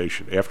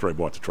conversation after I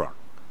bought the truck.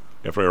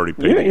 After I already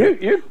paid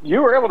it.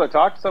 You were able to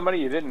talk to somebody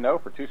you didn't know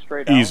for 2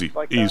 straight hours?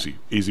 Easy.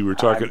 We were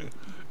talking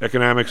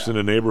economics in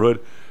the neighborhood.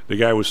 The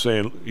guy was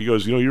saying, he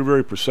goes, you're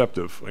very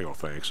perceptive. I go,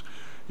 thanks.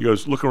 He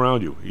goes, look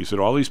around you. He said,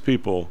 all these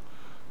people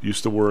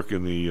used to work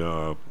in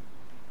the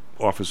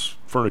office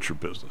furniture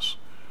business.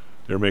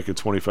 They're making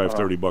 $25,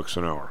 $30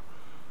 an hour.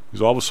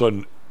 Because all of a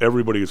sudden,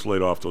 everybody gets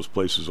laid off. Those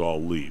places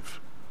all leave.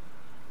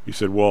 He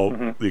said, well,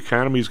 the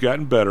economy's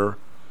gotten better,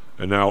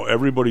 and now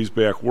everybody's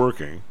back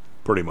working,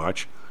 pretty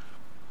much.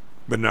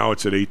 But now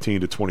it's at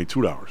 $18 to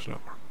 $22 an hour.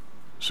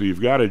 So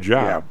you've got a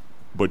job,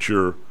 but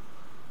you're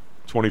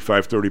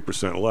 25,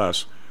 30%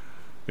 less.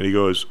 And he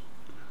goes,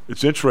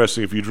 it's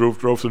interesting, if you drove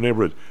through the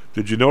neighborhood,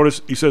 did you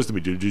notice, he says to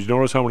me, did you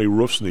notice how many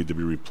roofs need to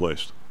be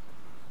replaced?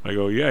 I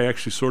go, yeah, I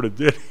actually sort of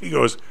did. He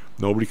goes,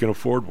 nobody can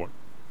afford one.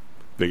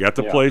 They got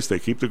the place, they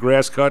keep the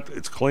grass cut,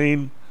 it's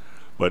clean,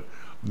 but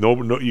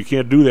no, you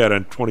can't do that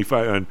on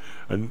 $25,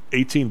 on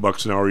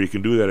 $18 an hour. You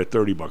can do that at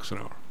 $30 an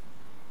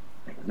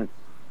hour.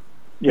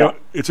 Yeah,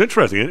 it's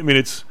interesting. I mean,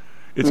 it's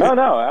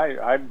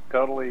I'm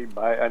totally.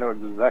 I know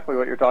exactly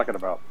what you're talking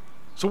about.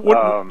 So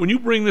when you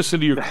bring this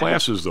into your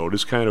classes, though,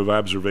 this kind of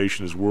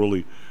observation is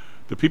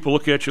do people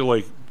look at you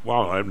like,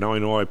 wow, now I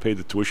know I paid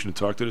the tuition to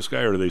talk to this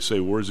guy, or do they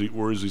say, where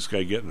is this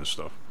guy getting this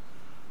stuff?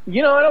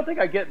 You know, I don't think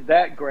I get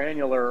that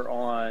granular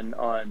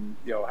on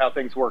how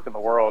things work in the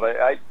world.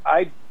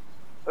 I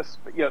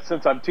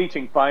since I'm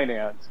teaching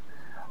finance,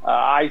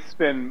 I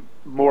spend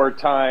more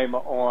time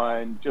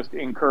on just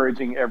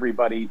encouraging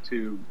everybody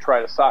to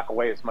try to sock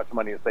away as much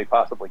money as they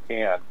possibly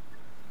can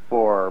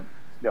for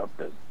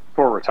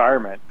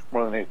retirement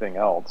more than anything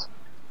else.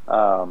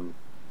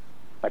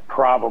 I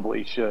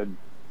probably should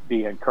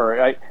be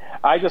encouraged.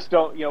 I just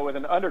don't, with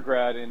an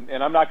undergrad,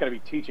 and I'm not going to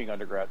be teaching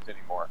undergrads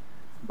anymore,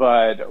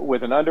 but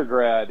with an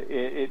undergrad,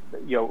 it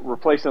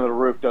replacing the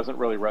roof doesn't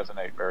really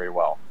resonate very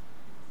well.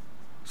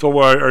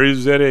 So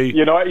is that a?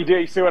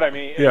 You see what I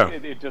mean? Yeah.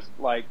 It just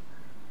like,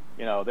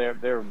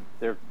 they're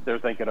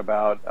thinking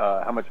about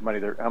how much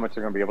they're going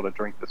to be able to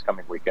drink this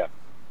coming weekend.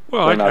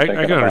 Well, I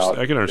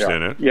can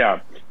understand it.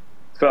 Yeah.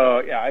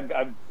 So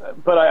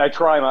but I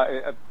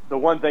try the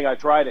one thing I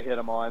try to hit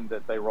them on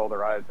that they roll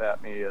their eyes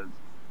at me is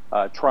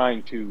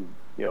trying to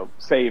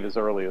save as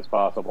early as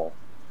possible,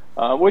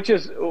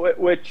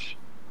 which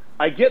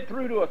I get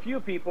through to a few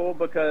people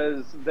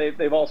because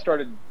they've all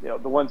started. The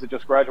ones that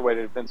just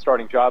graduated have been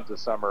starting jobs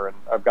this summer, and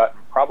I've gotten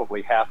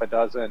probably half a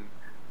dozen.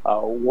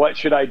 What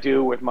should I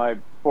do with my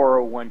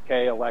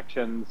 401k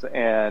elections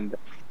and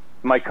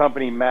my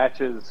company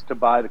matches to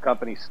buy the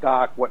company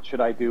stock? What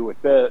should I do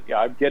with it? Yeah,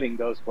 I'm getting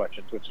those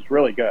questions, which is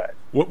really good.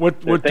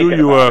 What do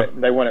you?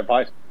 They want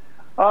advice.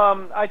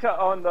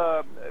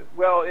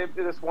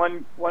 This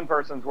one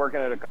person's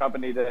working at a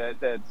company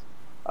that's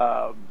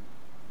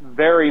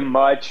very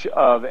much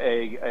of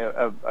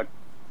a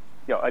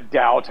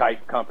Dow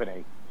type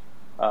company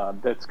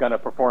that's going to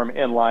perform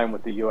in line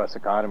with the U.S.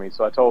 economy.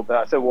 So I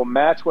said, well,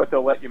 match what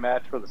they'll let you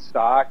match for the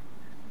stock.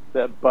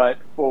 But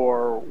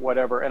for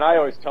whatever, and I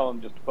always tell them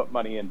just to put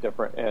money in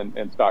different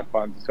in stock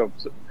funds.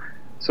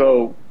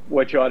 So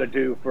what you ought to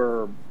do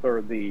for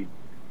the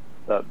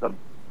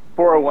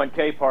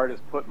 401k part is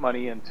put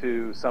money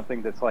into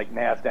something that's like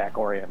NASDAQ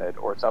oriented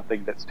or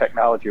something that's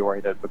technology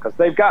oriented, because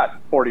they've got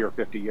 40 or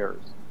 50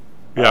 years.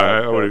 Yeah,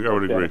 I would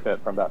agree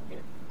from that.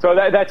 So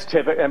that's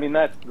typical. I mean,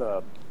 that's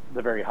the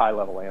very high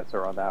level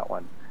answer on that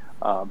one.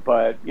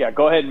 But yeah,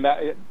 go ahead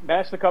and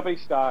match the company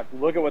stock.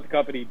 Look at what the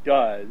company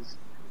does.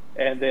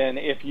 And then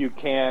if you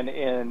can,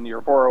 in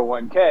your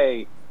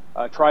 401k,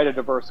 try to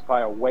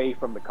diversify away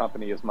from the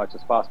company as much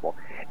as possible.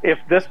 If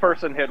this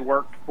person had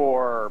worked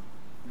for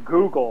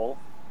Google,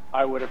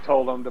 I would have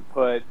told them to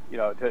put,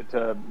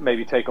 to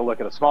maybe take a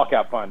look at a small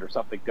cap fund or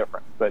something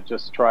different, but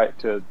just try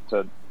to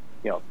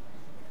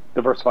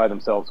diversify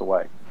themselves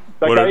away.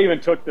 Like I even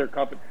took their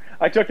company.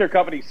 I took their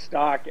company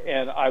stock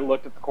and I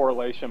looked at the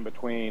correlation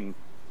between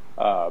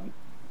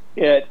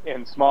it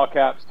and small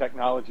caps,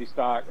 technology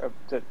stock,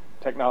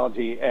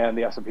 technology, and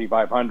the S&P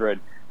 500,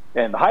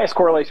 and the highest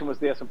correlation was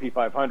the S&P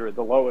 500.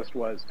 The lowest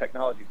was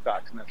technology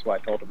stocks, and that's why I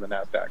told them the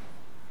NASDAQ.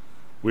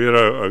 We had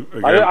a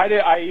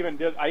I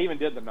even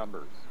did the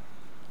numbers.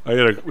 We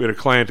had a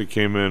client that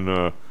came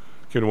to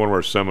one of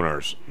our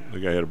seminars.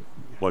 The guy had a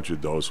bunch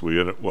of those.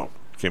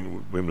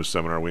 Came to a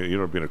seminar. He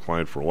ended up being a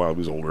client for a while. He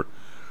was older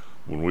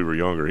when we were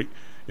younger.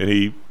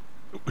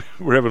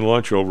 We're having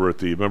lunch over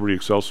at remember the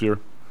Excelsior,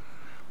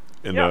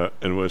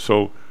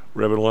 so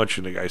we're having lunch,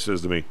 and the guy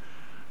says to me,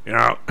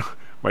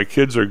 my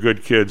kids are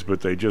good kids,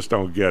 but they just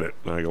don't get it.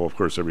 And I go, of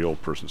course, every old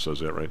person says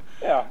that, right?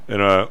 Yeah.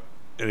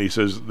 And he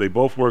says they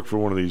both work for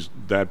one of these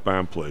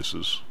bomb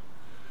places.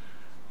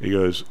 He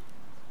goes,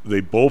 they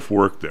both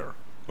work there.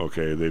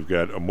 Okay, they've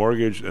got a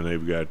mortgage and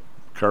they've got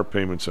car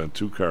payments on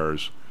 2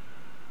 cars.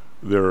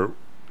 Their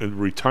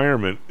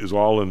retirement is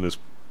all in this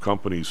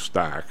company's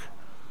stock.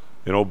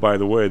 And oh, by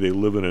the way, they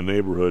live in a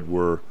neighborhood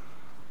where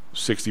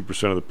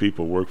 60% of the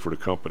people work for the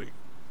company.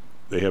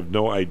 They have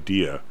no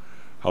idea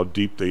how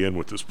deep they are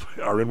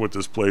in with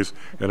this place,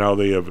 and how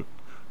they have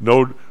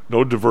no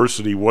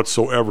diversity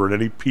whatsoever in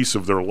any piece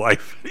of their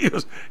life,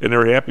 and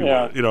they're happy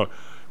with it.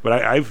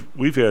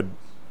 But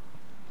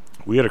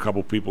we had a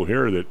couple people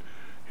here that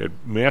had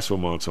massive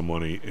amounts of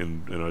money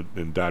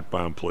in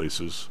 .bomb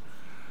places,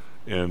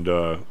 and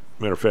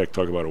matter of fact,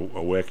 talk about a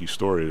wacky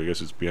story. I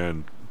guess it's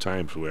beyond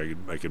time, so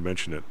I could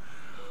mention it.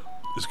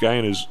 This guy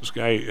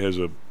has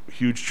a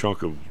huge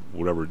chunk of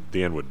whatever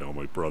Dan would know,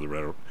 my brother,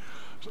 I don't.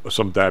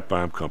 Some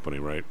 .bomb company,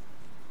 right?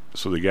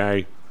 So the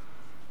guy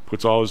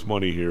puts all his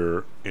money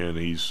here, and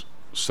he's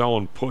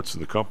selling puts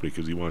in the company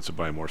because he wants to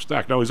buy more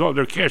stock. Now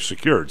they're cash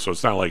secured, so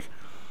it's not like,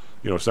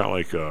 they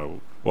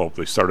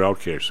started out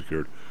cash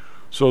secured.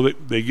 So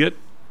they get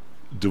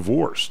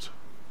divorced,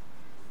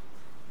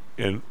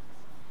 and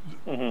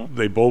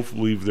they both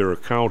leave their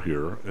account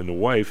here, and the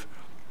wife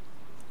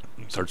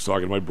starts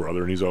talking to my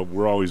brother, and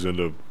we're always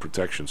into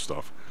protection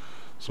stuff.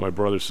 So my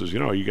brother says,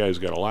 you guys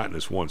got a lot in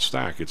this one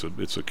stock. It's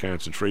a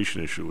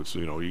concentration issue. It's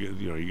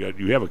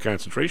you have a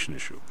concentration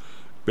issue.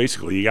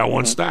 Basically, you got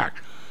one stock.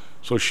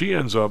 So she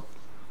ends up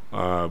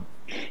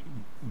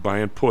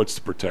buying puts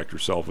to protect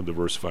herself and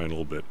diversifying a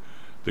little bit.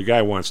 The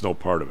guy wants no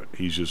part of it.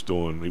 He's just he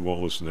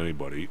won't listen to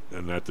anybody,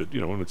 and that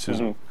and it's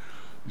his.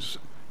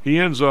 He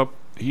ends up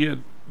he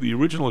the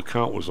original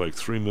account was like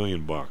 $3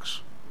 million.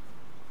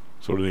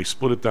 So then they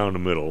split it down the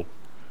middle.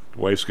 The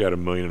wife's got $1.5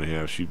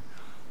 million. She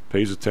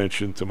pays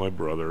attention to my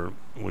brother,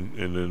 and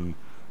then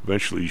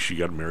eventually she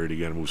got married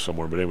again, moved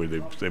somewhere. But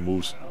anyway, they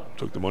moved,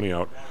 took the money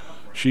out.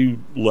 She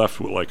left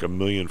with like $1.4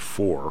 million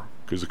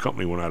because the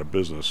company went out of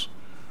business.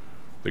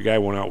 The guy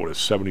went out with a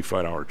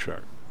 $75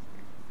 check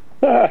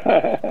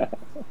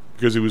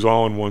because he was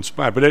all in one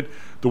spot. But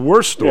the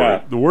worst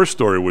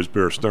story was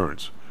Bear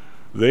Stearns.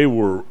 They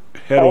were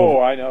head over.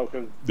 Oh, I know.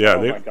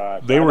 My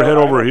God. They were head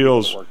over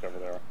heels.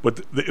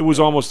 But it was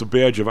almost a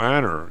badge of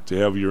honor to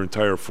have your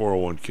entire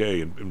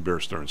 401k in Bear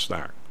Stearns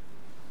stock.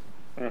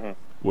 Mm-hmm.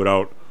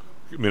 Without,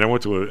 I mean, I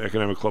went to an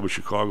Economic Club of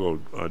Chicago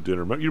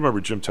dinner. You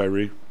remember Jim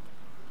Tyree?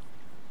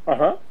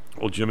 Uh-huh.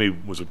 Well, Jimmy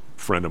was a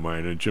friend of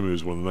mine, and Jimmy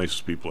was one of the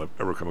nicest people I've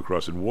ever come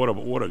across. And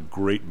what a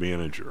great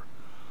manager.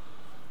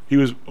 He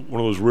was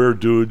one of those rare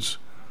dudes,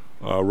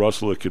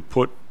 Russell, that could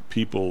put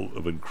people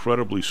of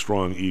incredibly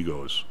strong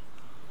egos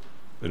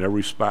in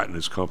every spot in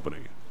his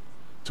company,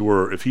 to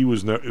where if he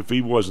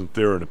wasn't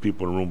there and the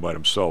people in the room by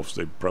themselves,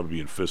 they'd probably be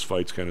in fist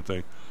fights kind of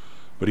thing.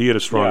 But he had a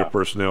stronger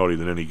personality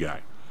than any guy.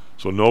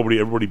 So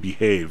everybody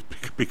behaved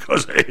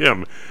because of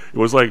him. It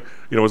was like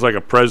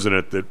a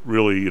president that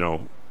really,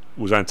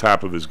 was on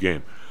top of his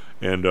game.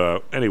 And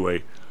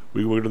anyway,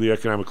 we went to the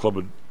Economic Club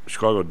of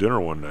Chicago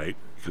dinner one night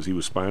because he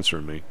was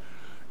sponsoring me.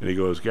 And he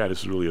goes, God,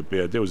 this is really a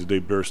bad day. It was the day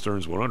Bear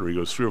Stearns went under. He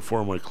goes, 3 or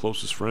 4 of my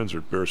closest friends are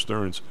at Bear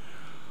Stearns.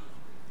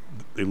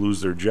 They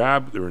lose their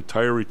job. Their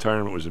entire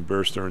retirement was in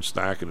Bear Stearns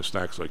stock, and the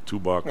stock's like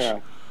 $2. Yeah.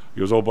 He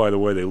goes, oh, by the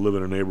way, they live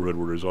in a neighborhood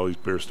where there's all these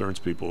Bear Stearns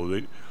people.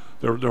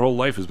 Their whole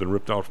life has been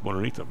ripped out from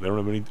underneath them. They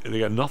don't have they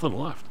got nothing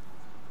left.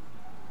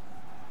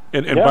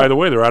 And by the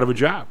way, they're out of a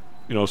job.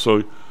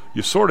 So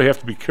you sort of have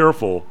to be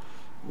careful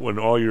when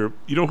all your,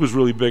 who's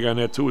really big on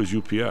that too is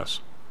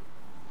UPS.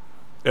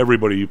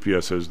 Everybody at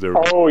UPS has their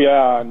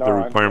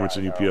requirements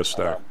in UPS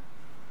stock.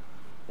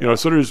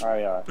 So there's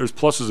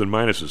pluses and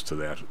minuses to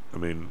that. I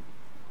mean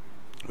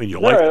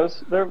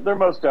there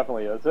most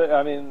definitely is.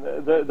 I mean,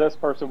 this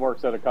person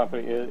works at a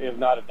company is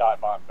not a dot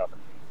bomb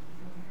company.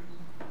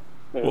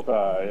 It's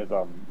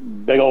a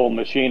big old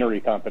machinery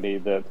company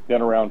that's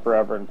been around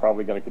forever and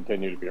probably going to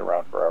continue to be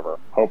around forever,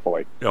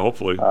 hopefully. Yeah,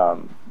 hopefully.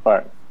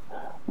 But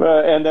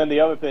and then the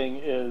other thing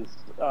is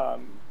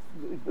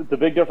the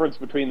big difference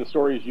between the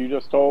stories you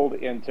just told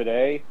and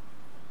today.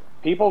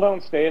 People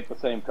don't stay at the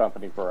same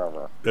company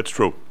forever. That's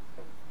true.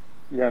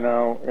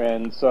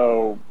 And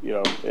so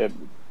it.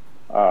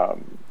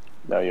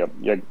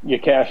 You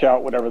cash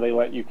out whatever they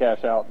let you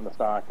cash out in the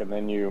stock, and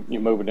then you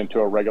move it into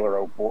a regular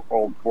old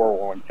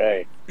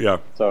 401k. Yeah.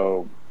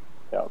 So,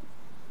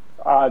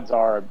 odds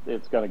are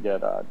it's going to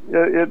get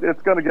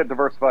it's going to get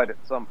diversified at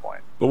some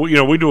point. But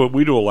we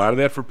do a lot of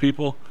that for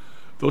people.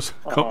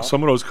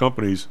 Some of those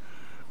companies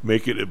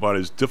make it about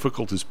as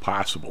difficult as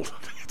possible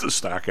to get the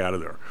stock out of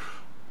there,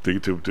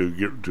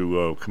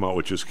 to come out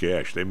with just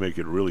cash. They make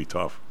it really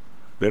tough.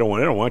 They don't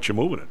want you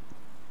moving it.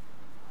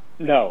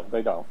 No,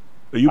 they don't.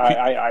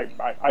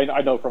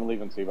 I know from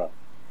leaving SIVA.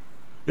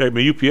 Yeah, I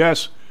mean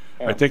UPS.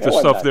 I think the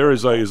stuff there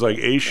is like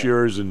A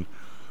shares, and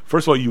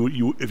first of all,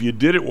 you if you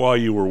did it while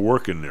you were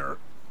working there,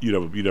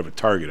 you'd have a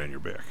target on your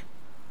back.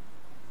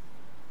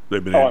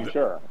 I'm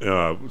sure.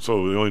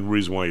 So the only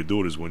reason why you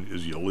do it is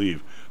you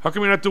leave. How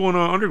come you're not doing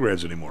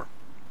undergrads anymore?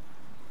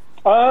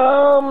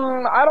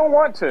 I don't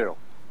want to.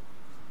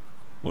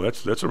 Well,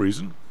 that's a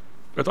reason.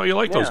 I thought you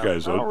liked those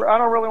guys, though. I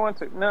don't really want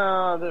to.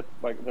 No, they're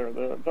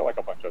like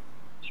a bunch of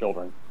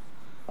children.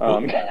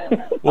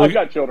 I've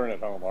got children at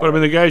home. But I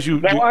mean, the guys you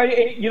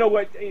know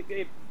what?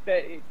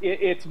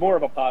 It's more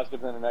of a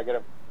positive than a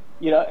negative.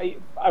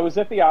 I was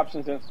at the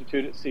Options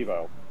Institute at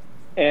SIVO,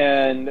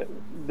 and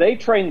they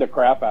trained the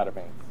crap out of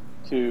me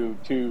to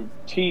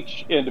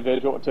teach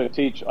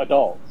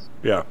adults,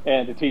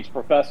 and to teach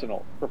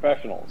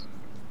professionals,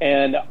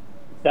 and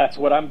that's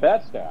what I'm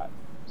best at.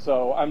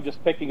 So I'm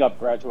just picking up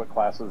graduate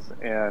classes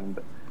and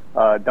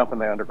dumping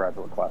the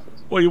undergraduate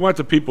classes. Well, you want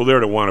the people there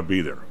that want to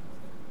be there.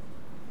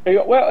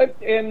 Well,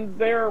 and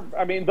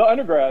the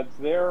undergrads,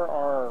 there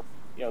are,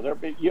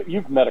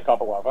 you've met a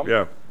couple of them.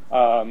 Yeah.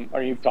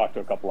 Or you've talked to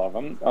a couple of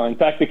them. In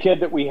fact, the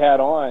kid that we had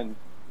on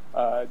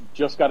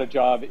just got a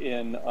job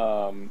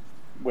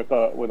with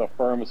a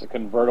firm as a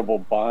convertible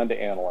bond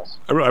analyst.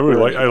 I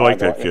like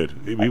that kid.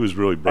 He was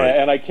really bright.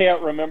 And I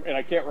can't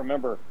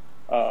remember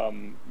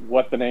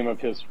what the name of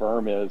his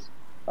firm is.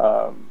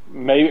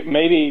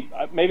 Maybe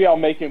I'll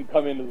make him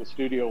come into the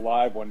studio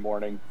live one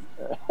morning,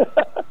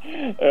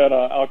 and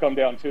I'll come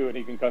down too, and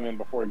he can come in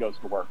before he goes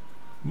to work.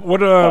 What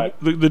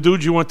the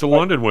dudes you went to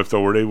London with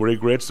though, were they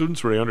grad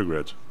students or were they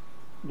undergrads?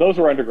 Those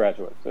were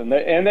undergraduates, and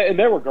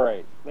they were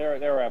great. They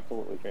were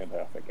absolutely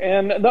fantastic,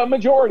 and the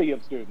majority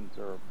of students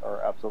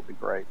are absolutely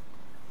great.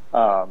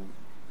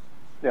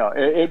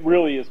 It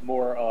really is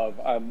more of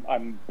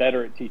I'm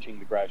better at teaching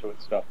the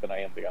graduate stuff than I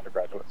am the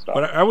undergraduate stuff.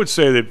 But I would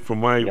say that from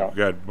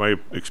my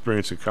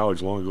experience in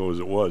college, long ago as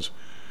it was,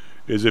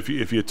 is if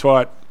you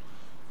taught,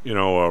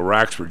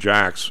 racks for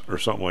jacks or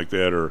something like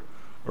that, or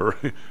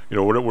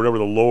whatever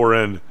the lower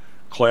end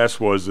class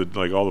was that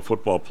like all the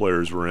football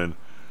players were in,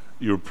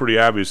 you were pretty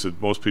obvious that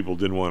most people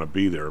didn't want to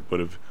be there. But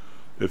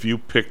if you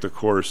picked a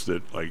course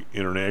that like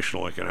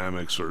international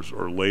economics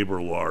or labor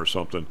law or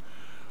something,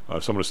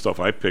 some of the stuff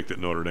I picked at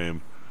Notre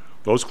Dame,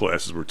 those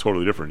classes were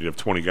totally different. You have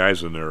 20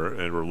 guys in there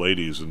and were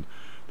ladies, and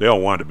they all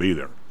wanted to be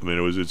there. I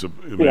mean,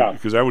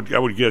 because I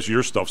would guess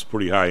your stuff's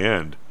pretty high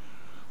end.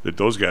 That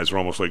those guys are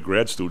almost like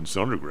grad students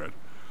in undergrad.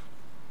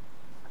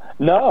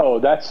 No,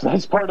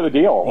 that's part of the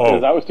deal. Oh.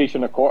 Because I was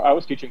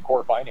teaching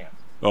core finance.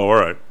 Oh, all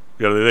right.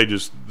 Yeah,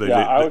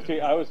 I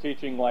was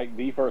teaching like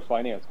the first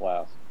finance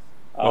class.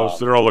 So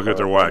they're all looking at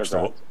their watch.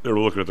 They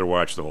were looking at their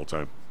watch the whole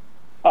time.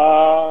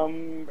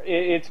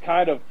 It's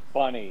kind of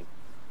funny.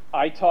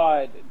 I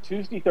taught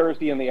Tuesday,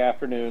 Thursday in the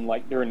afternoon,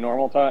 like during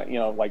normal time. I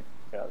don't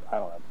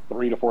know,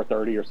 3 to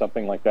 4:30 or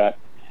something like that.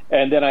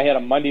 And then I had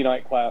a Monday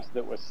night class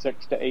that was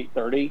 6 to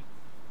 8:30.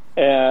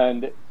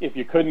 And if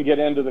you couldn't get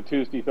into the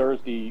Tuesday,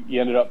 Thursday,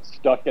 you ended up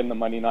stuck in the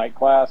Monday night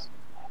class.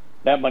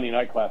 That Monday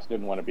night class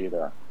didn't want to be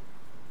there.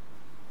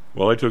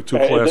 Well, I took 2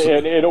 classes.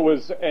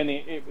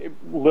 It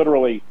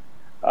literally,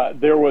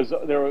 there was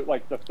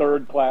like the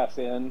third class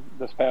in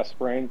this past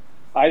spring.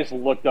 I just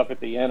looked up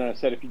at the end and I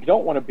said, if you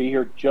don't want to be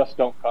here, just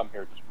don't come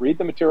here. Just read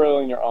the material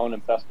on your own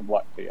and best of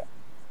luck to you.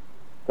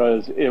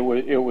 Because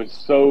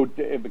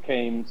it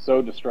became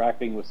so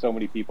distracting with so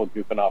many people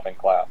goofing off in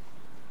class.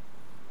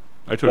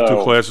 I took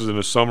 2 classes in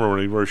the summer when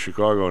we were in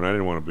Chicago, and I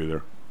didn't want to be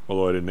there,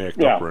 although I didn't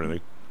act up or anything,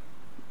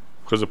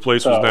 because the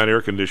place was not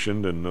air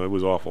conditioned and it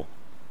was awful.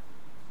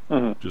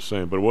 Mm-hmm. Just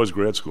saying, but it was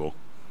grad school,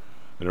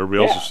 and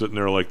everybody else is sitting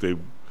there like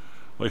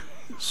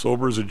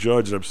sober as a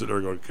judge, and I'm sitting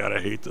there going, God,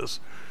 I hate this.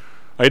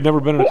 I had never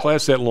been in a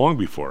class that long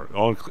before.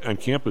 All on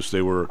campus,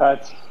 they were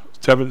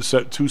 2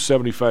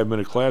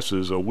 75-minute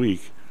classes a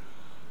week,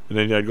 and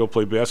then I'd go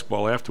play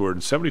basketball afterward.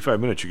 In 75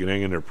 minutes, you can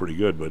hang in there pretty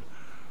good, but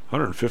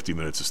 150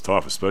 minutes is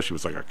tough, especially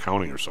with like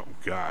accounting or something.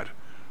 God,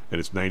 and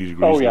it's 90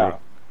 degrees. Oh yeah,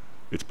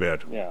 it's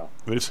bad. Yeah.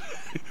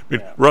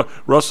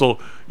 Russell,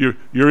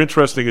 you're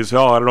interesting as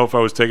hell. I don't know if I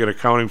was taking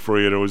accounting for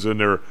you and I was in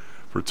there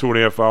for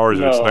 2.5 hours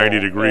and it's 90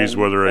 degrees.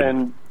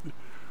 And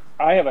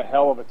I have a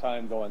hell of a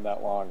time going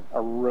that long. I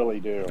really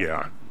do.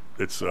 Yeah,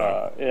 it's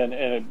and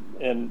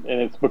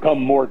it's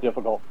become more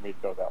difficult for me to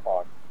go that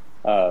long.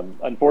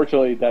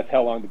 Unfortunately, that's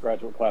how long the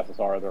graduate classes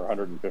are. They're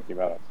 150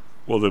 minutes.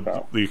 Well,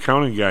 the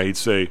accounting guy,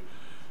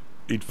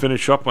 he'd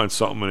finish up on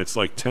something and it's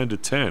like 10 to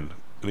 10.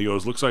 And he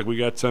goes, looks like we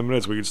got 10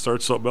 minutes. We can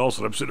start something else.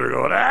 And I'm sitting there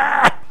going,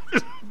 Yeah,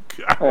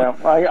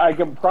 I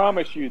can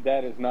promise you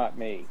that is not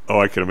me. Oh,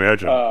 I can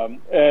imagine.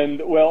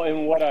 And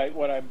what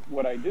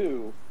I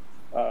do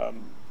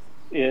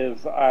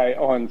is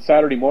on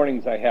Saturday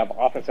mornings I have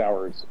office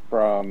hours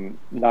from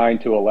 9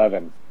 to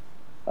 11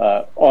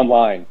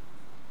 online.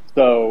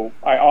 So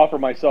I offer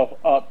myself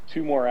up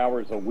 2 more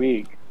hours a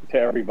week to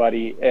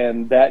everybody,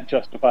 and that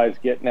justifies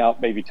getting out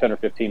maybe 10 or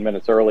 15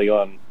 minutes early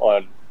on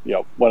one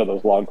of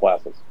those long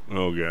classes.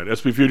 Oh God,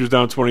 SP Futures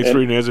down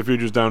 23, NASDAQ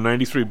Futures down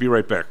 93. Be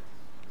right back.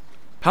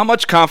 How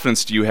much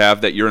confidence do you have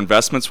that your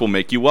investments will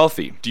make you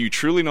wealthy? Do you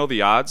truly know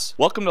the odds?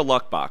 Welcome to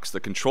Luckbox, the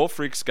control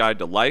freak's guide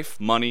to life,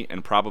 money,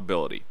 and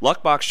probability.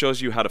 Luckbox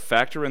shows you how to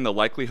factor in the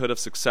likelihood of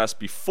success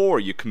before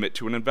you commit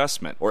to an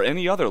investment or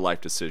any other life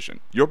decision.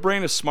 Your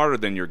brain is smarter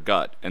than your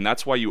gut, and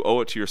that's why you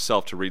owe it to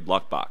yourself to read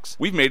Luckbox.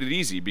 We've made it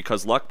easy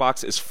because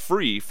Luckbox is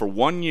free for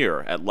 1 year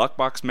at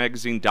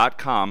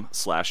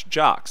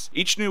luckboxmagazine.com/jocks.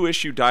 Each new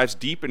issue dives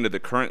deep into the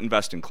current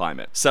investing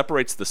climate,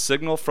 separates the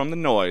signal from the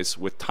noise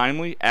with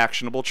timely,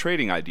 actionable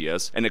trading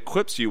ideas, and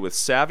equips you with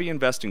savvy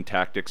investing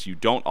tactics you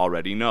don't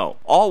already know,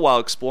 all while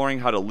exploring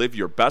how to live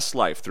your best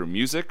life through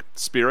music,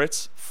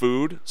 spirits,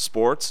 food,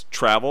 sports,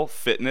 travel,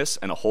 fitness,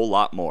 and a whole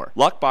lot more.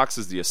 Luckbox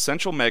is the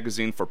essential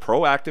magazine for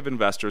proactive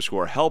investors who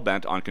are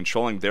hell-bent on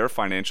controlling their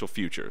financial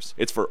futures.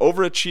 It's for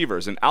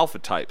overachievers and alpha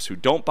types who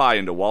don't buy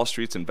into Wall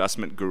Street's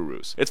investment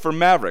gurus. It's for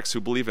mavericks who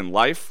believe in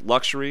life,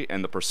 luxury,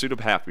 and the pursuit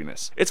of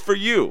happiness. It's for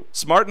you.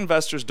 Smart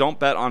investors don't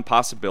bet on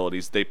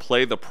possibilities, they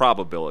play the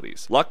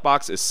probabilities.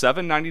 Luckbox is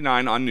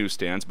 $7.99 on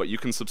newsstands, but you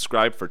can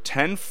subscribe for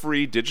 10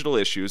 free digital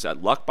issues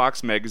at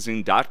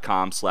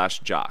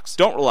luckboxmagazine.com/jocks.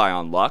 Don't rely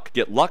on luck.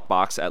 Get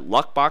Luckbox at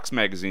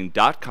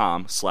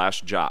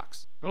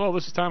luckboxmagazine.com/jocks. Hello,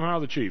 this is Tom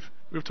Howell, the Chief.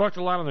 We've talked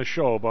a lot on the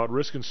show about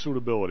risk and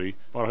suitability,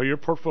 about how your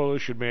portfolio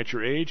should match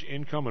your age,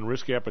 income, and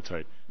risk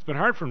appetite. It's been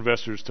hard for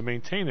investors to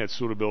maintain that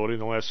suitability in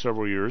the last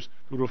several years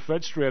due to a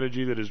Fed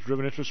strategy that has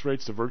driven interest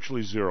rates to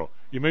virtually zero.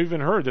 You may have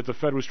even heard that the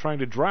Fed was trying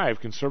to drive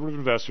conservative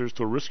investors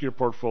to a riskier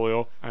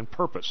portfolio on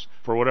purpose,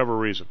 for whatever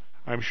reason.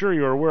 I'm sure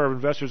you are aware of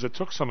investors that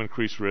took some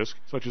increased risk,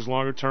 such as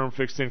longer-term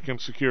fixed-income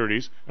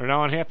securities, and are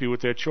now unhappy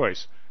with that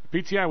choice. At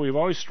PTI, we have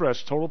always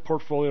stressed total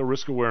portfolio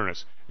risk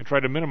awareness and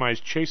tried to minimize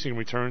chasing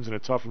returns in a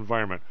tough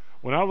environment.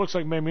 Well, now it looks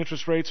like maybe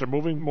interest rates are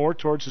moving more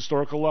towards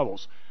historical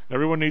levels.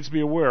 Everyone needs to be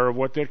aware of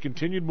what that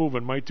continued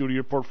movement might do to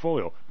your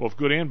portfolio, both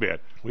good and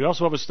bad. We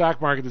also have a stock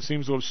market that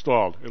seems to have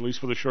stalled, at least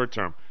for the short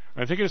term.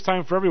 I think it's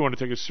time for everyone to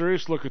take a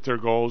serious look at their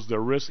goals, their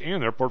risks,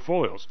 and their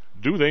portfolios.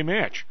 Do they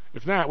match?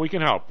 If not, we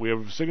can help. We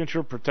have a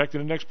signature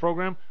protected index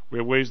program. We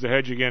have ways to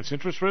hedge against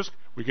interest risk.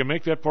 We can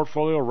make that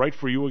portfolio right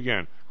for you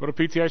again. Go to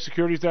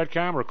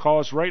PTIsecurities.com or call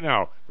us right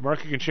now. The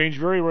market can change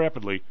very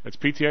rapidly. That's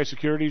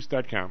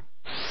PTIsecurities.com.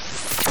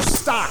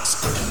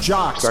 Stocks,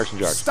 jocks, Stocks and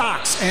jocks.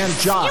 Stocks and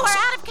jocks. You are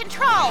out of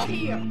control.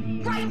 Here,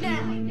 right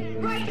now,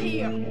 right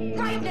here,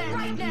 right now,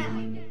 right now.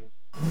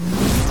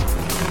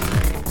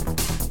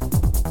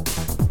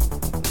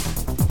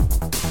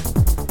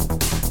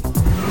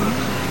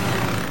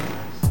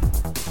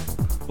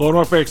 Hello and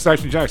welcome back to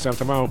Stocks and Jocks. I'm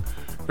tomorrow.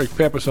 Greg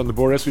Pappas on the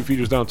board. SP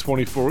futures down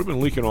 24. We've been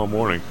leaking all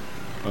morning.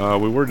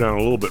 We were down a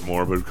little bit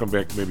more, but we've come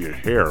back maybe a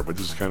hair, but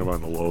this is kind of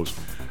on the lows.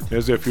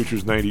 NASDAQ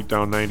futures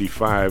down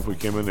 95. We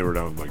came in, they were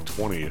down like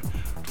 20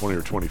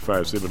 or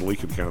 25, so they've been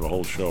leaking kind of the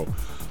whole show.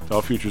 Dow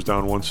futures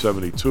down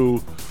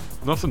 172.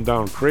 Nothing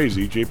down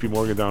crazy. JP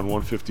Morgan down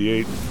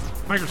 158.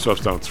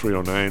 Microsoft's down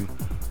 309.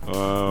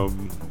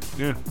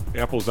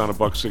 Apple's down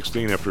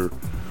 $1.16 after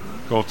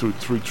going through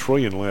 $3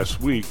 trillion last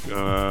week.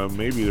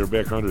 Maybe they're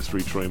back under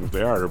 $3 trillion. If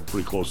they are, they're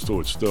pretty close to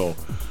it still.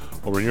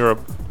 Over in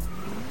Europe,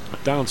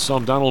 down a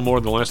little more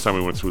than the last time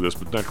we went through this,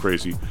 but not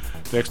crazy.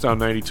 DAX down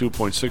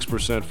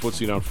 92.6%,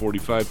 FTSE down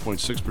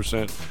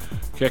 45.6%,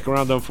 CAC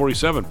around down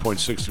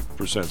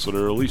 47.6%, so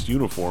they're at least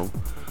uniform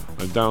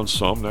and down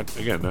some, not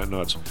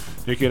nuts.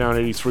 Nikkei down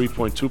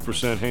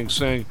 83.2%, Hang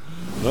Seng,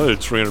 another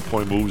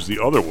 300-point moves the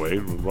other way.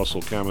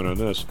 Russell comment on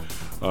this.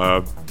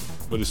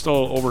 But it's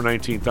still over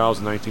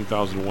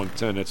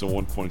 19,110. That's a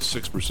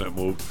 1.6%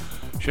 move.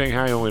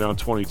 Shanghai only down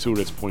 22.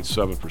 That's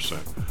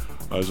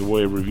 0.7%. As a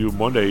way of review,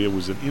 Monday it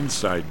was an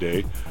inside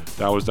day.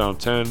 Dow was down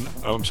 10.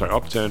 Up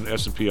 10.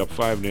 S&P up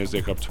 5.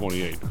 Nasdaq up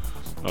 28.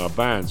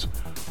 Bonds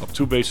up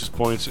 2 basis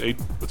points.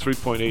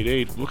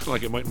 3.88. Looks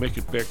like it might make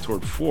it back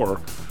toward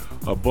 4.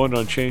 Bund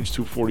unchanged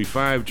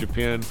 245.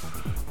 Japan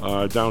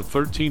down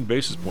 13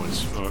 basis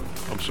points. To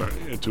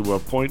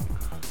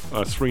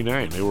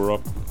 0.39. They were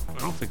up. I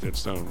don't think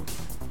that's down.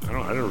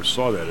 I never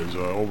saw that. It was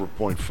over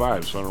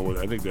 0.5, so I don't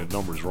know. I think that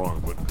number's wrong,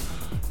 but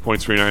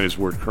 0.39 is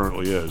where it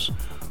currently is.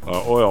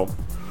 Oil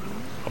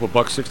up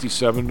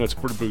 $1.67. That's a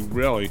pretty big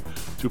rally.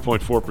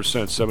 2.4%,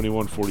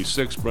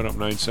 71.46. Brent up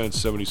 9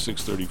 cents,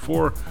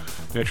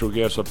 76.34. Natural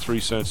gas up 3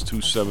 cents,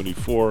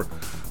 2.74.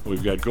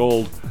 We've got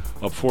gold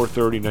up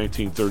 4.30,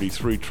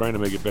 19.33. Trying to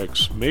make it back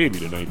maybe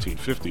to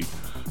 19.50.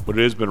 But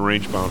it has been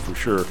range bound for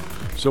sure.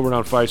 Silver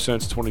down 5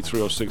 cents,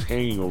 23.06,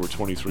 hanging over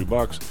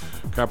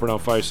 $23. Copper down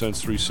 5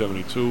 cents,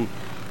 3.72.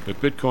 The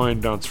Bitcoin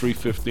down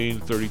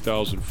 3.15,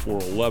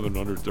 30,411,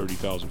 under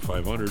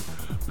 30,500,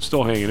 but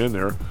still hanging in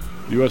there.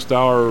 The U.S.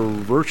 dollar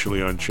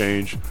virtually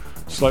unchanged,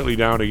 slightly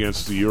down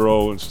against the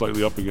euro and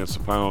slightly up against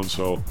the pound.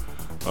 So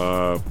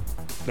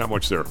not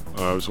much there.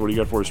 So what do you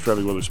got for us,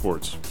 Traffic, Weather,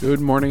 Sports? Good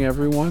morning,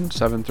 everyone.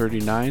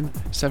 7:39,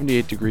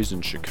 78 degrees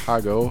in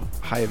Chicago,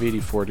 high of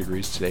 84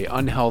 degrees today.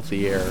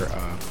 Unhealthy air.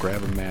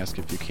 Grab a mask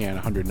if you can.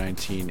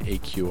 119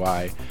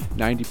 AQI.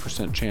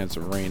 90% chance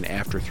of rain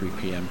after 3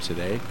 p.m.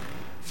 today.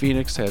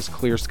 Phoenix has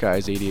clear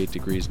skies, 88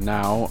 degrees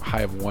now,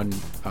 high of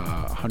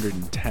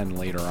 110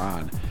 later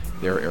on.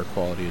 Their air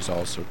quality is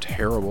also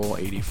terrible,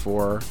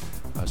 84.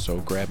 So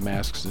grab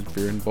masks if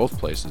you're in both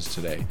places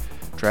today.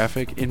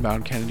 Traffic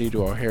inbound Kennedy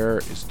to O'Hare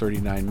is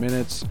 39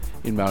 minutes.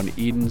 Inbound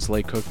Edens,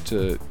 Lake Cook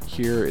to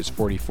here is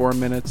 44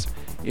 minutes.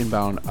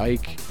 Inbound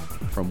Ike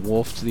from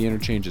Wolf to the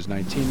interchange is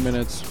 19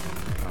 minutes.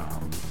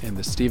 And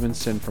the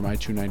Stevenson from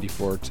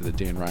I-294 to the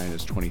Dan Ryan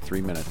is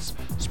 23 minutes.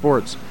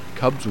 Sports,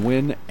 Cubs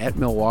win at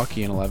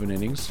Milwaukee in 11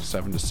 innings,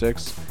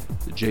 7-6.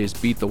 The Jays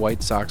beat the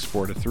White Sox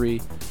 4-3.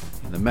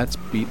 And the Mets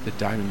beat the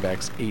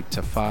Diamondbacks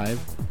 8-5.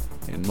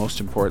 And most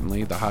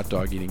importantly, the hot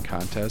dog eating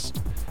contest.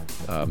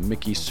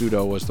 Mickey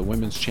Sudo was the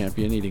women's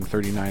champion, eating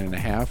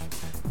 39.5.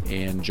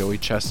 And Joey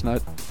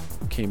Chestnut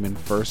came in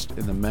first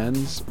in the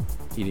men's,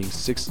 eating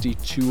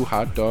 62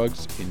 hot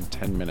dogs in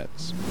 10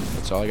 minutes.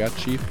 That's all I got,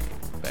 Chief.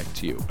 Back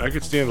to you. I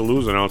could stand to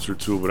lose an ounce or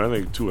two, but I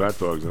think 2 hot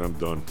dogs and I'm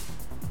done.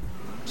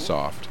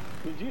 Soft.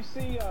 Did you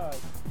see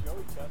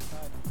Joey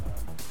Chestnut?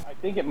 I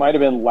think it might have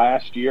been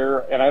last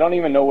year, and I don't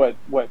even know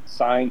what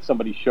sign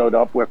somebody showed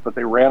up with, but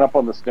they ran up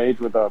on the stage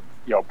with a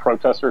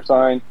protester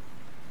sign,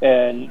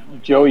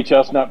 and Joey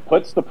Chestnut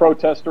puts the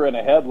protester in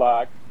a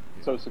headlock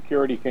so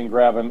security can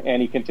grab him,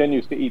 and he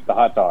continues to eat the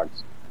hot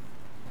dogs.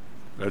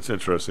 That's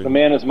interesting.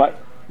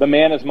 The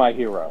man is my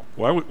hero.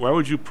 Why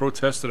would you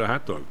protest at a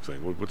hot dog thing?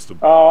 What's the?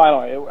 Oh, I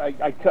don't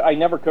know. I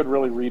never could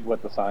really read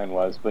what the sign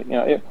was, but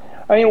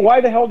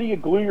why the hell do you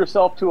glue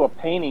yourself to a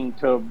painting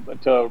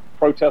to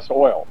protest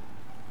oil?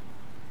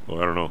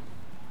 Well, I don't know.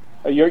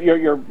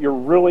 You're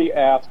really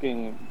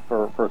asking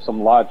for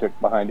some logic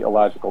behind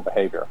illogical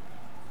behavior.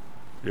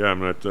 Yeah, I'm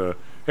not.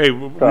 Hey,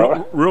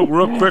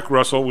 real quick,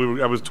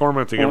 Russell. I was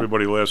tormenting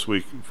everybody last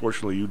week.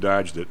 Fortunately, you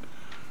dodged it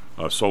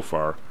so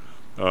far.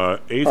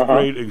 8th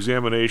grade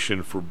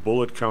examination for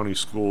Bullitt County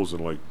schools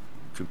in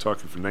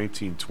Kentucky for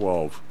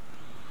 1912.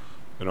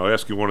 And I'll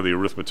ask you one of the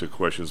arithmetic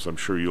questions I'm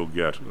sure you'll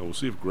get. We'll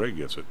see if Greg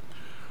gets it.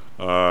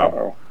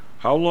 How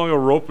How long a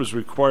rope is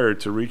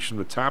required to reach from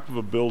the top of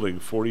a building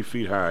 40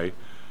 feet high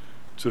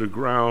to the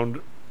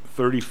ground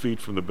 30 feet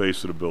from the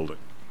base of the building?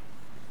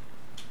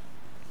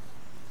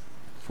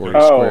 40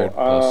 squared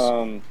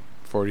plus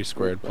 40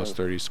 squared plus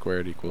 30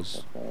 squared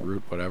equals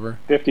root whatever.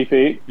 50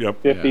 feet.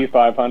 Yep. 50,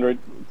 500.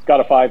 It's got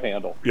a 5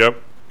 handle.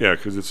 Yep. Yeah,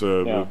 because it's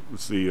Yeah.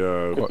 it's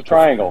the It's a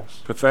triangle.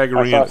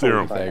 Pythagorean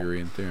theorem.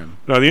 Pythagorean theorem.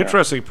 Now the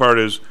interesting part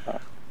is,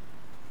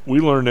 we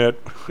learned that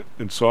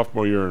in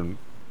sophomore year in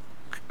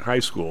high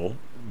school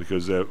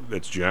because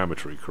that's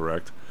geometry,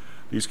 correct?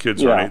 These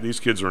kids are these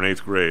kids are in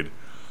 8th grade.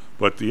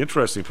 But the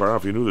interesting part, I don't know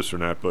if you knew this or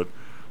not, but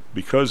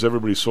because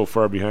everybody's so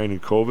far behind in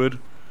COVID,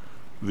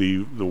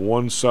 the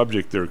one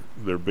subject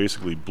they're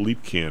basically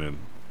bleep cannon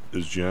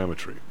is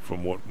geometry.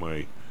 From what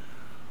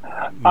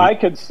I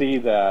could see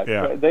that.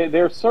 Yeah.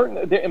 There's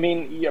certain. I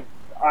mean,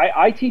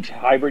 I teach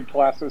hybrid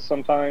classes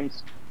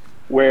sometimes,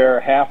 where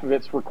half of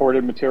it's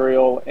recorded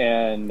material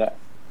and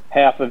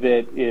half of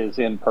it is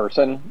in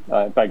person.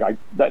 In fact,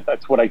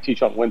 that's what I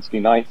teach on Wednesday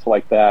nights,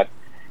 like that.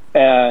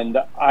 And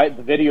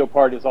the video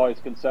part is always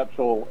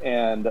conceptual,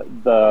 and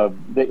the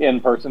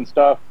in-person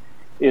stuff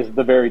is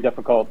the very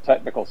difficult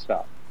technical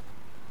stuff,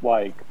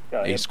 like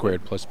A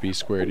squared plus B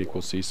squared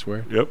equals C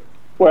squared. Yep.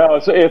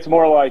 Well, it's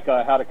more like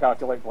how to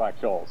calculate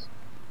Black-Scholes.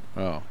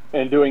 Oh.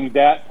 And doing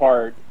that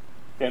part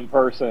in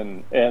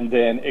person, and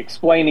then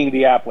explaining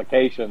the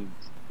applications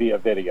via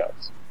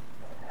videos.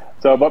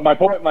 So, but my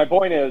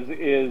point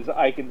is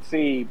I can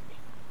see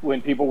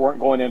when people weren't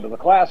going into the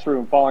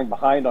classroom falling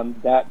behind on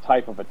that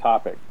type of a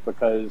topic,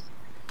 because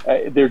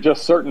there are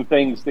just certain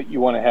things that you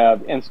want to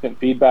have instant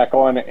feedback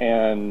on,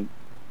 and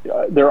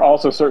there are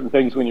also certain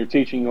things when you're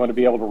teaching you want to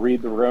be able to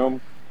read the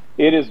room.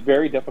 It is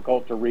very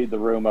difficult to read the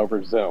room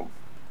over Zoom.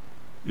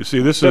 You see,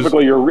 this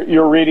typically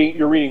you're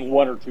reading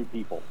one or two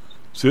people.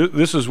 See,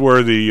 this is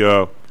where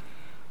the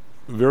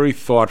very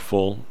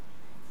thoughtful,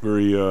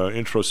 very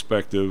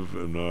introspective,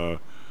 and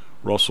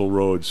Russell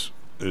Rhodes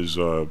is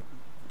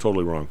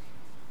totally wrong.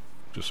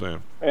 Just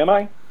saying. Am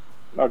I?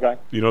 Okay.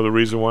 You know the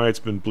reason why it's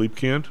been bleep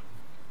canned?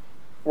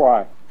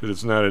 Why?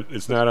 Because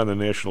it's not on the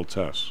national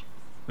tests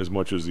as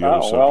much as the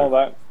other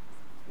subject.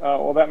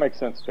 Well, that makes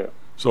sense too.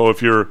 So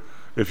if you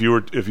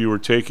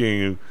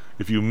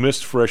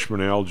missed freshman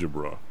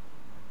algebra,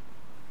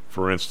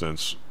 for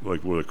instance,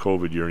 like with a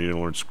COVID year, and you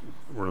didn't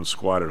learn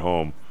squat at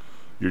home,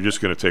 you're just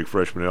going to take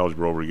freshman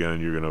algebra over again,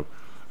 and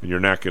you're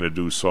not going to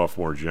do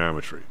sophomore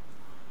geometry.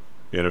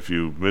 And if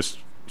you missed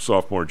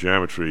sophomore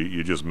geometry,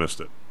 you just missed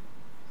it.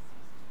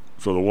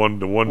 So the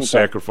one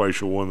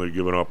sacrificial one they're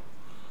giving up.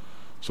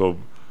 So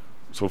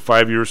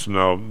 5 years from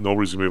now,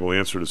 nobody's gonna be able to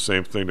answer the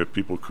same thing that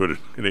people could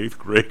in 8th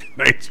grade,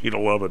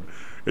 1911.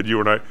 And you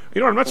and I,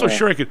 I'm not so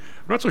sure I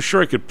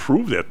could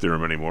prove that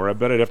theorem anymore. I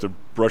bet I'd have to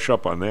brush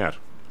up on that.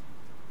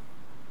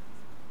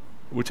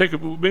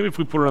 Maybe if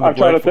we put it on the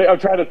blackboard. I'm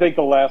trying to think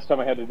the last time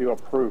I had to do a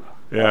proof.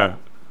 Yeah,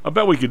 I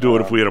bet we could do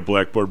it if we had a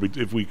blackboard.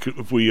 If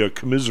we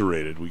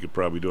commiserated, we could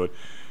probably do it.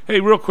 Hey,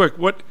 real quick,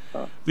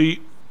 you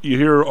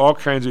hear all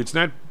kinds of. It's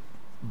not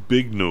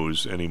big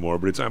news anymore,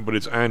 but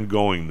it's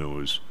ongoing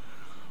news.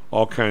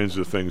 All kinds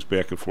of things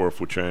back and forth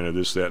with China,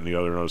 this, that, and the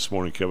other. Now, this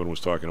morning, Kevin was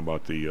talking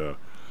about the,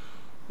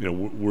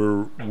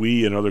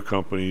 we and other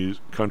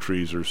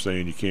countries are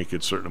saying you can't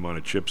get a certain amount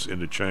of chips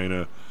into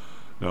China.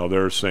 Now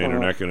they're saying they're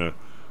not going to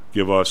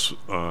give us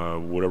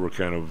whatever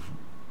kind of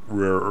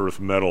rare earth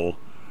metal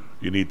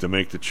you need to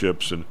make the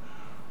chips. And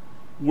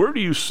where do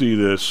you see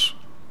this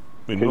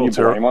in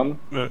military? Can you blame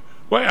them?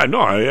 Well, I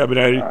know. I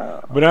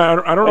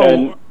don't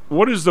know.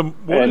 What is the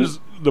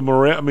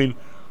morale? I mean,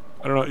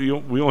 I don't know.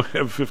 We only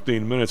have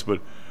 15 minutes, but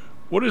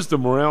what is the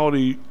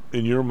morality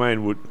in your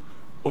mind? Well,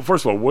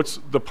 first of all, what's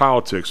the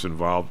politics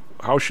involved?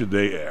 How should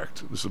they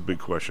act? This is a big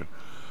question.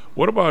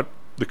 What about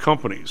the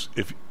companies?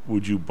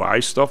 Would you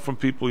buy stuff from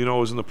people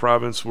as in the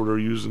province where they're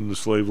using the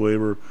slave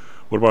labor?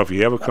 What about if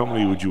you have a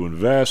company? Would you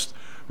invest?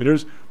 I mean,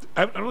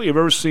 I don't think I've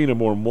ever seen a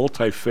more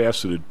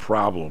multifaceted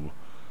problem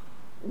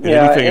in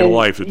anything in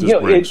life that this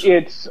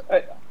brings.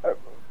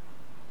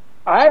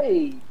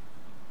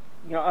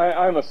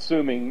 I'm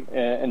assuming,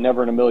 and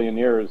never in a million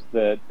years,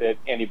 that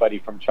anybody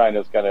from China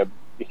is going to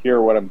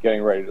hear what I'm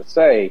getting ready to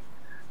say.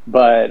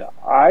 But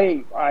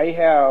I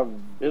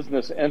have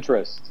business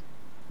interests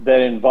that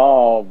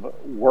involve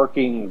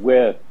working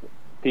with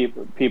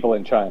people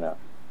in China,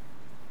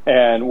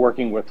 and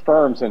working with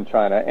firms in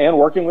China, and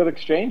working with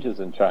exchanges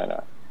in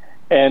China.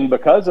 And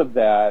because of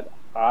that,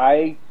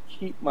 I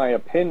keep my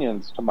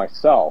opinions to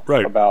myself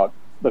about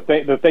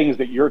the things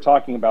that you're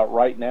talking about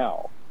right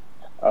now.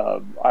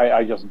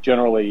 I just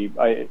generally,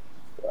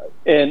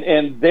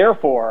 and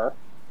therefore,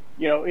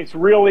 it's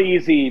really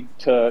easy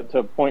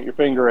to point your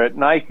finger at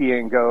Nike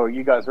and go,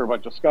 you guys are a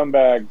bunch of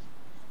scumbags.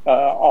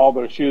 All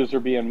those shoes are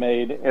being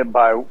made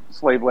by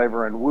slave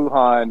labor in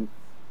Wuhan,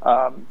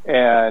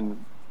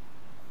 and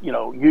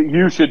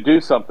you should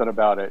do something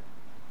about it.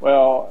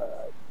 Well,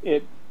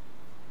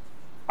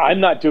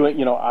 I'm not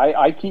doing.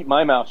 I keep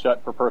my mouth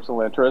shut for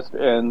personal interest,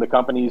 and the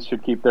companies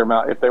should keep their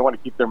mouth. If they want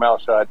to keep their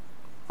mouth shut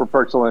for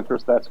personal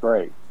interest, that's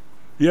great.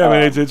 Yeah,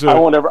 I mean, it's I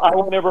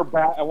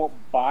won't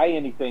buy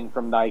anything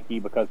from Nike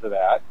because of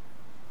that.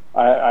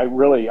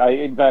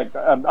 In fact,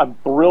 I'm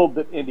thrilled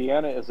that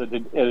Indiana is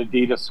an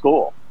Adidas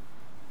school.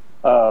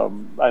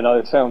 I know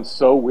it sounds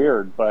so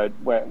weird, but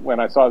when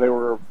I saw they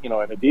were, an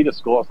Adidas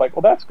school, I was like,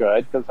 well, that's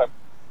good because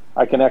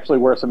I can actually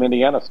wear some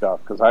Indiana stuff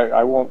because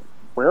I won't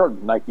wear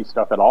Nike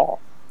stuff at all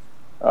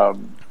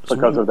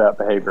because of that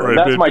behavior. Right, and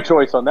that's my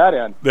choice on that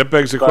end. That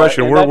begs the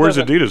question: where's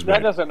Adidas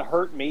That made? doesn't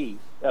hurt me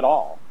at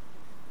all.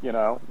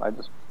 I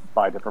just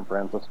buy different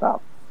brands of stuff.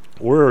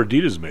 Where are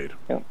Adidas made?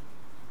 Yeah.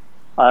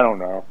 I don't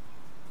know.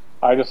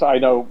 I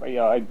know.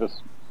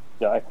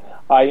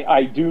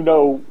 I do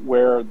know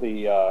where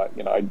the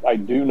I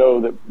do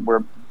know that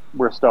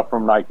where stuff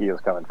from Nike is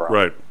coming from.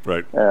 Right.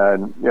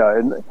 And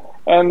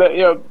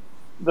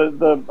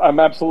I'm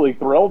absolutely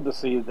thrilled to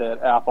see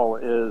that Apple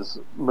is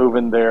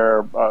moving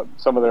their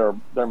some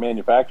of their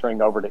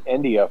manufacturing over to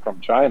India from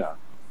China,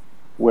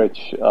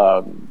 which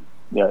I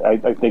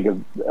think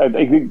in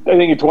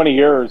 20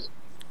 years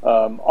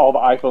all the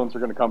iPhones are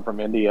going to come from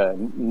India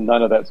and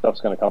none of that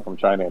stuff's going to come from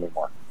China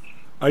anymore.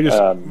 I like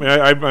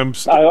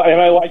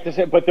to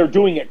say, but they're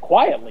doing it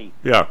quietly.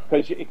 Yeah.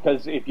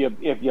 Because if you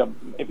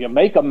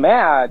make them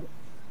mad,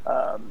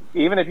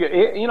 even if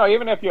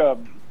you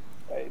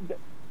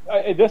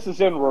this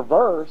is in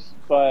reverse,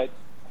 but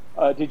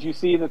did you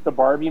see that the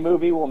Barbie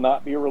movie will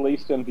not be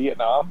released in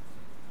Vietnam?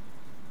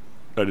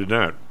 I did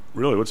not.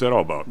 Really, what's that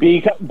all about?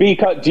 Because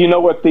do you know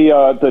what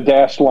the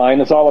dashed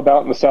line is all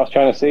about in the South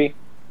China Sea?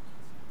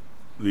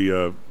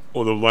 The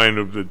line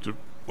of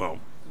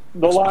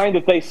the line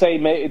that they say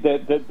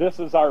that this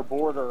is our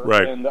border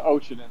right. and the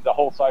ocean and the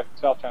whole South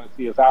China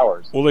Sea is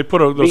ours. Well, they put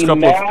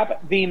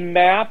the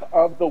map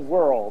of the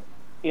world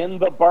in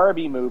the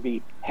Barbie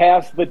movie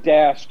has the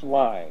dashed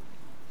line,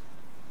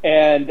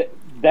 and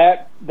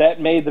that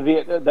made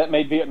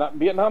Vietnam.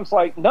 Vietnam's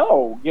like,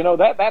 no,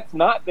 that's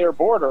not their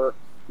border.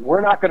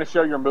 We're not going to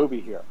show your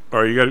movie here.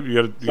 All right, you got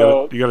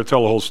to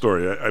tell the whole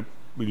story.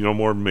 You know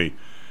more than me.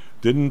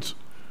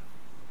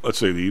 Let's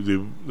say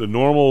the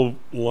normal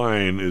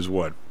line is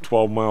what,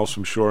 12 miles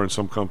from shore, and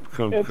some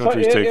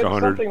countries take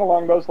 100. Something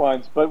along those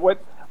lines. But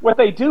what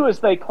they do is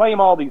they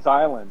claim all these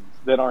islands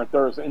that aren't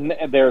theirs,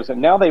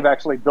 and now they've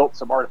actually built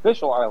some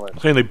artificial islands. I'm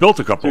saying they built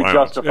a couple to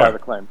islands. justify the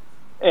claim.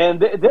 And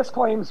this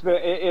claims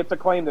it's a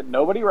claim that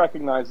nobody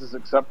recognizes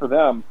except for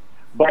them.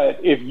 But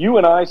if you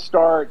and I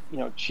start,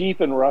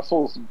 Chief and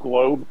Russell's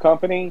Globe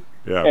company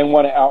and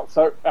want to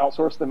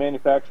outsource the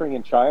manufacturing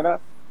in China,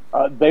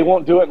 they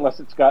won't do it unless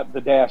it's got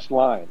the dashed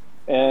line.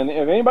 And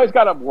if anybody's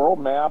got a world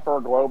map or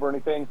a globe or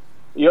anything,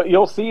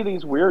 you'll see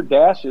these weird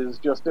dashes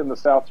just in the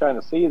South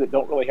China Sea that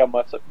don't really have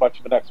much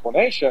of an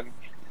explanation.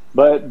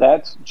 But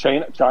that's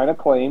China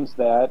claims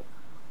that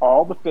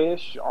all the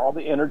fish, all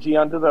the energy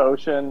under the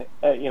ocean,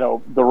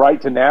 the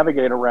right to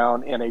navigate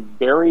around in a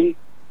very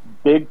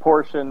big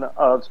portion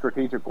of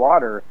strategic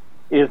water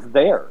is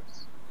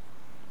theirs.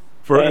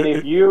 And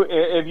if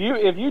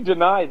you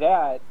deny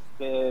that,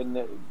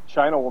 then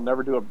China will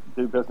never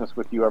do business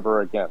with you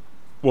ever again.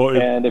 Well,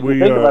 and if you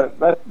think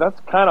about it, that's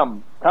kind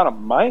of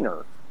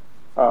minor.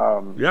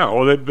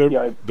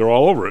 They're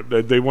all over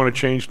it. They want to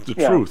change the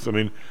truth. I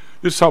mean,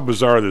 this is how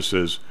bizarre this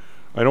is.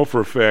 I know for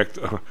a fact,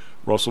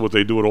 Russell, what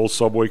they do with old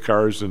subway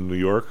cars in New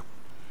York,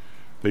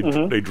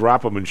 they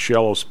drop them in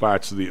shallow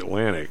spots of the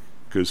Atlantic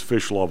because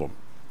fish love them.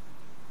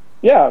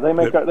 Yeah, they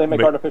make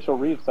artificial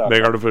reefs out of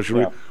them. Artificial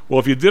reef. Well,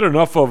 if you did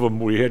enough of them,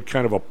 we had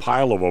kind of a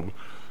pile of them,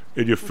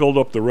 and you filled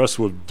up the rest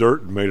with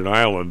dirt and made an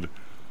island.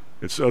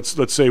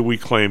 Let's say we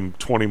claim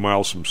 20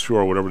 miles from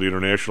shore, whatever the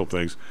international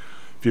things.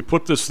 If you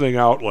put this thing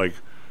out like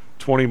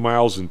 20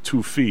 miles and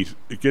 2 feet,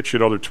 it gets you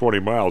another 20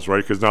 miles,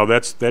 right? Because now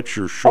that's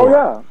your shore.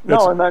 Oh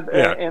yeah,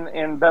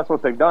 and that's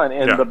what they've done.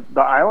 And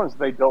the islands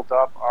they built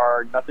up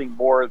are nothing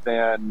more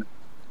than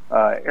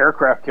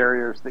aircraft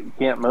carriers that you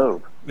can't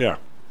move. Yeah,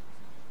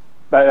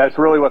 that's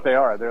really what they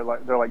are. They're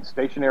like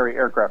stationary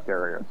aircraft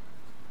carriers.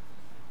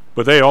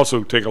 But they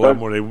also take a lot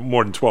more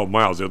than 12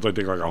 miles. They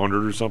take like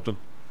 100 or something.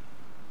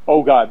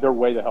 Oh God, they're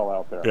way the hell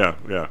out there.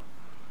 Yeah.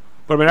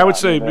 But I mean, I would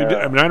say,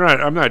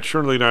 I'm not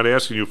surely not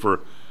asking you for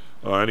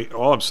any.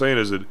 All I'm saying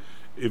is that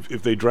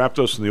if they dropped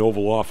us in the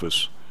Oval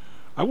Office,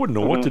 I wouldn't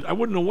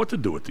know what to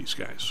do with these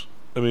guys.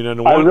 I mean,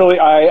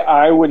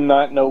 I would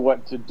not know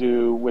what to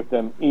do with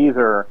them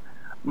either.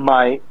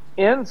 My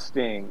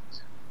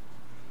instinct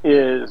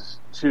is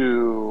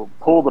to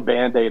pull the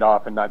Band-Aid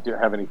off and not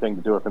have anything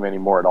to do with them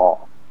anymore at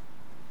all.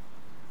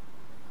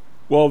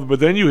 Well, but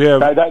then you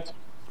have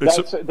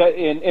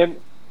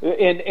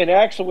and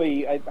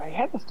actually, I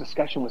had this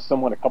discussion with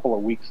someone a couple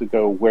of weeks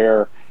ago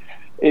where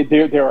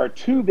there are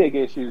two big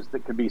issues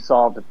that could be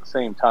solved at the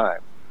same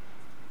time.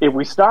 If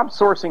we stopped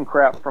sourcing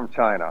crap from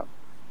China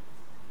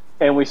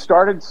and we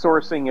started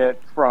sourcing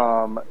it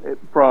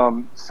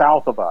from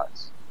south of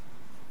us,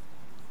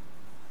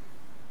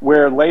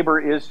 where labor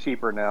is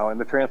cheaper now and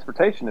the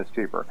transportation is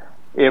cheaper,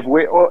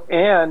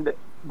 and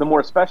the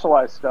more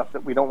specialized stuff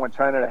that we don't want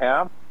China to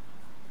have,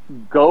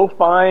 go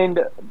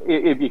find,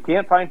 if you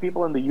can't find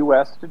people in the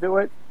U.S. to do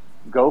it,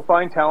 Go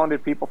find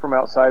talented people from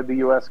outside the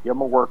U.S., give them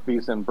a work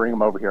visa, and bring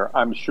them over here.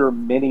 I'm sure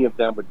many of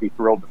them would be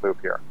thrilled to move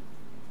here.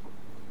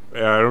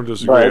 Yeah, I don't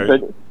disagree.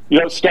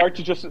 But start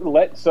to just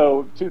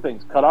two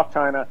things: cut off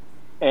China,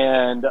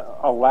 and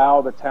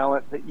allow the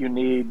talent that you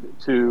need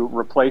to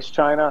replace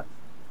China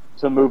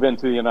to move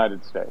into the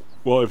United States.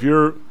 Well, if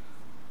you're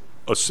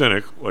a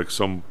cynic, like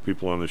some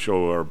people on the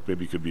show are,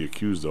 maybe could be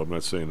accused of, I'm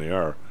not saying they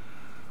are.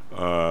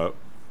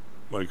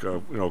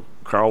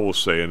 Carl will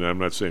say, and I'm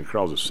not saying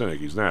Carl's a cynic,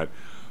 he's not.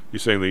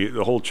 He's saying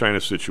the whole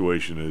China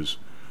situation is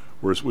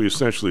we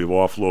essentially have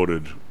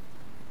offloaded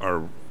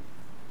our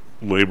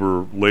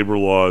labor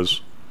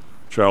laws,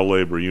 child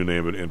labor, you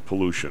name it, and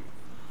pollution,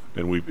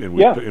 and we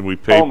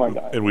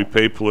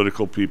pay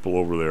political people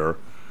over there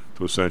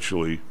to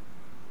essentially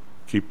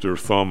keep their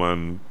thumb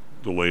on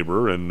the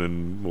labor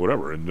and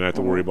whatever, and not have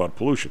to worry about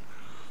pollution.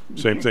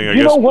 Same thing, I guess.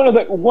 You know,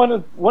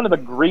 one of the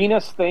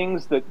greenest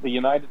things that the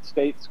United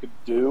States could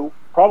do,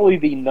 probably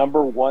the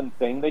number one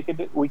thing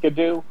we could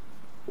do,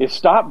 is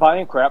stop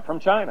buying crap from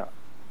China.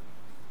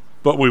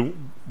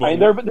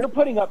 They're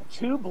putting up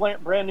 2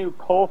 brand new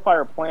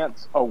coal-fired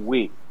plants a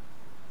week.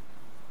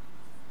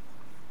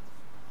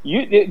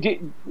 And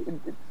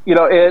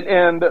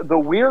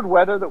the weird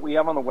weather that we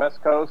have on the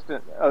West Coast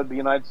of the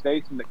United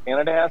States and that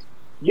Canada has,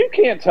 you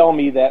can't tell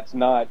me that's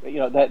not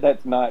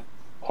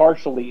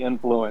partially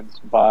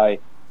influenced by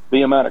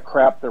the amount of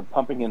crap they're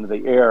pumping into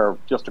the air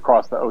just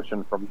across the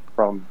ocean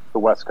from the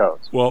West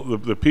Coast. Well,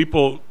 the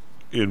people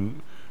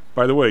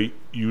by the way,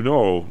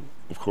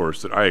 of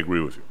course, that I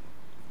agree with you,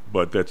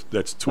 but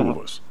that's two of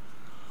us.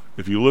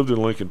 If you lived in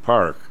Lincoln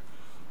Park,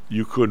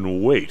 you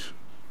couldn't wait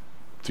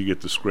to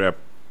get the scrap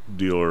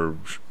dealer,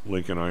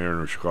 Lincoln Iron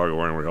or Chicago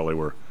Iron, where the hell they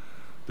were,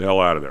 the hell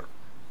out of there.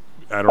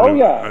 I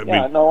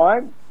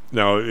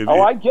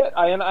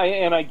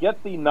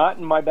get the not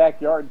in my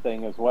backyard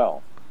thing as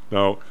well.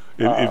 Now,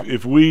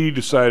 if we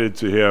decided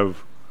to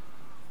have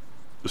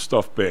the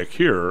stuff back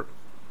here,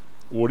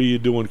 what do you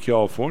do in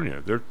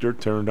California? They're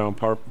tearing down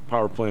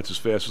power plants as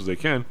fast as they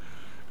can,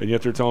 and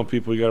yet they're telling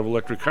people you got to have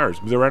electric cars.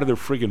 They're out of their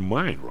friggin'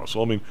 mind,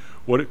 Russell. I mean,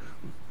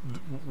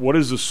 what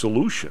is the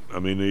solution? I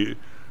mean,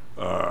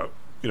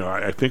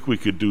 I think we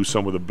could do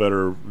some of the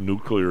better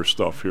nuclear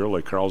stuff here,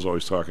 like Carl's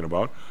always talking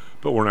about,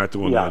 but we're not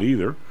doing that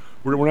either.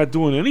 We're not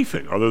doing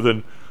anything other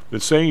than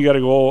saying you got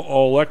to go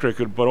all electric,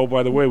 but oh,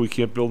 by the way, we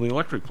can't build any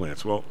electric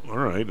plants. Well, all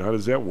right, how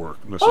does that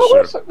work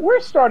necessarily? We're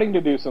starting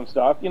to do some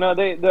stuff. You know,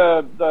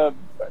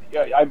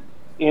 I'm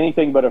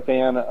anything but a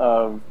fan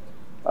of.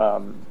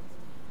 I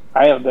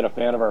haven't been a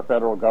fan of our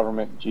federal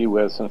government, gee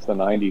whiz, since the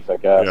 90s, I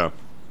guess. Yeah.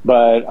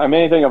 But I'm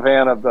anything a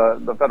fan of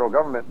the federal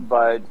government,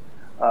 but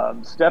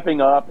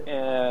stepping up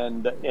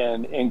and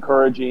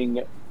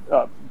encouraging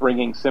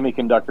bringing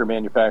semiconductor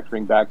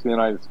manufacturing back to the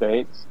United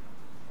States.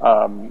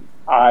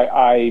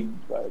 I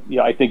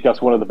think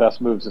that's one of the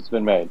best moves that's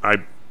been made.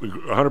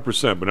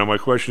 100%. But now my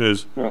question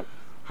is,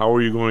 how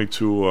are you going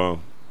to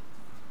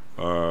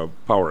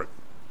power it,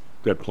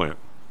 that plant?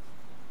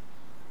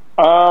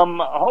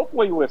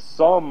 Hopefully with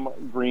some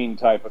green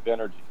type of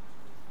energy.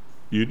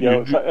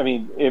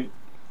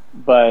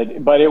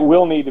 But it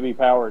will need to be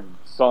powered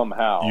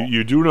somehow.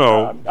 You do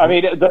know.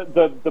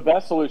 The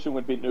best solution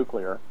would be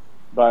nuclear,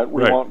 but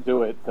we won't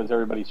do it because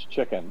everybody's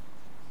chicken.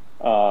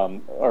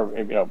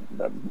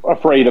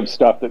 Afraid of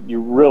stuff that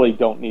you really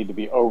don't need to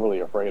be overly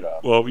afraid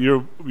of. Well,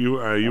 you're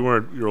a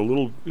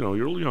little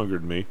younger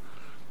than me.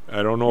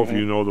 I don't know if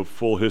you know the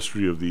full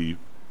history of the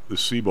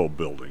SIBO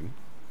building,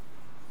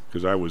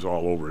 because I was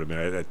all over it.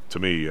 I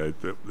mean,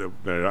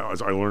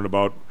 I learned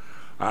about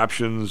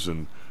options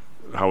and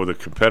how the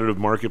competitive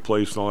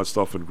marketplace and all that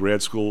stuff in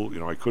grad school.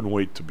 I couldn't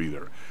wait to be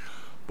there.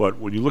 But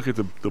when you look at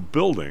the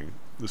building,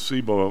 the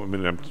SIBO, I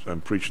mean,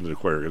 I'm preaching to the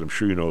choir because I'm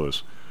sure you know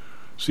this.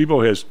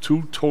 SIBO has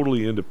 2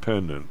 totally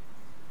independent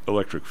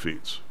electric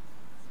feeds.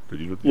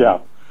 Did you? Yeah.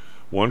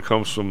 One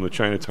comes from the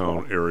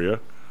Chinatown area,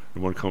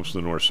 and one comes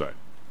from the north side.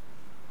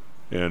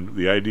 And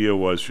the idea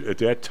was, at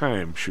that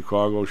time,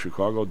 Chicago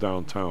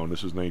downtown,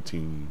 this is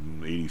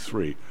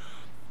 1983,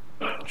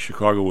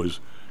 Chicago was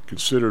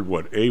considered,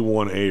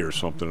 A1A or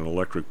something in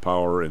electric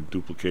power and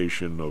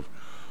duplication of,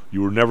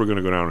 you were never going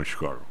to go down in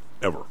Chicago,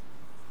 ever,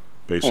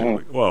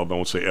 basically. Well, I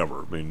won't say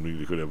ever. I mean,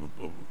 you could have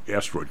an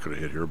asteroid could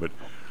have hit here, but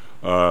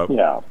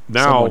now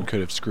someone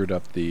could have screwed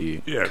up the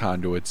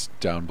conduits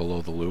down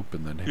below the loop,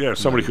 and then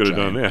somebody could have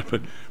done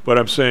that. But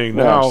I'm saying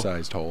now,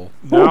 sized hole.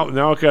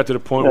 Now it got to the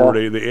point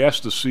where they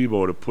asked the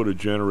SIBO to put a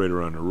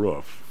generator on the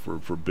roof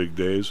for big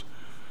days,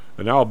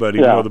 and now I'll bet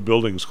even though the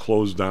building's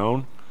closed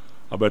down,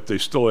 I'll bet they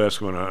still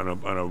ask them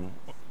on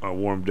a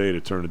warm day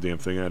to turn the damn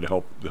thing on to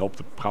help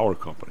the power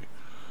company.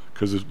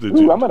 Because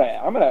I'm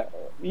gonna.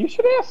 You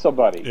should ask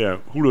somebody. Yeah,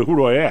 who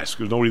do I ask?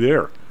 There's nobody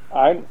there.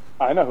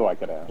 I know who I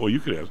could ask. Well, you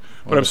could ask.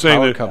 But I'm I'm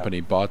saying the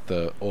company bought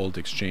the old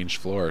exchange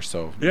floor,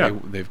 so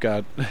they've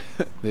got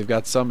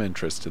some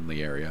interest in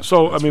the area.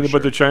 So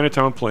but the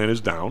Chinatown plant is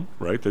down,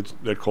 right?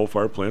 That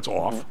coal-fired plant's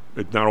off.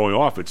 It's not only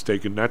off; it's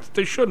taken. That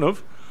they shouldn't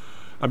have.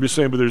 I'm just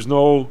saying, but there's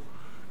no.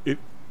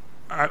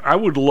 I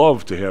would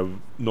love to have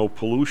no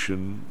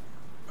pollution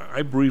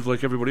I breathe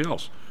like everybody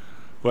else.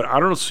 But I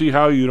don't see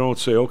how you don't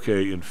say,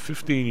 okay, in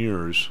 15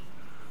 years,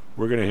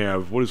 we're going to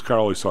have, what is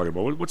Carl always talking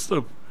about? What's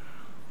the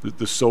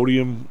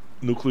sodium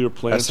nuclear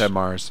plants?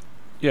 SMRs.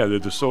 Yeah,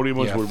 the sodium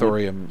ones,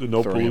 thorium, the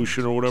no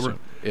pollution or whatever. So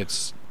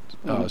it's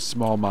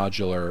small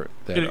modular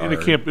that and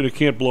it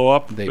can't blow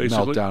up. They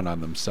basically melt down on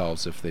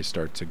themselves if they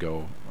start to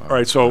go. All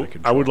right, so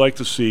I would like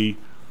to see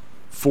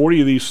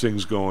 40 of these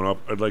things going up.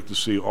 I'd like to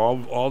see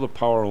all the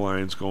power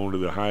lines going to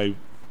the high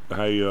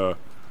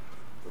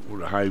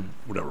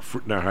whatever,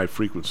 not high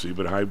frequency,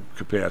 but high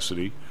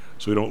capacity,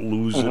 so we don't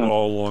lose it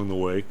all along the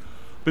way.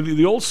 But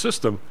the old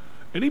system,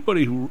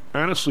 anybody who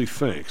honestly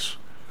thinks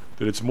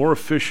that it's more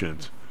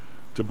efficient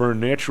to burn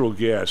natural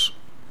gas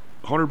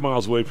 100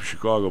 miles away from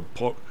Chicago,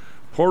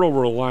 pour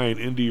over a line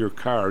into your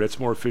car, that's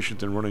more efficient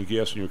than running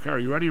gas in your car.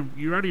 You're out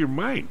of your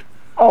mind.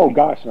 Oh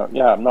gosh, no.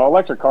 Yeah, no.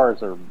 Electric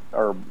cars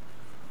are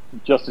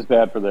just as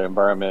bad for the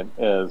environment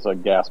as a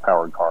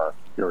gas-powered car.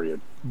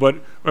 Period. But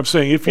I'm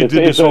saying if you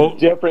it's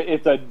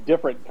a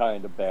different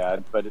kind of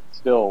bad, but it's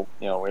still,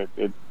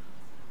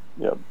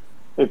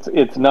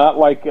 it's not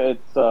like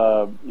it's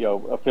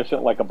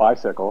efficient like a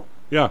bicycle.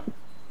 Yeah,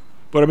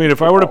 but I mean,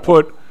 if all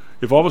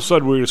of a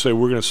sudden we're going to say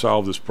we're going to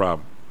solve this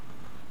problem,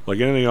 like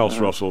anything else,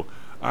 Russell,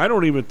 I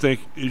don't even think,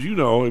 as you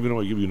know, even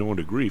though I give you no one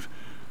to grief,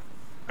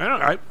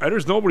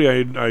 there's nobody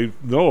I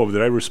know of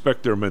that I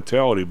respect their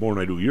mentality more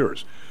than I do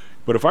yours.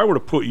 But if I were to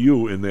put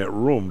you in that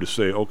room to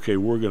say, okay,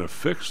 we're going to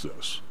fix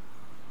this,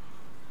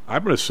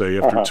 I'm going to say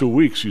after 2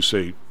 weeks, you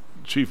say,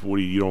 Chief, what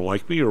you don't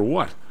like me or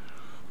what?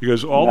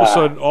 Because all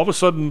of a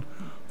sudden,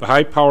 the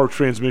high-power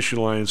transmission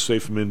lines, say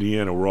from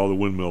Indiana, where all the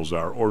windmills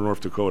are, or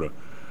North Dakota,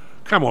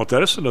 Commonwealth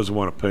Edison doesn't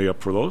want to pay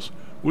up for those.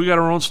 We got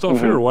our own stuff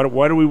here. Why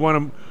do we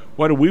want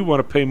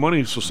to pay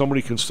money so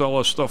somebody can sell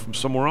us stuff from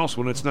somewhere else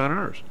when it's not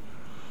ours?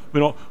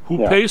 Who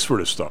pays for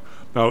this stuff?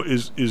 Now,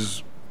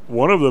 is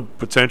one of the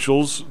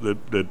potentials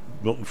that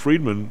Milton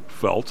Friedman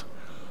felt,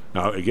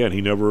 now again,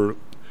 he never,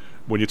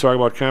 when you talk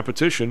about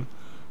competition,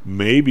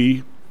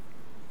 maybe,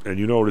 and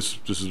this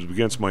is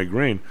against my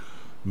grain,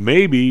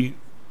 maybe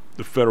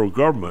the federal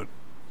government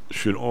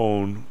should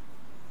own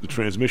the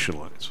transmission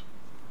lines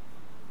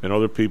and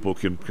other people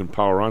can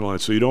power on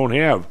lines, so you don't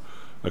have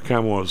a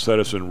Commonwealth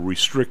Edison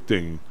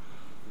restricting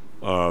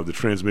the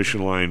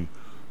transmission line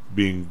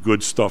being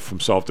good stuff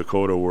from South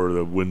Dakota where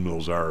the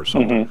windmills are or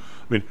something. I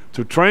mean,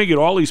 to try and get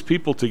all these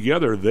people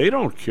together, they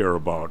don't care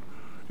about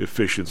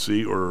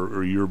efficiency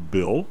or your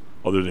bill,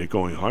 other than it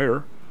going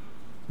higher.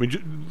 I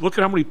mean, look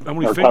at how many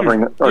fingers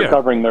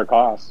covering their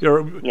costs.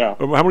 Yeah.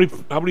 How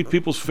many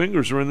people's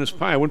fingers are in this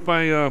pie? I went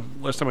by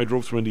last time I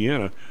drove through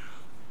Indiana.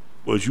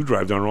 Well, as you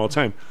drive down there all the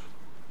time.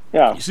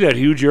 Yeah. You see that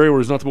huge area where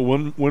there's nothing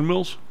but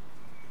windmills?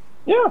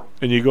 Yeah.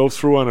 And you go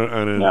through on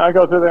a Yeah, I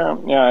go through there.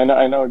 Yeah,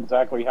 I know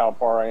exactly how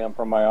far I am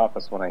from my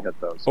office when I hit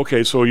those.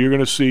 Okay, so you're going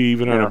to see,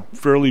 even on a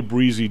fairly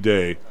breezy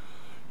day,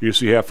 you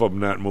see half of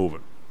them not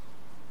moving.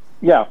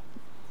 Yeah.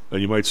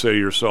 And you might say to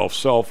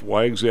yourself,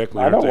 why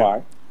exactly aren't they? I know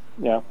why.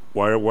 Yeah.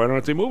 Why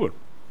aren't they moving?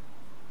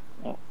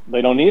 Well,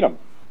 they don't need them.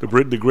 The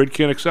grid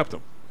can't accept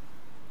them.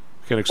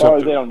 They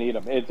don't need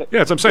them. That's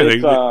what I'm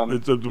saying.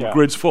 The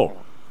grid's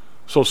full.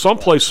 So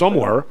someplace,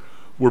 somewhere,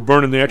 we're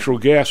burning natural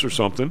gas or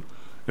something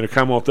in a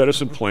Commonwealth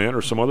Edison plant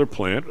or some other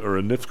plant or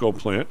a NIFCO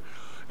plant,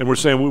 and we're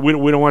saying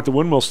we don't want the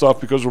windmill stuff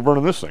because we're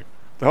burning this thing.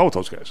 The hell with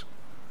those guys.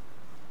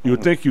 You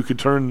would think you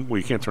could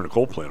you can't turn a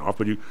coal plant off,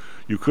 but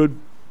you could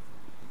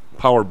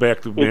power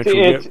back the natural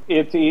gas.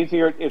 It's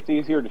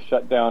easier to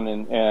shut down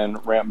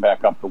and ramp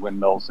back up the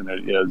windmills than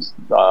it is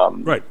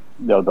the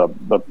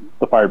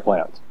fired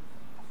plants.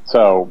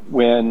 So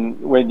when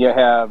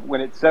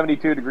it's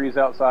 72 degrees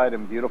outside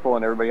and beautiful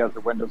and everybody has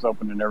their windows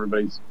open and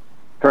everybody's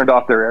turned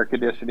off their air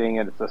conditioning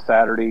and it's a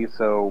Saturday,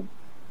 so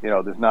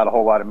there's not a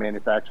whole lot of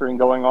manufacturing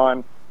going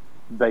on,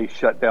 they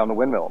shut down the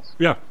windmills.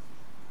 Yeah.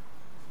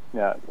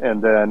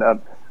 And then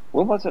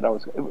when was it?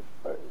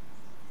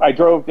 I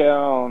drove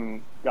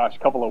down, a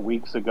couple of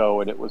weeks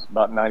ago, and it was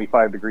about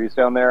 95 degrees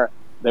down there.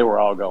 They were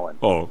all going.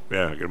 Oh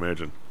yeah, I can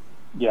imagine.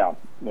 Yeah.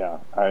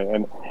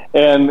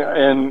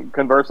 And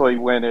conversely,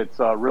 when it's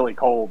really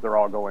cold, they're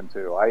all going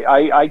too.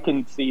 I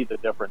can see the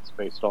difference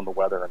based on the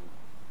weather,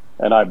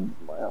 and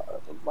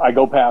I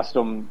go past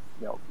them,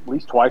 at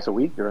least twice a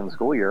week during the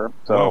school year.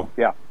 So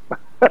yeah.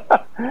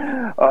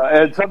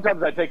 And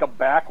sometimes I take a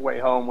back way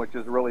home, which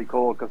is really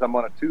cool because I'm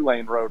on a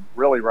 2-lane road,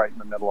 really right in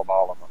the middle of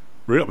all of them.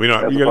 Really?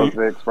 As opposed to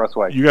the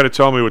expressway. You got to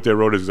tell me what that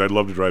road is, because I'd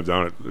love to drive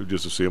down it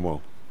just to see them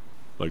all,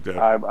 like that.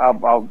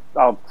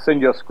 I'll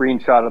send you a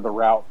screenshot of the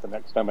route the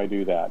next time I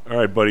do that. All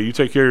right, buddy. You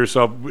take care of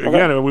yourself. Okay.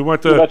 Again, we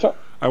want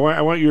I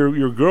want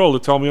your girl to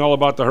tell me all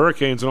about the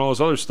hurricanes and all this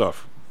other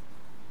stuff.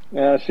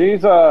 Yeah,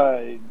 she's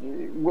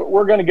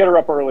we're going to get her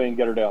up early and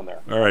get her down there.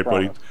 All right,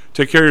 buddy.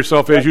 Take care of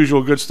yourself. As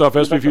usual, good stuff.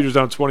 SP Futures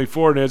down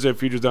 24, NASDAQ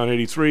Futures down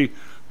 83.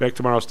 Back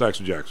tomorrow, Stocks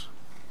and Jacks.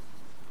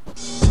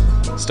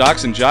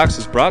 Stocks and Jocks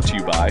is brought to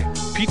you by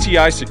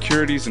PTI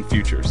Securities and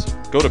Futures.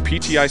 Go to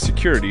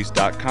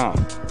PTIsecurities.com.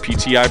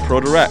 PTI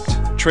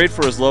ProDirect. Trade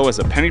for as low as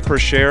a penny per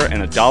share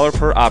and $1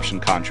 per option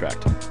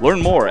contract.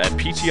 Learn more at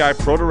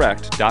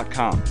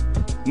PTIProDirect.com.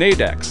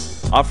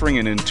 Nadex, offering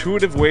an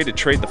intuitive way to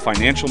trade the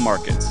financial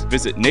markets.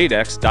 Visit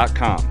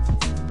nadex.com.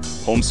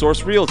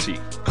 HomeSource Realty.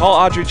 Call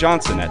Audrey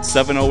Johnson at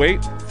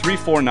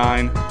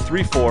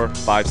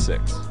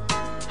 708-349-3456.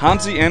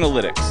 Hamzy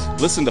Analytics.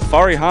 Listen to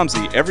Fari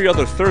Hamzy every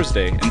other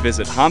Thursday and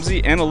visit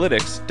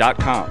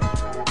HamzyAnalytics.com.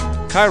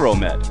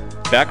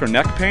 ChiroMed. Back or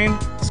neck pain?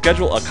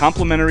 Schedule a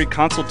complimentary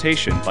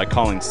consultation by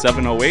calling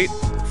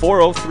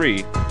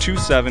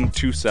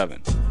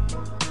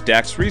 708-403-2727.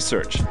 DAX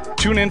Research.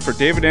 Tune in for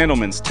David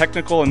Andelman's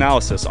technical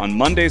analysis on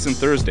Mondays and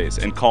Thursdays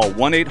and call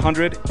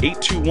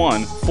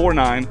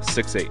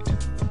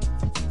 1-800-821-4968.